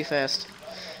going back too fast.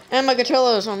 And my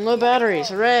controller's on low batteries.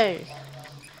 Hooray!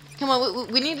 Come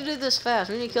on, we need to do this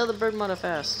fast. We need to kill the bird mother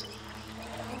fast.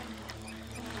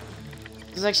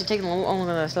 It's actually taking longer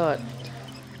than I thought.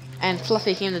 And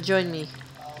Fluffy came to join me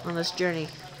on this journey.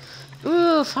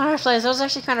 Ooh, fireflies! That was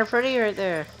actually kind of pretty right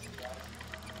there.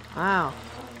 Wow.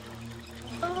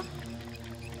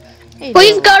 Hey,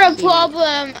 We've got a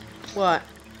problem. What?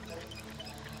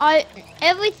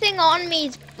 Everything on me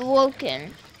is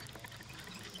broken.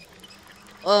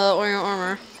 Or your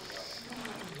armor.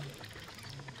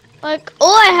 Like,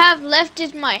 all I have left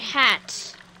is my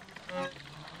hat.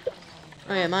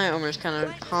 Oh yeah, my armor's kind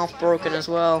of half broken as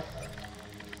well.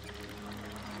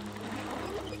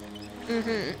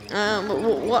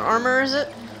 What armor is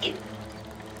it?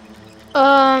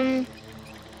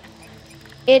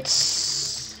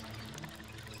 It's...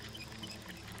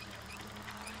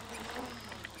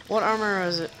 What armor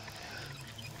is it?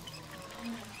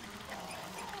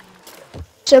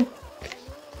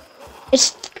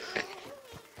 It's...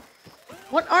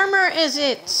 What armor is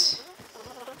it?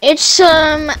 It's,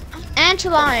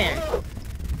 Antlion.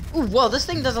 Ooh, whoa, this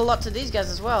thing does a lot to these guys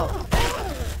as well.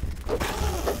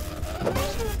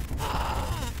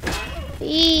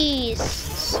 Please.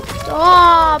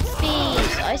 Stop,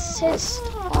 please. I said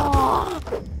stop.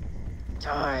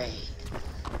 Die.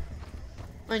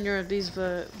 And you're a beast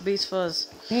fuzz.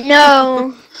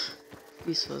 No.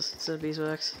 Beast fuzz instead of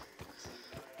beeswax.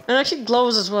 And it actually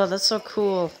glows as well, that's so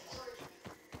cool.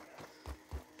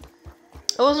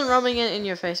 I wasn't rubbing it in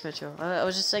your face, Mitchell. I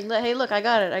was just saying, hey look, I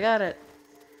got it.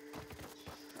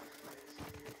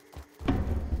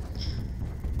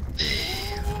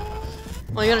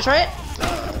 Oh, you gonna try it?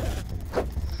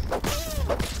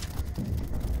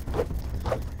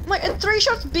 It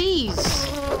 3-shots bees!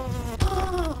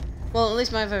 Well, at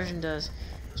least my version does.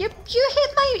 You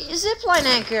hit my zipline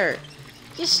anchor!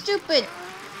 You stupid!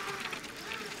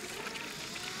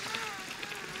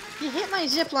 You hit my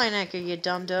zipline anchor, you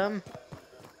dum-dum.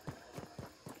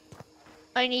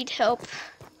 I need help.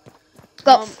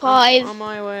 Got 5. On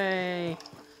my way.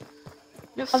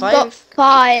 You have I've 5? got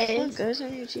 5. Guys,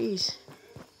 on your cheese.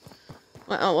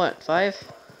 What? Oh, what? 5?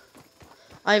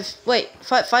 Wait.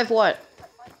 5 what?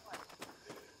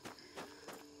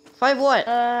 5 what?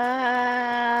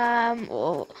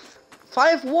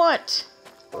 5 what?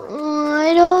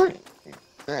 I don't.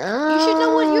 You should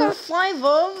know what you have 5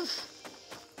 of.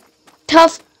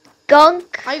 Tough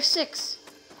gunk. I have 6.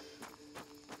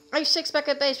 I have 6 back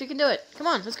at base. We can do it. Come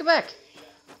on, let's go back.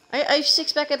 I have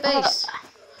 6 back at base.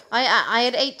 I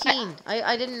had 18.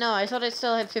 I didn't know. I thought I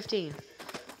still had 15.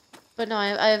 But no,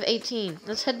 I have 18.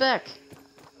 Let's head back.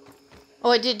 Oh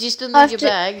wait, did you still need your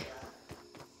bag?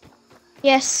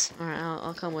 Yes. Alright,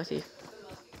 I'll come with you.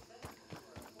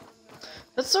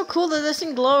 That's so cool that this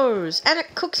thing glows. And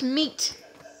it cooks meat.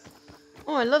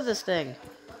 Oh, I love this thing.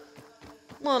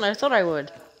 More than I thought I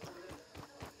would.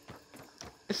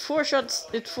 It's 4 shots.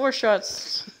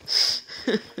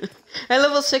 At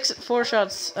level 6 at 4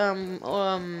 shots.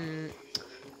 The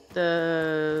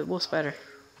wolf spider.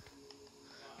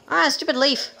 Ah, stupid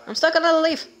leaf. I'm stuck on a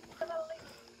leaf.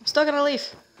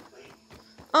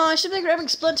 Oh, I should be grabbing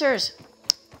splinters.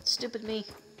 Stupid me.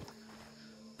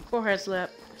 Forehead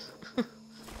slap.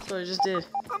 That's what I just did.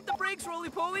 Pump the brakes,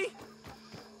 roly-poly!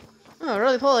 Oh,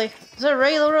 roly-poly. Is that a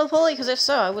regular roly-poly? Because if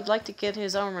so, I would like to get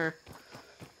his armor.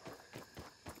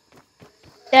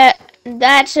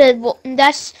 That's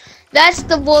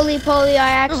the roly-poly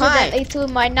I accidentally threw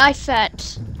my knife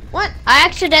at. What? I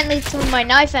accidentally threw my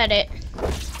knife at it.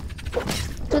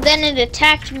 So then it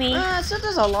attacked me. So it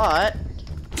does a lot.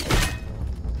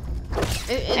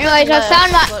 Anyways, I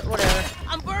found my... But whatever.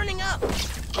 I'm burning up.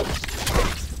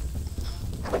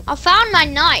 I found my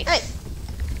knife.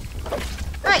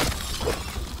 Hey!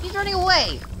 He's running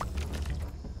away!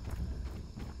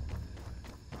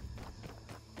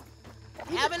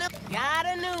 Got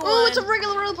a new one. Oh, it's a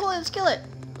regular roly-poly. Let's kill it.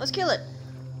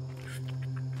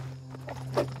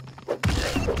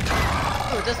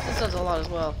 Oh, this does a lot as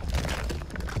well.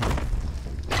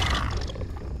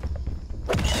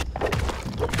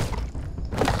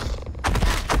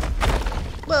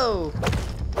 Whoa!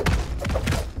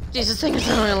 Jeez, this thing is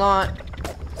doing a lot.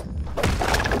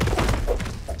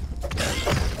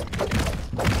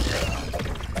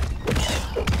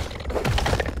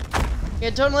 Yeah,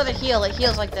 don't let it heal. It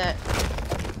heals like that.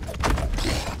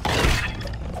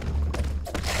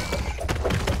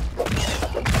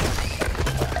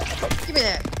 Give me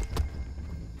that.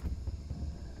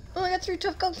 Oh, I got 3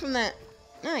 tough gunk from that.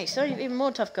 Nice. Now even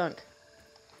more tough gunk.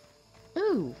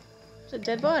 Ooh, it's a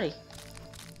dead body.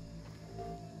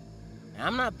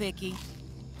 I'm not picky.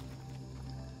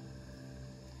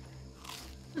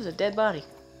 There's a dead body.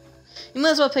 You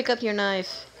might as well pick up your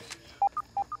knife.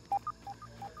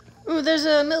 Ooh, there's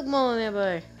a milk mole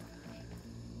nearby.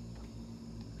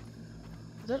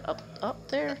 Is that up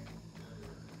there?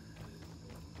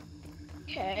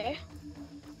 Okay.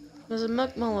 There's a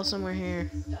milk mole somewhere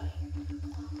here.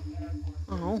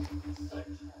 Oh.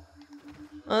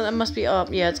 Oh, that must be up.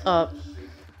 Yeah, it's up.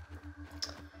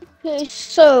 Okay,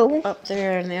 so Up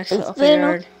there in the actual Is upper there no-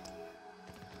 yard.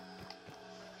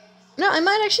 No, I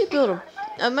might actually build a...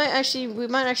 we might actually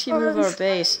move our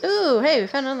base. Ooh, hey, we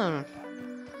found another one.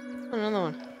 Found another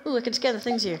one. Ooh, I can scan the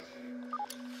things here.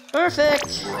 Perfect!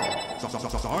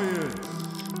 Science.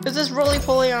 Because this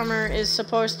roly-poly armor is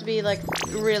supposed to be, like,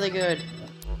 really good.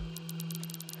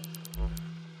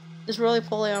 This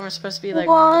roly-poly armor is supposed to be, like,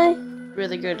 why?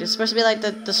 really good. It's supposed to be, like,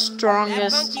 the That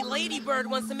strongest... funky ladybird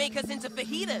wants to make us into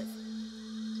fajitas.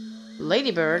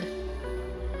 Ladybird?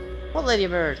 What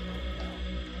ladybird?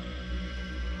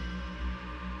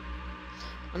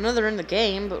 I know they're in the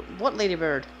game, but what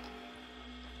ladybird?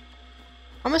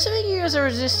 I'm assuming you guys are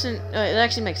resistant. It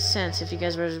actually makes sense if you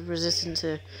guys were resistant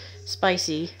to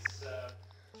spicy.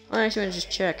 I actually want to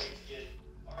just check.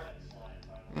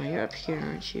 Oh, you're up here,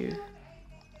 aren't you?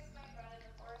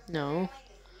 No.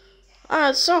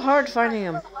 Ah, it's so hard finding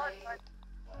them.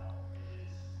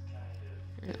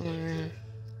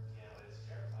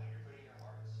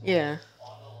 Yeah.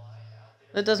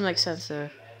 That does make sense though.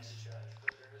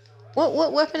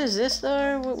 What weapon is this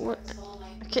though? What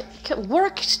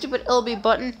work, stupid LB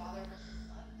button.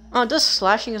 Oh, it does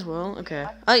slashing as well. Okay.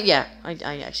 Yeah,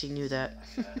 I actually knew that.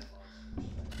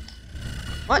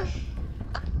 What?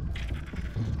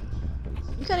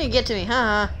 You couldn't even get to me,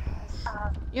 huh?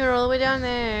 You're all the way down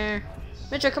there.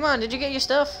 Mitchell, come on, did you get your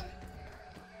stuff?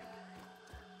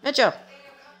 Mitchell!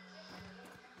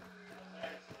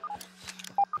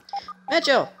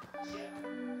 Mitchell!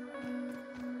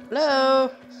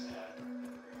 Hello?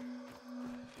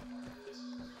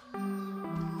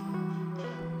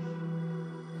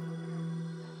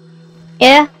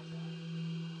 Yeah.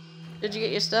 Did you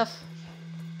get your stuff?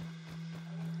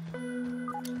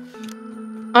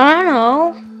 I don't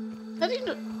know.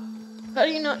 How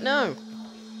do you not know?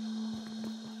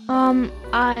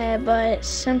 But it's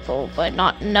simple, but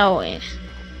not knowing.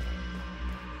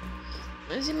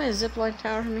 Is he my zipline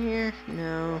tower from here?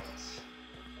 No.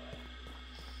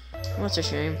 What's a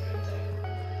shame.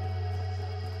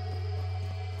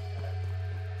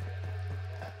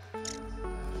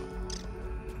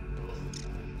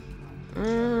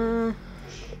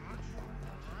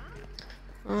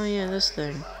 Oh yeah, this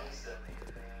thing.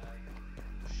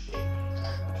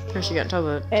 Here she got top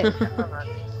of it.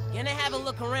 Gonna have a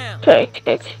look around. Okay.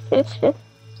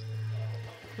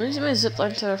 Let me see my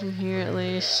zipline tower from here at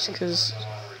least, because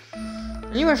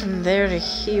anywhere from there to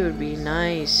here would be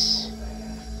nice.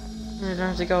 I don't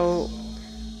have to go.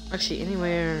 Actually,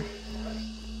 anywhere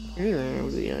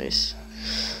would be nice.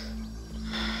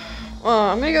 Well,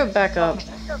 I'm gonna go back up.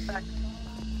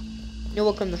 You're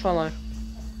welcome to follow.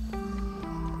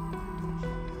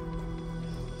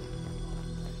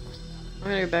 I'm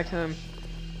gonna go back home.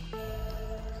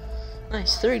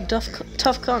 Nice, 3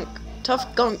 tough gunk.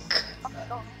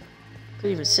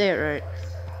 Couldn't even say it right.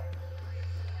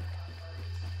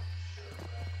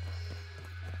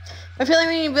 I feel like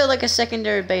we need to build like a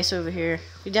secondary base over here.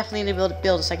 We definitely need to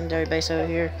build a secondary base over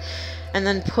here, and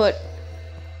then put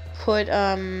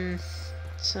some.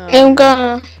 I'm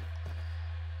gonna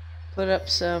Put up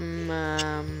some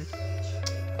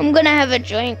I'm gonna have a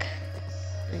drink.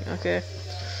 Okay.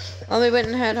 I'll be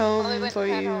waiting to head home for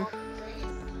you.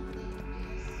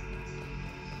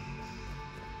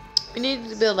 We need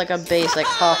to build like a base like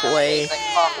halfway.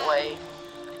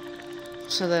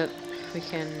 So that we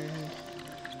can...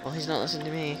 Well, he's not listening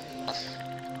to me.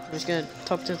 I'm just gonna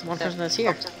talk to the one person that's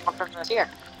here.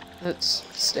 Let's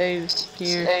stay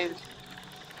here.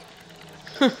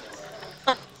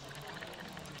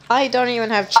 I don't even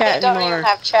have chat anymore.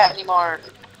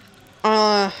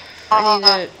 I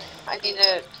need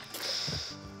to...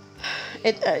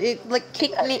 It like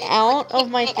kicked me out of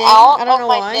my thing. I don't know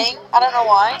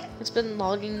why. It's been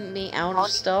logging me out of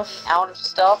stuff.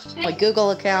 My Google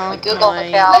account,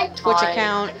 my Twitch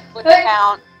account,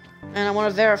 and I want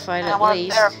to verify it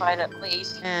at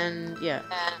least. And yeah.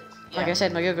 Like I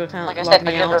said, my Google account logged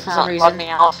me out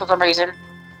for some reason.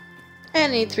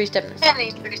 And need 3-step.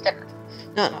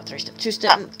 No, not 3-step.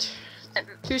 2-step.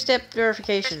 2-step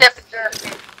verification.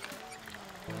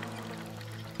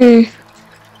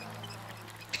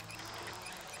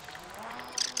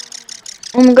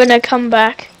 I'm gonna come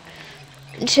back,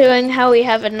 showing how we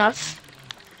have enough.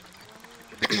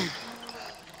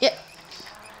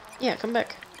 Yeah, come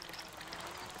back.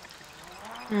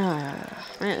 Man,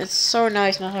 it's so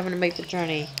nice not having to make the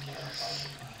journey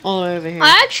all over here.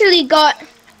 I actually got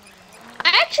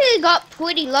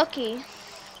pretty lucky.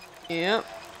 Yep.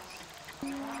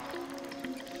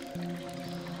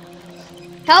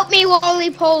 Help me,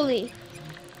 Wally Poly.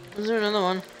 Is there another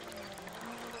one?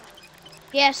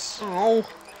 Yes. Oh,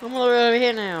 I'm all the way over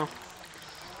here now.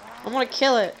 I'm gonna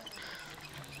kill it.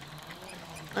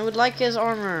 I would like his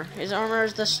armor. His armor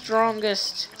is the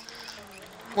strongest.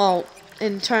 Well,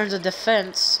 in terms of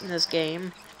defense in this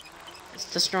game, it's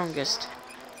the strongest.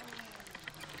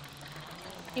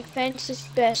 Defense is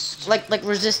best. Like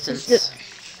resistance.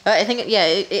 I think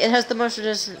it has the most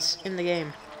resistance in the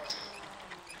game.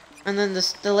 And then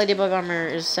the ladybug armor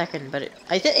is second, but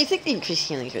I think the increased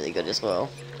healing is really good as well.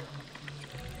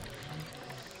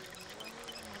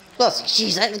 Plus,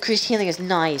 jeez, that increased healing is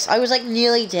nice. I was like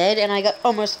nearly dead, and I got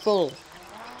almost full.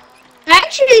 I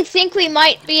actually think we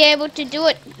might be able to do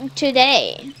it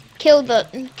today. Kill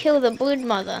the brood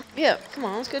mother. Yeah, come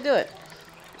on, let's go do it.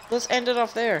 Let's end it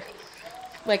off there.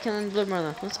 Wait, kill the brood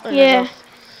mother. Let's end it off.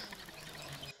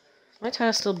 My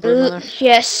title's still brood mother.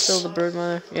 Yes. Still the brood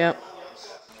mother. Yep.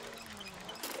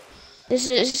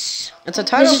 This is. It's a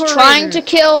title for a trying reason. to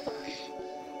kill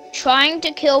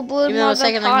brood Even though mother. it's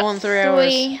taking like more than 3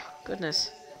 hours. Goodness.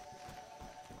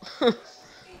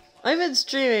 I've been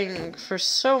streaming for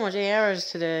so much 8 hours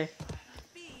today.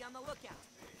 Be on the lookout.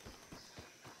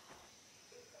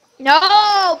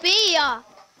 No, B,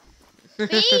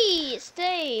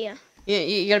 stay. Yeah,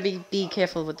 you gotta be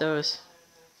careful with those.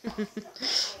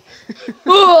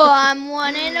 Oh, I'm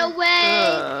running away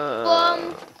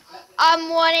from.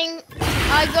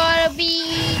 I gotta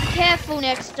be careful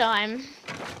next time.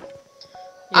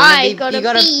 I gotta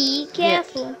be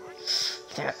careful.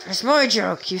 Yeah. That's my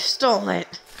joke. You stole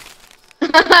it.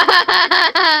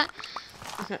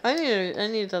 I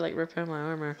need to like repair my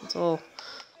armor. It's all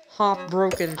half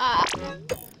broken.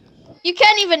 You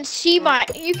can't even see my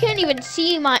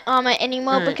armor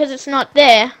anymore because it's not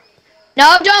there.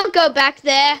 No, don't go back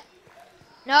there.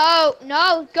 No,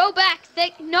 go back.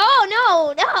 No,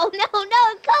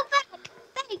 go back.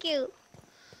 Thank you.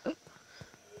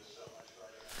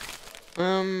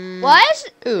 Why is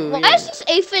this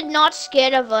aphid not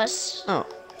scared of us? Oh,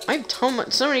 I told my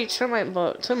somebody took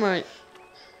my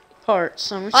parts.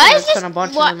 So I'm just Why gonna is this? turn a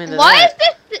bunch of them into that.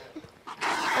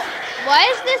 Why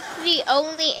is this the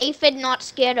only aphid not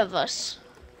scared of us?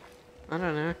 I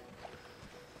don't know.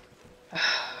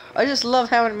 I just love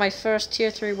having my first tier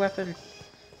 3 weapon.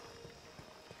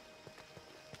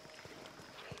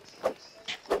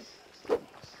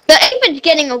 The aphid's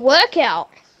getting a workout.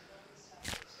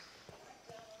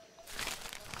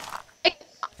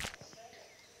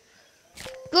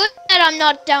 Good that I'm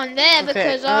not down there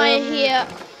because I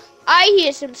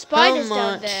hear some spiders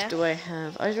down there. How much do I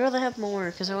have? I'd rather have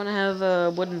more because I want to have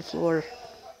a wooden floor.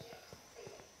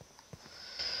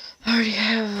 I already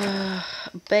have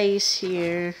a base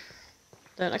here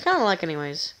that I kind of like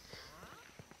anyways.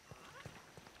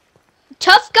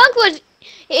 Tough gunk was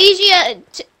easier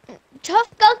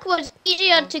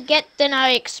to get than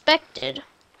I expected.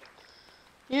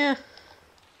 Yeah.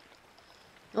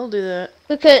 I'll do that.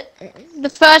 Because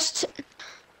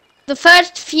the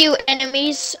first few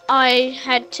enemies I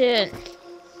had to.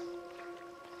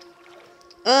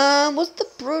 What's the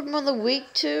brood mother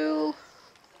weak to?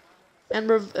 And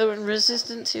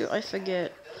resistant to? I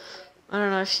forget. I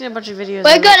don't know. I've seen a bunch of videos.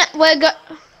 I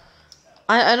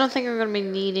don't think I'm gonna be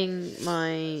needing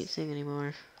my thing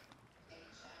anymore.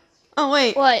 Oh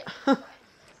wait. What?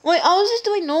 Wait, I was just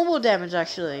doing normal damage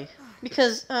actually,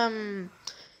 because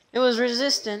it was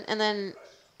resistant and then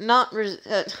not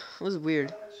it was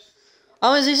weird. I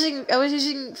was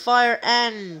using fire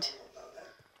and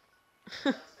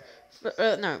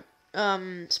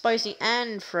spicy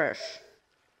and fresh.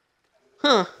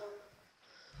 Huh.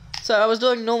 So I was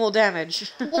doing normal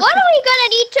damage. What are we gonna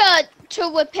need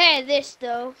to repair this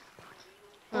though?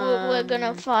 We're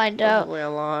gonna find out. Probably a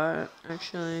lot,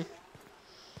 actually.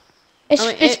 It's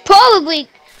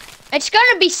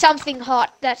gonna be something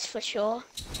hot, that's for sure.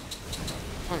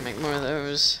 I want to make more of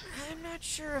those. I'm not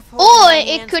sure if Or holding my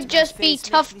it hands could to my just be face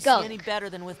tough makes me see any gunk. better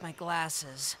than with my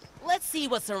glasses. Let's see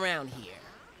what's around here.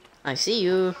 I see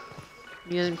you.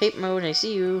 I'm using paper mode, I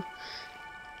see you.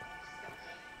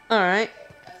 Alright.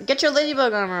 Get your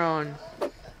ladybug armor on.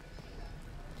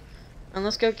 And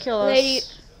let's go kill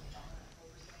us.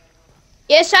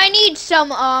 Yes, I need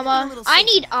some armor. little I safe.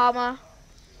 need armor.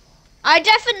 I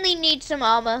definitely need some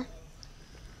armor.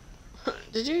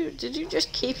 Did you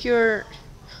just keep your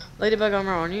ladybug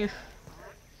armor on you?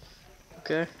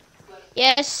 Okay.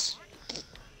 Yes.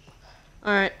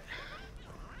 Alright.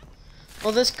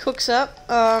 Well, this cooks up.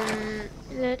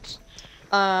 Let's.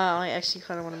 I actually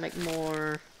kind of want to make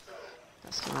more.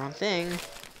 That's the wrong thing.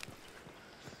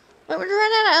 Wait, we're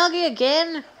running out of algae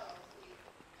again?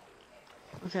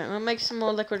 Okay, I'm gonna make some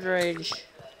more liquid rage.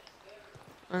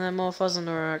 And then more fuzz on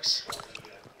the rocks.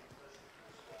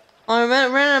 Oh, I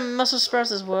ran out of muscle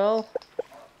sprouts as well.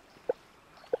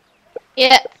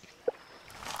 Yeah.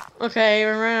 Okay,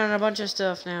 we're running out of a bunch of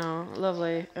stuff now.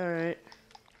 Lovely. Alright.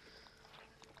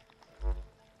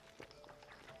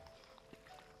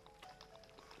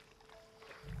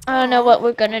 I don't know what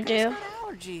we're gonna do.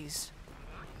 Allergies.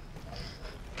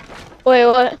 Wait,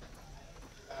 what?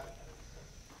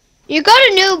 You got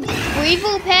a new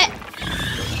weevil pet?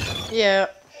 Yeah.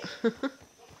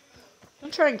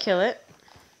 Don't try and kill it.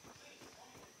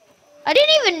 I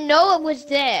didn't even know it was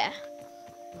there.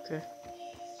 Okay.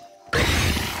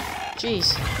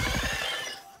 Jeez.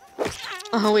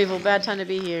 Oh, Weevil, bad time to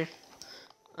be here.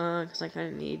 Cause I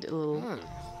kinda need a little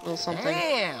something.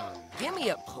 Damn! Give me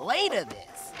a plate of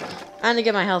this. I need to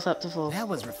get my health up to full. That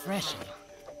was refreshing.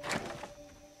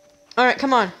 Alright,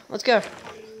 come on, let's go.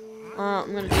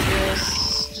 I'm gonna do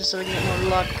this just so we can get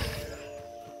more luck.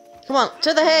 Come on,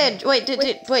 to the hedge! Wait, do you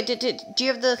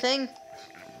have the thing?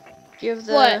 Do you have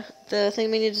the What? the thing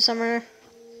we need to summon?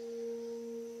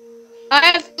 I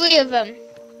have 3 of them.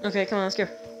 Okay, come on, let's go.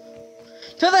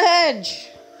 To the hedge!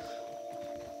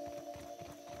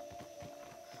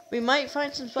 We might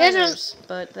find some There's a- spiders,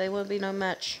 but they will be no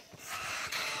match.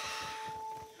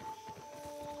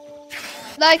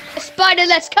 Like a spider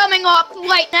that's coming up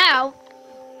right now.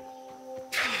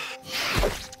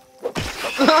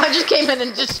 I just came in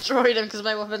and destroyed him because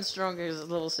my weapon's stronger because it's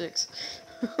level 6.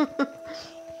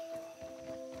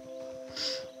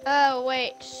 Oh,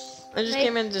 wait. I just Wait.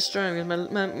 came in and destroyed him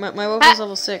because my weapon's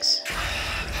level 6.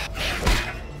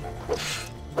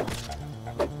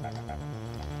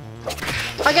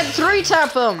 I can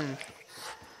 3-tap him!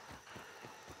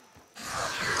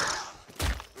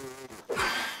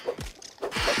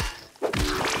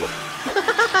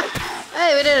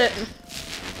 Hey, we did it!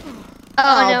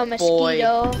 Oh, no,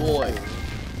 mosquito. Boy.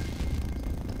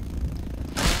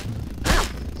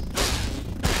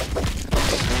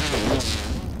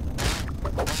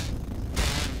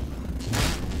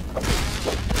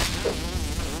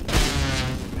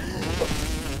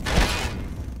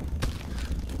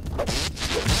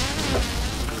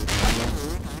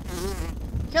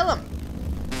 Kill him!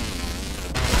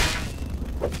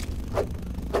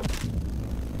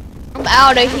 I'm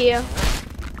out of here.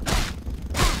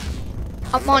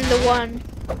 I'm on the one.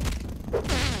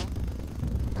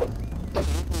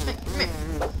 Come here.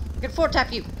 I can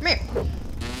 4-tap you. Come here.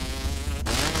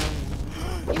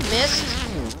 You missed.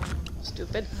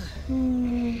 Stupid.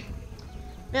 Man,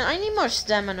 I need more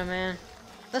stamina, man.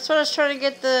 That's what I was trying to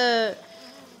get the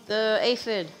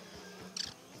aphid.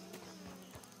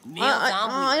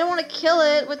 I don't want to kill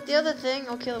it with the other thing.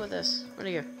 I'll kill it with this. Where'd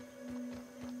you go?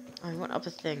 Oh, I went up a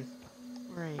thing.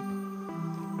 Where are you?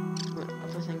 You went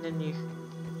up a thing, didn't you?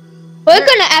 We're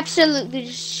gonna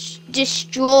absolutely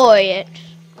destroy it.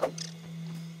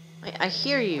 I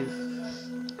hear you.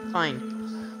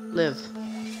 Fine. Live.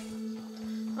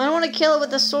 I don't want to kill it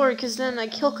with the sword because then I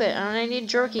kill it and I need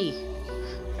jerky.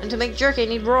 And to make jerky I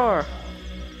need roar.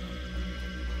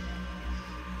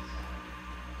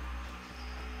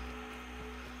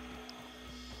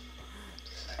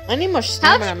 I need more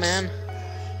stamina, man.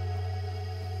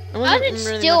 How's it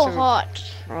still hot?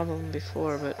 Problem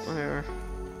before, but whatever.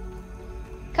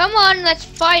 Come on, let's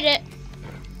fight it.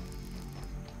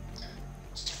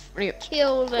 Where you?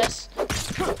 Kill this.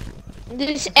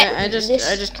 This. I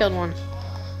just killed one.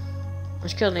 I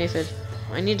just killed an aphid.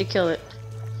 I need to kill it.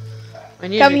 I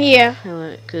need Come to here. kill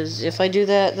it, because if I do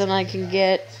that, then I can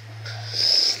get.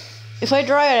 If I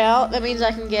dry it out, that means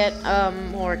I can get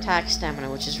more attack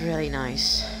stamina, which is really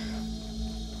nice.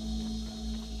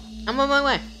 I'm on my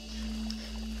way.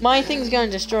 My thing's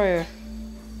gonna destroy her.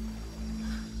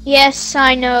 Yes,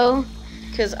 I know.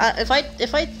 Cause if I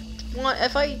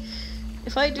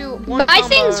do one My combo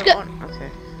thing's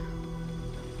okay.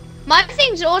 My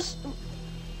thing's also.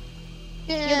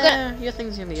 Yeah, your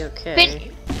thing's gonna be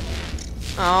okay.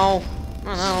 Oh,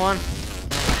 another one.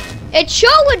 It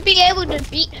sure would be able to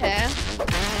beat her.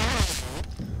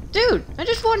 Dude, I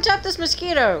just one-tapped this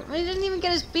mosquito. I didn't even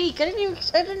get his beak. I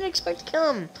didn't expect to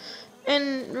kill him.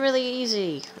 And really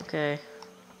easy. Okay.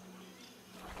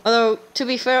 Although, to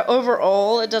be fair,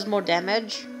 overall, it does more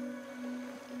damage.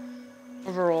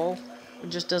 Overall, it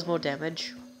just does more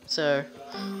damage. So,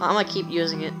 I'm gonna keep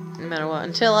using it no matter what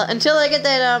until I get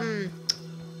that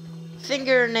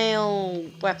fingernail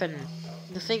weapon,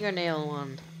 the fingernail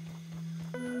one.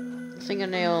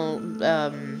 Fingernail.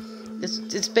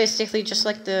 It's basically just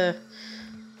like the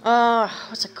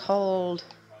what's it called?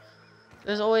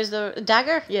 There's always the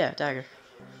dagger. Yeah, dagger.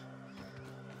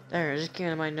 Dagger. Just came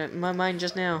to my mind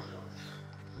just now.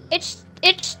 It's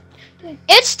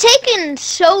taken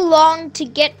so long to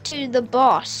get to the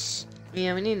boss.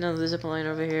 Yeah, we need another zip line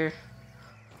over here.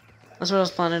 That's what I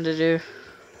was planning to do.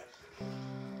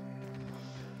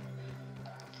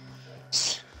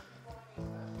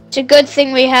 It's a good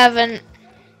thing we have an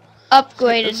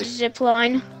upgraded zip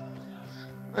line.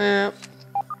 Yeah.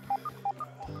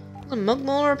 There's a milk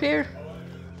molar up here?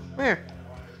 Where?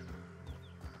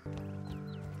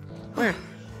 Where?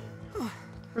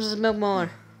 Where's this milk molar?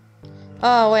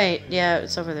 Oh, wait. Yeah,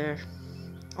 it's over there.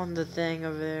 On the thing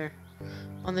over there.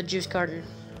 On the juice carton.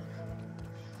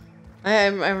 I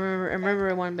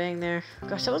remember one being there.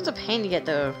 Gosh, that was a pain to get,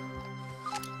 though.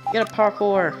 You gotta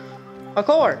parkour.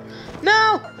 Parkour!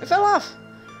 No! I fell off!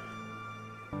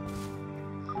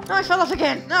 No, I fell off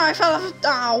again! No, I fell off!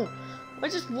 Ow! I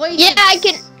just wasted... Yeah, I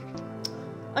can...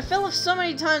 I fell off so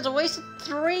many times, I wasted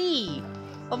 3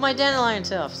 of my dandelion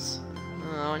tufts.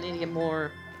 Oh, I need to get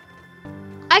more.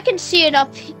 I can see it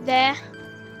up there.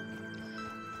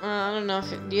 I don't know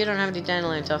if you don't have any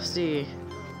dandelion tufts, do you?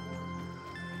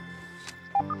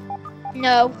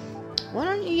 No. Why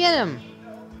don't you get them?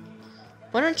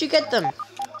 Why don't you get them?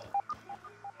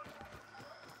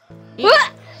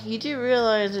 What? You do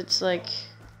realize it's like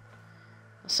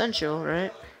essential,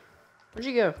 right? Where'd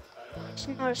you go? It's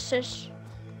not essential.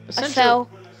 I Essential.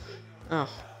 fell.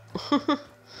 Oh.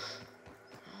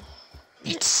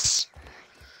 It's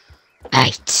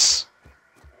right.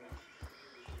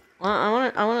 Well, I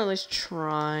want to at least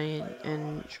try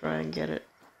and get it.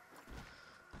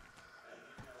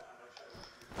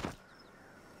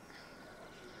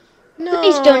 No.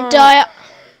 Please don't die.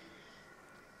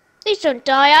 Please don't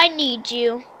die. I need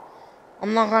you.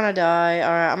 I'm not gonna die.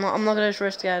 Alright, I'm not gonna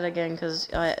risk that again because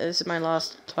this is my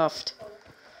last tuft.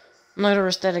 I'm not gonna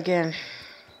risk that again.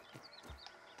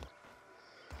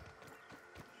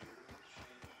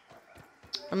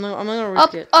 I'm not gonna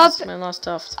risk it. Up. This is my last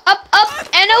tuft. Up,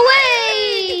 and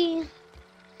away!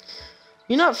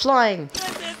 You're not flying.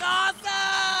 This is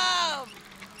awesome!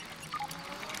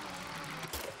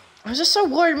 I was just so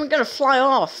worried we're gonna fly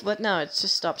off, but no, it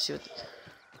just stops you,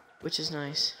 which is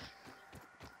nice.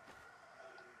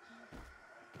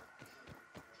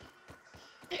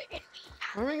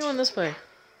 Where are we going this way?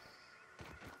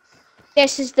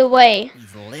 This is the way.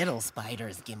 These little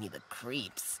spiders give me the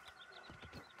creeps.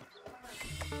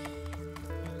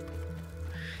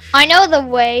 I know the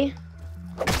way.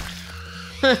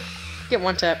 Get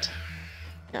one tapped.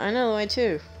 Yeah, I know the way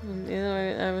too. The other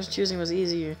way I was choosing was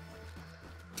easier.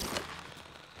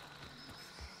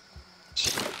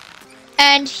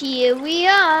 And here we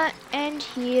are. And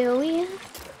here we are.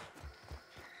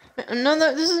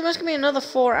 This is must be another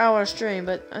 4-hour stream,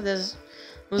 but there's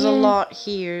a lot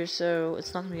here, so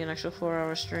it's not gonna be an actual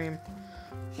 4-hour stream.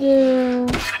 Yeah.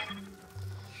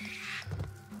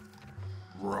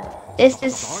 This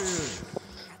is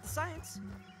Science.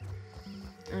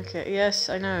 Okay. Yes,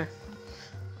 I know.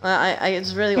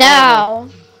 It's really now.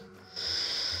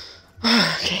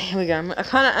 Okay, here we go.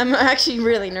 I'm actually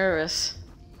really nervous.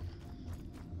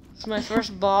 It's my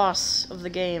first boss of the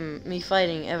game, me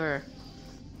fighting ever.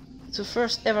 It's the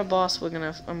first ever boss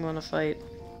I'm gonna fight.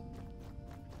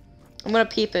 I'm gonna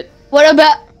peep it. What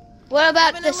about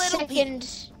Having the a little second?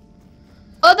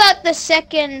 What about the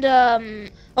second?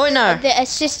 Oh wait, no. The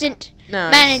assistant No.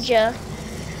 manager.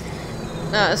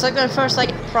 No, it's like my first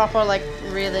proper I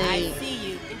really.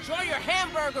 see you. Enjoy your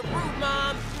hamburger, Brood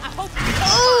Mom. I hope you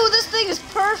Oh, this thing is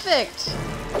perfect!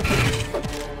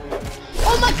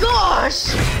 Oh my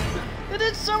gosh! It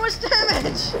did so much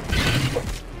damage!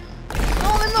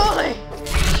 Holy moly!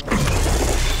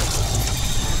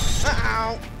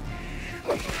 Ow!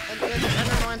 I don't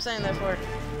know what I'm saying that for.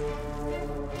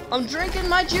 I'm drinking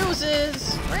my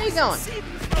juices! Where are you going?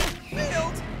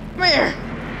 Come here!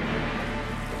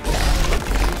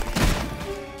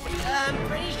 I'm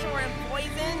pretty sure I'm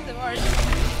poisoned or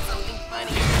something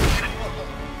funny.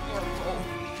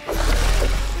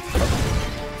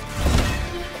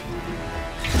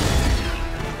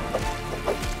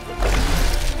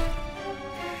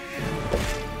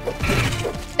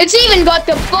 It's even got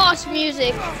the boss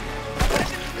music.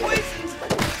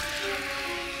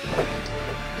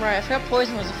 Right, I forgot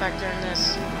poison was a factor in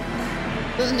this.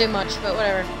 Doesn't do much, but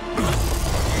whatever.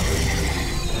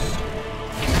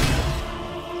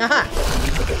 Aha!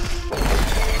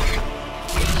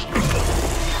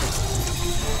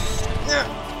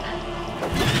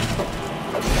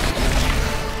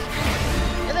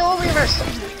 And then we'll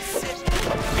reverse.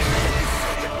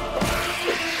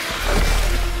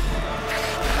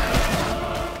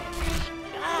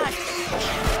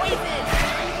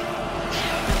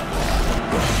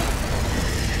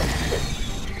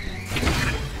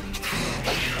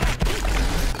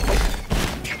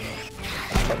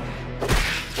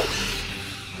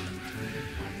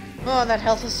 Oh, that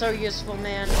health is so useful,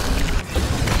 man.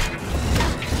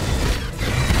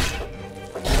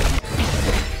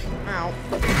 Ow.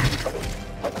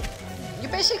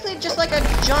 You're basically just like a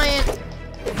giant...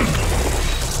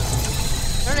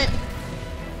 Darn it.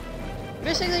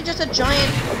 Basically just a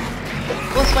giant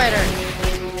wolf spider.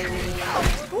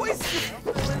 Poison!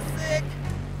 I'm sick!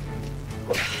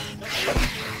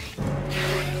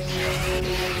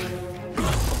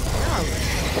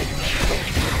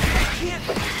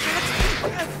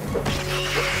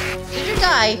 Did you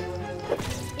die?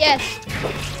 Yes.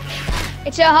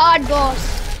 It's a hard boss.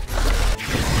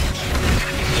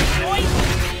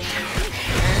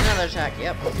 And another attack,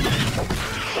 yep.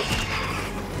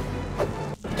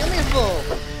 Give me a full.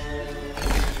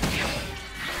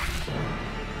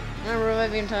 No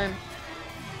reviving time.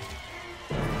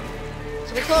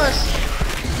 So we're close.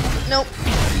 Nope.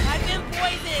 I've been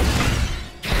poisoned!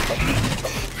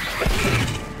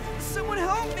 Someone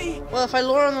help me! Well, if I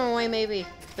lure them away, maybe.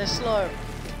 They're slow.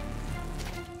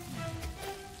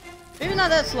 Maybe not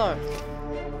that slow.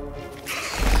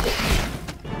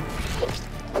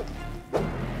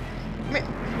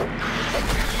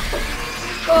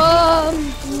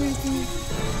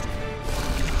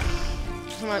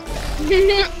 Come on.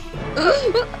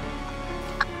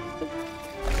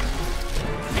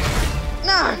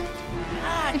 Nah!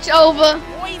 It's over.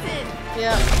 Poison!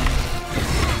 Yeah.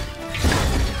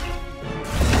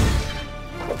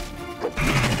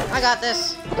 I got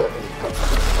this.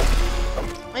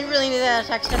 I really need that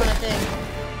attack stamina thing.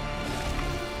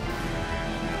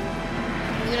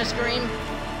 You gonna scream?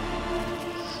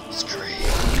 Scream.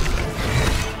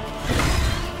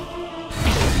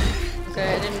 Okay,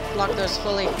 I didn't block those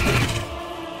fully.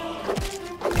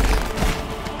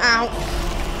 Ow.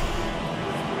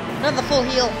 Another full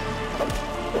heal.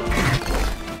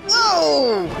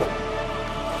 Whoa!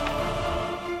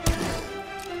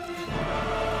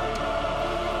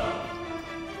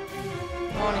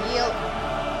 Come on, heal.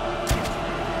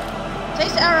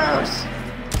 Taste arrows!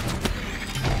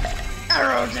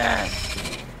 Arrow death!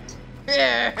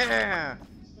 Yeah!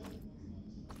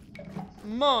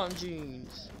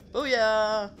 Mongines.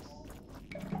 Booyah!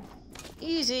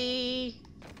 Easy!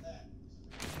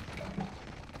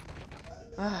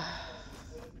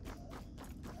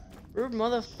 Rude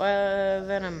mother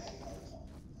venom.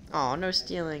 Oh, no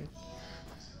stealing.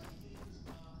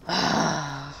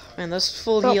 Man, those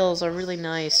full heals are really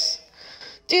nice.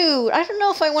 Dude, I don't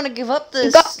know if I want to give up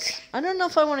this. I don't know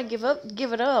if I want to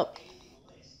give it up.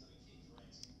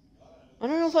 I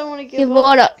don't know if I want to give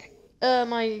what up?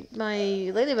 my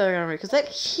ladybug armor, because that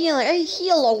healing, I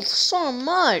heal so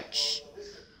much.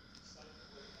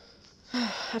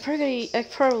 I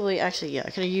probably actually, yeah, I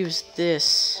could have used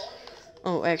this.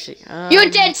 Oh, actually, You're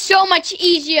dead so much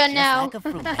easier now. like a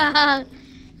fruit.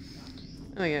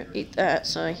 Oh yeah, eat that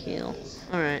so I heal.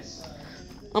 Alright.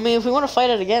 I mean, if we want to fight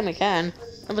it again, we can.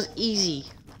 That was easy.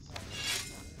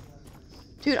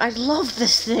 Dude, I love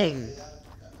this thing.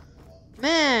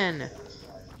 Man.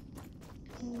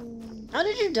 How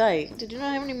did you die? Did you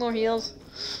not have any more heals?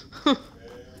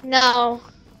 No,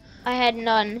 I had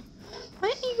none. Why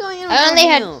are you going in with I only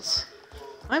more had- heals?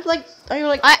 I have like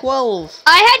 12.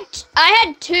 I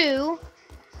had 2,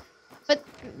 but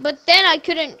then I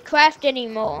couldn't craft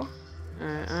anymore.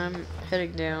 Alright, I'm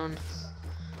heading down.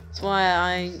 That's why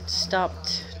I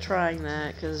stopped trying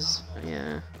that, because,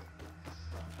 yeah, it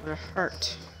would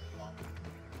hurt.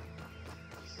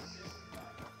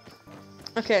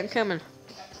 Okay, I'm coming.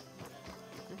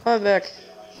 I'm back.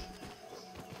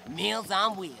 Meals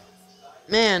on wheels.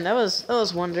 Man, that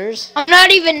was wonders. I'm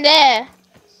not even there.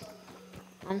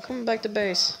 I'm coming back to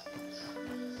base.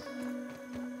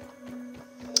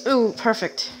 Ooh,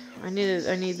 perfect. I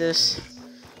need this.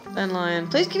 Dandelion.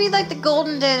 Please give me like the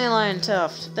golden dandelion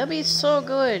tuft. That'd be so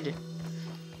good.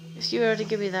 If you were to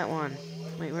give me that one.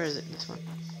 Wait, where is it? This one.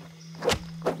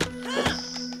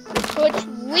 So it's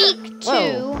week 2.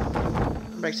 Whoa.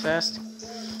 Breaks fast.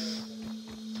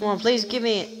 Come on, please give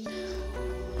me it.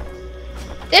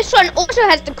 This one also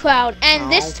has the crown,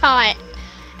 and this one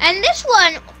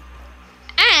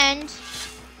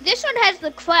has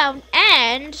the crown,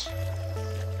 and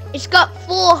it's got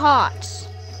 4 hearts.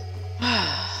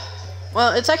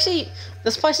 Well, it's actually,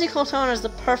 the spicy Cortana is the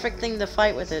perfect thing to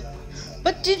fight with it.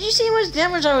 But did you see how much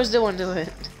damage I was doing to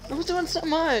it? I was doing so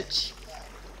much.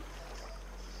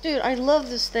 Dude, I love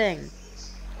this thing.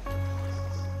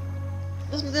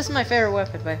 This is my favorite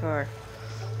weapon by far.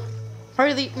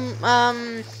 Probably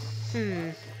I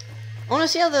want to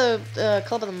see how the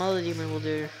Club of the Mother Demon will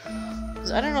do.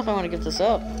 'Cause I don't know if I want to give this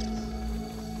up.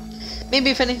 Maybe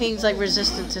if anything's like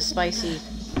resistant to spicy.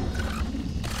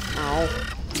 Ow.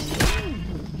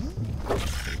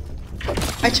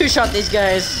 I two-shot these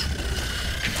guys.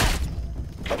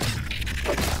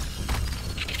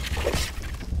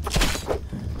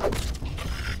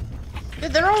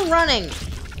 Dude, they're all running.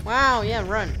 Wow, yeah,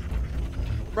 run.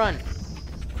 Run.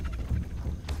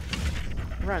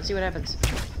 Run, see what happens.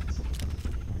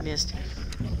 Missed.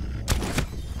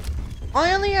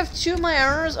 I only have 2 of my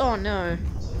arrows? Oh no.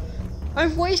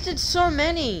 I've wasted so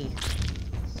many.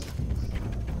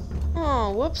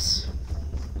 Oh, whoops.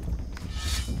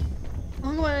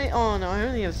 How do I? Oh no, I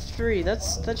only have 3.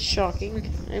 That's shocking.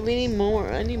 We need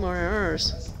more. I need more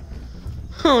arrows.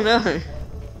 Oh no.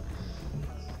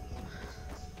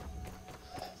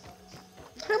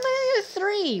 How many are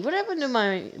 3? What happened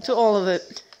to all of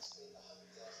it?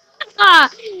 Ah!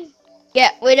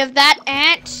 Get rid of that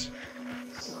ant.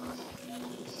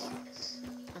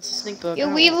 That's a sneak bug. Your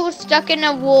Oh. weevil stuck in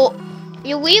a wall.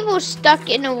 Your weevil stuck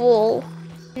in a wall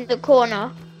in the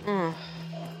corner. Oh.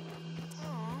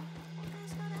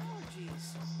 He's got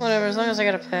allergies. Whatever, as long as I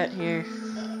got a pet here.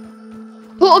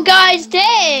 Poor guy's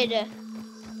dead.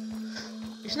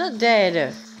 He's not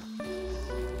dead.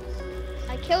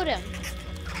 I killed him.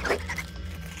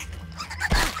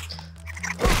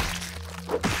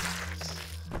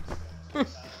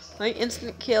 I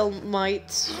instant kill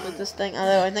mites with this thing.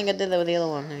 Although I think I did that with the other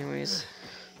one anyways.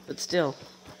 But still.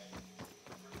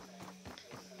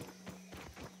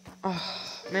 Oh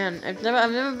man, I've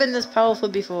never been this powerful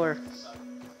before.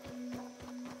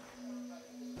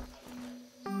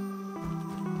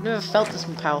 Never felt this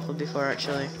powerful before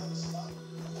actually.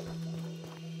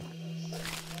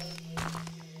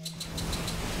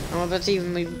 I'm about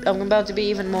to be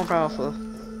even more powerful.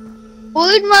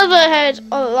 Wood Mother has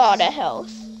a lot of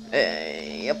health.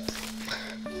 Yep.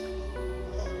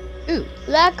 Ooh,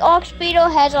 Black Ox Beetle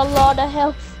has a lot of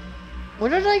health. where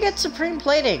did I get supreme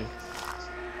plating?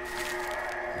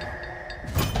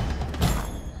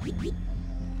 The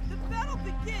battle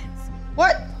begins.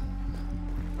 What?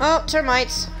 Oh,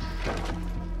 termites.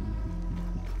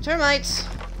 Termites.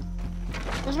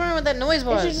 I was wondering what that noise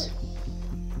was. This is-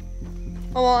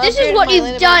 Oh, well, I This is upgraded what my you've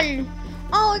ladybird. done.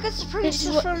 Oh, I got supreme This is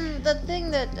just what- from the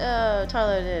thing that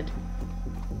Tyler did.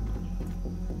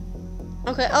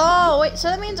 Okay. Oh, wait. So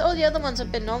that means all the other ones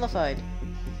have been nullified.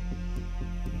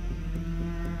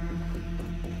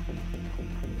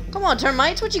 Come on,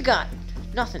 termites. What you got?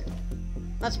 Nothing.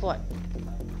 That's what.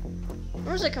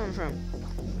 Where's that coming from?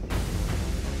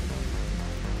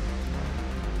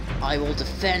 I will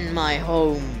defend my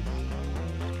home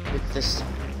with this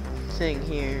thing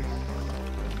here.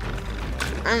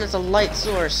 And it's a light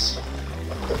source.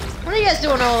 What are you guys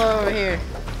doing all over here?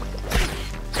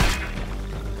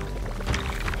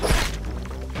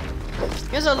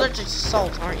 You guys are allergic to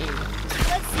salt, aren't you?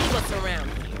 Let's see what's around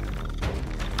here.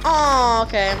 Oh,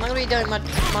 okay. I'm not gonna be doing much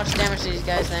damage to these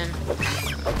guys then.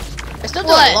 I still do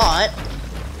What? a lot.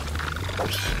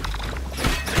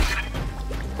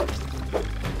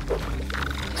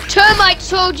 Termite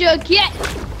soldier, get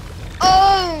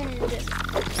owned.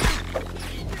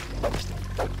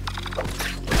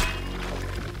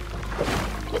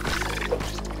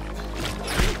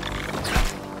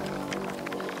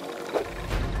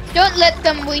 Don't let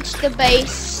them reach the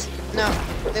base. No,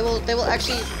 they will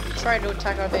actually try to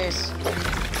attack our base.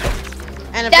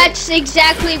 And if That's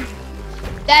exactly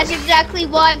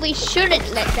why we shouldn't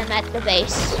let them at the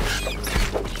base.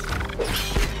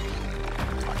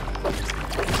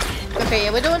 okay,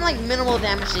 yeah, we're doing like minimal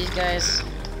damage to these guys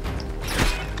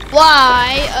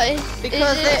Why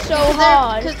because is it so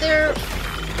hard?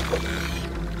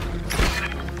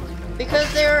 Because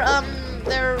they're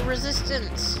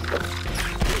resistant.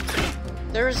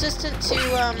 They're resistant to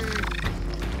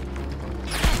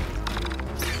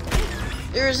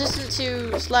They're resistant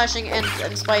to slashing and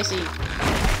spicy.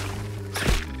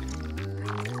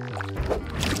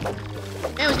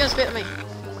 Man, he's gonna spit at me.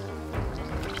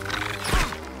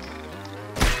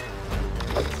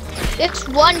 This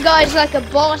one guy's like a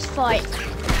boss fight.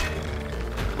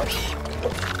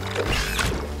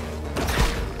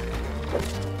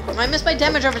 I missed my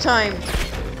damage over time.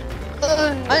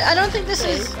 I don't think this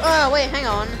is... Oh, wait, hang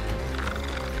on.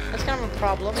 That's kind of a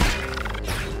problem.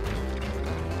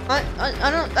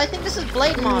 I think this is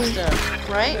Blade Master,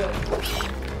 right?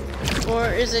 Or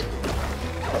is it...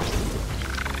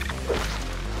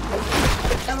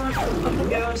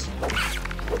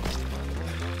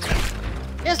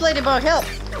 Yes, Ladybug, help!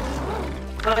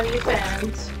 On your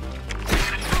fans.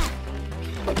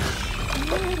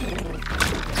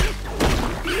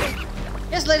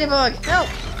 Yes, Ladybug, help!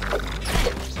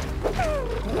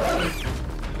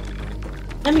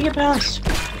 Let me get past.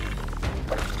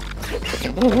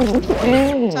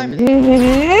 Simon.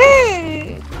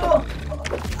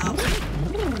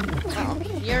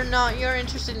 Oh, you're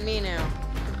interested in me now.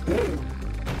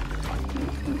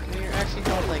 You're actually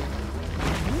helping.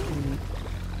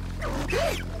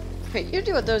 Okay, you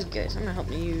deal with those guys. I'm gonna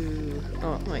help you.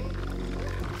 Oh, wait.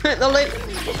 The lady.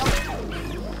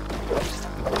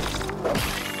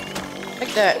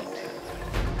 Like that.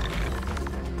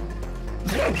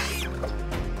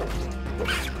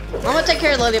 I'm gonna take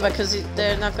care of Ladybug because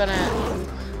they're not gonna.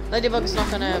 Ladybug's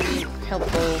not gonna be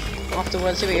helpful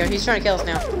afterwards. Here we go. He's trying to kill us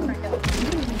now.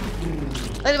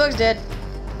 Ladybug's dead.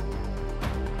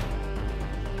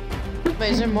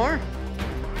 Wait, is there more?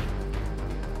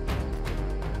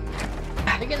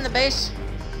 They get in the base?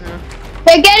 No.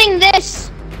 They're getting this!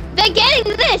 They're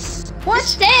getting this! What? The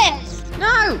stairs!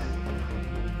 No!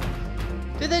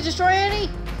 Did they destroy any?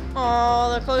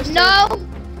 Oh, they're close to. No!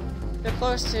 They're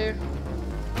close to.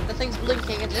 The thing's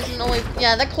blinking. It isn't always.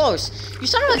 Yeah, they're close. You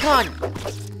son of a gun!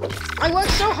 I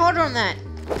worked so hard on that.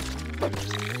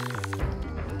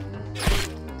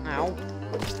 Ow.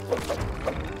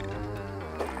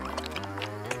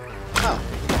 Oh.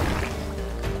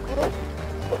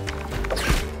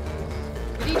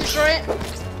 Did he destroy it?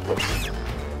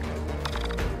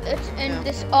 Let's end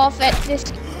this off at this.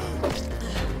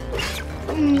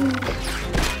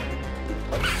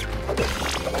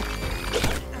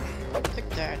 Pick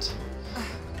that.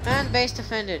 And base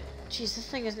defended. Jeez, this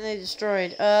thing isn't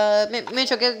destroyed.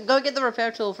 Mitchell, go get the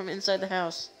repair tool from inside the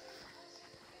house.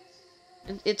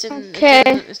 It's in. Okay.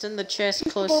 It's in the chest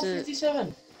close to.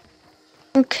 57.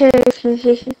 Okay.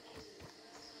 Is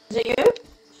it you?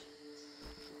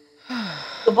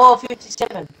 The ball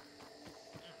 57.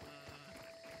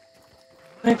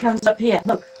 When it comes up here,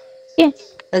 look. Yeah.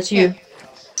 That's you.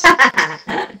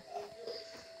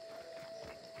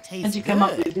 Tastes As you come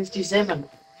up good. with 57.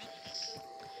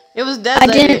 It was Dad's. I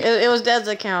didn't- It was Dad's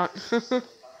account.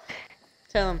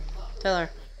 Tell him. Tell her.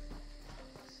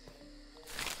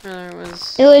 It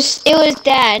was It was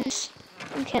Dad's.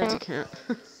 Dad's Okay. account.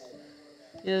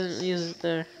 He doesn't use it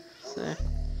there. So.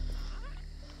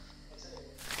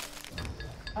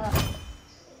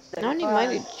 Now I need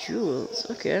mighty jewels.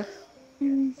 Okay.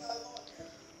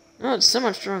 Oh, it's so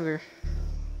much stronger.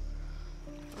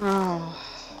 Oh.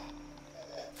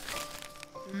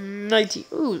 90.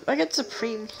 Ooh, I got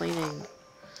supreme plating.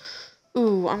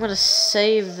 Ooh, I'm gonna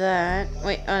save that.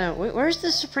 Wait, no. Wait, where's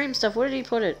the supreme stuff? Where did he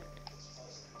put it?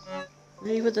 Where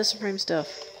did he put the supreme stuff?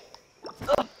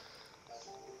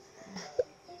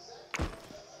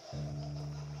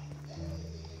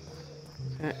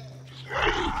 Okay.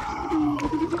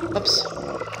 Oops.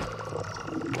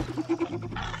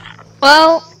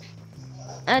 Well,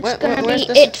 that's gonna where's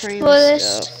be the it supreme for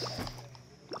this. stuff?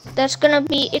 That's gonna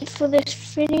be it for this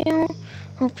video.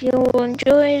 Hope you all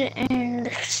enjoyed, and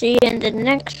see you in the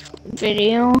next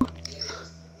video.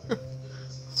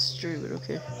 Stream it,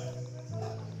 okay.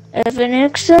 Have an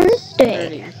excellent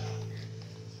day. 30.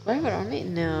 Why would I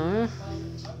mean no?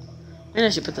 Maybe I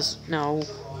should put this. No.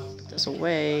 Put this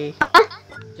away.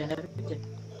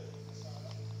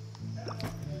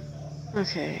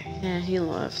 Okay. Yeah, he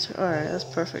left. Alright, that's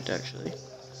perfect actually.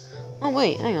 Oh,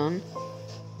 wait, hang on.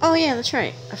 Oh, yeah, that's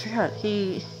right. I forgot.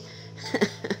 He.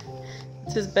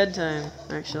 It's his bedtime,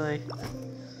 actually.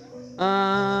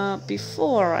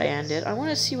 Before I end it, I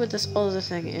want to see what this other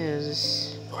thing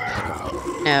is.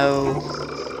 No.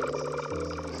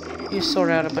 You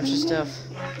sort out a bunch of stuff.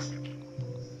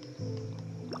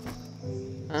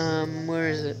 Where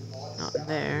is it? Not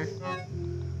there.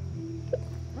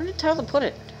 Where did Tyler put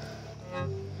it?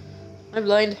 I'm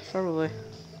blind, probably.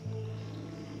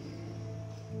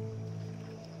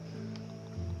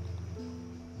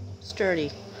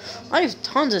 Sturdy. I have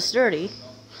tons of sturdy.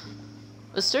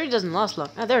 But sturdy doesn't last long.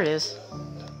 Ah, there it is.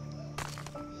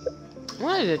 I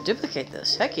wanted to duplicate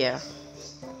this. Heck yeah.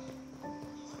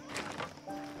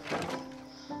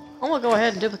 I'm gonna go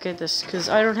ahead and duplicate this because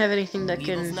I don't have anything that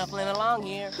People can. snuffling along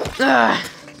here. Ah.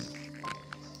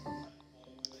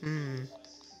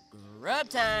 Rub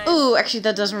time. Ooh, actually,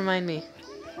 that does remind me.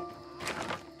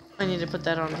 I need to put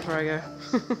that on before I go.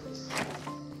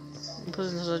 Put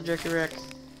it into the jerky rack.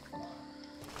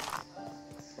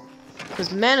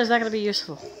 Because man, is that going to be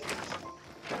useful.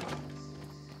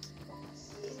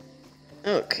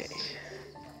 Okay.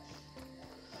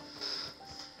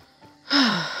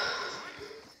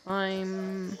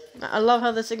 I love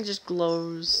how this thing just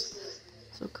glows.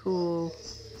 So cool.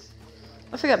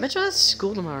 I forgot, Mitchell has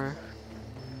school tomorrow.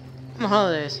 I'm on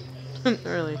holidays.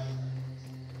 Early.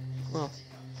 Well,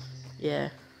 yeah.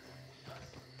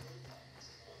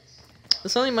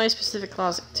 It's only my specific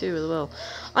closet too as well.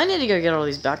 I need to go get all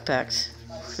these backpacks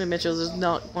that Mitchell does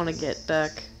not want to get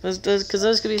back. Because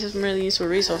those could be some really useful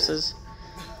resources.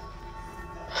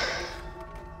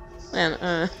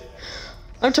 Man,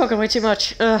 I'm talking way too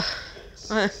much.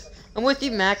 I'm with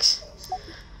you, Max.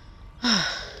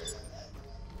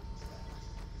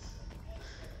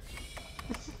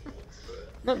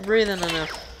 Not breathing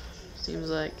enough,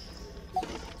 seems like.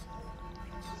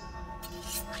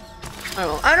 Oh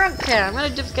well, I don't care. I'm gonna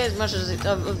duplicate as much of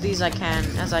these as I can.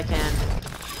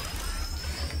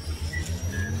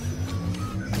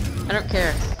 I don't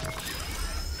care.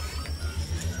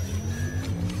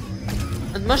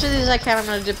 As much of these as I can, I'm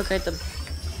gonna duplicate them.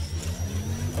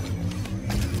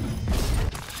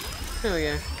 Here we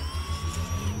go.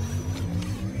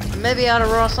 I may be out of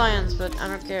raw science, but I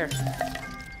don't care.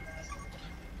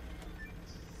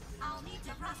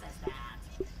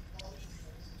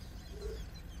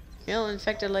 Kill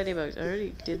infected ladybugs. I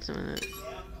already did some of that.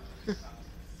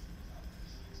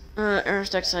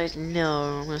 Aerostat size.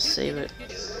 No, I'm gonna save it.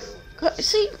 God,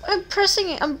 see, I'm pressing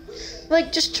it. I'm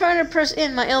like just trying to press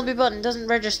in. My LB button doesn't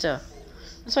register.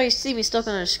 That's why you see me stuck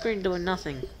on a screen doing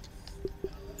nothing.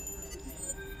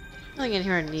 Nothing in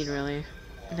here I need really.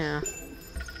 No.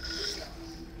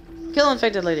 Kill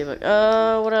infected ladybug.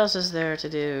 What else is there to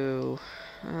do?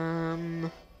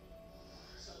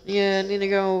 Yeah, I need to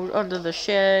go under the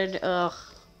shed. Ugh.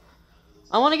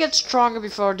 I want to get stronger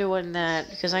before doing that,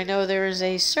 because I know there is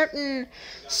a certain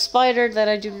spider that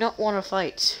I do not want to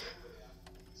fight.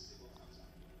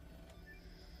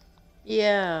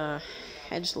 Yeah.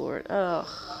 Edgelord. Ugh.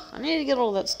 I need to get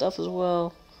all that stuff as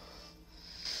well.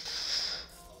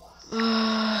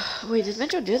 Wait, did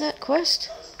Metro do that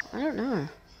quest? I don't know.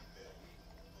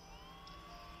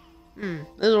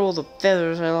 Those are all the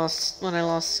feathers I lost when I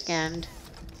lost Scanned.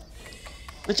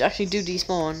 Which actually do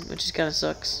despawn, which kind of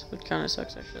sucks. Which kind of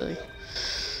sucks, actually.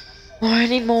 Oh, I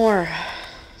need more.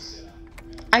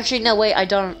 Actually, no, wait, I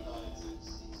don't.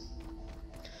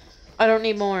 I don't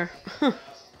need more. Are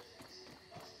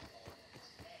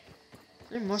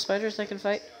there more spiders I can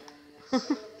fight?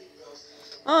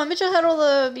 Oh, Mitchell had all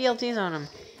the BLTs on him.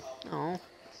 Oh.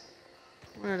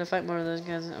 I wanted to fight more of those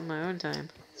guys on my own time.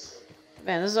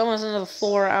 Man, this is almost another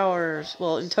 4 hours.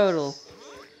 Well, in total.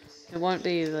 It won't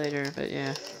be later, but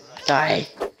yeah. Die!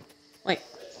 Wait.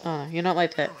 Oh, you're not my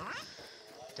pet.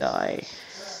 Die.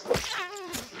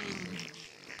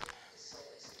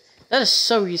 That is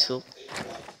so useful.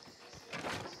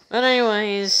 But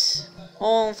anyways,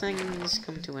 all things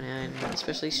come to an end,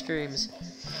 especially streams.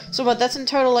 So what, that's in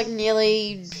total like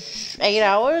nearly 8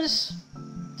 hours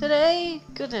today?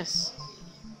 Goodness.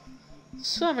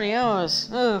 So many hours.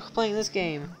 Ugh, playing this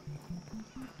game.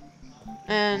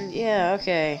 And yeah,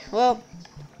 okay. Well,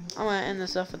 I'm gonna end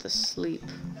this off with a sleep.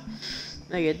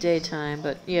 Make it daytime,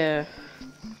 but yeah.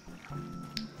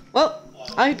 Well,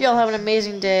 I hope y'all have an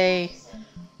amazing day.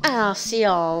 And I'll see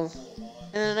y'all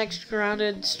in the next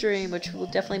grounded stream, which will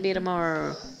definitely be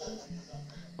tomorrow.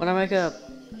 When I wake up.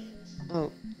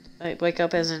 Oh, I wake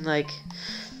up as in like,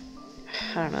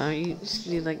 I don't know, you just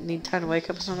need time to wake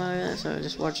up or something like that, so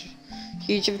just watch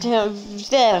few YouTube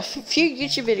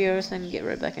videos, then get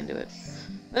right back into it.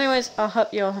 Anyways, I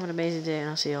hope y'all have an amazing day, and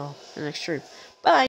I'll see y'all in the next stream.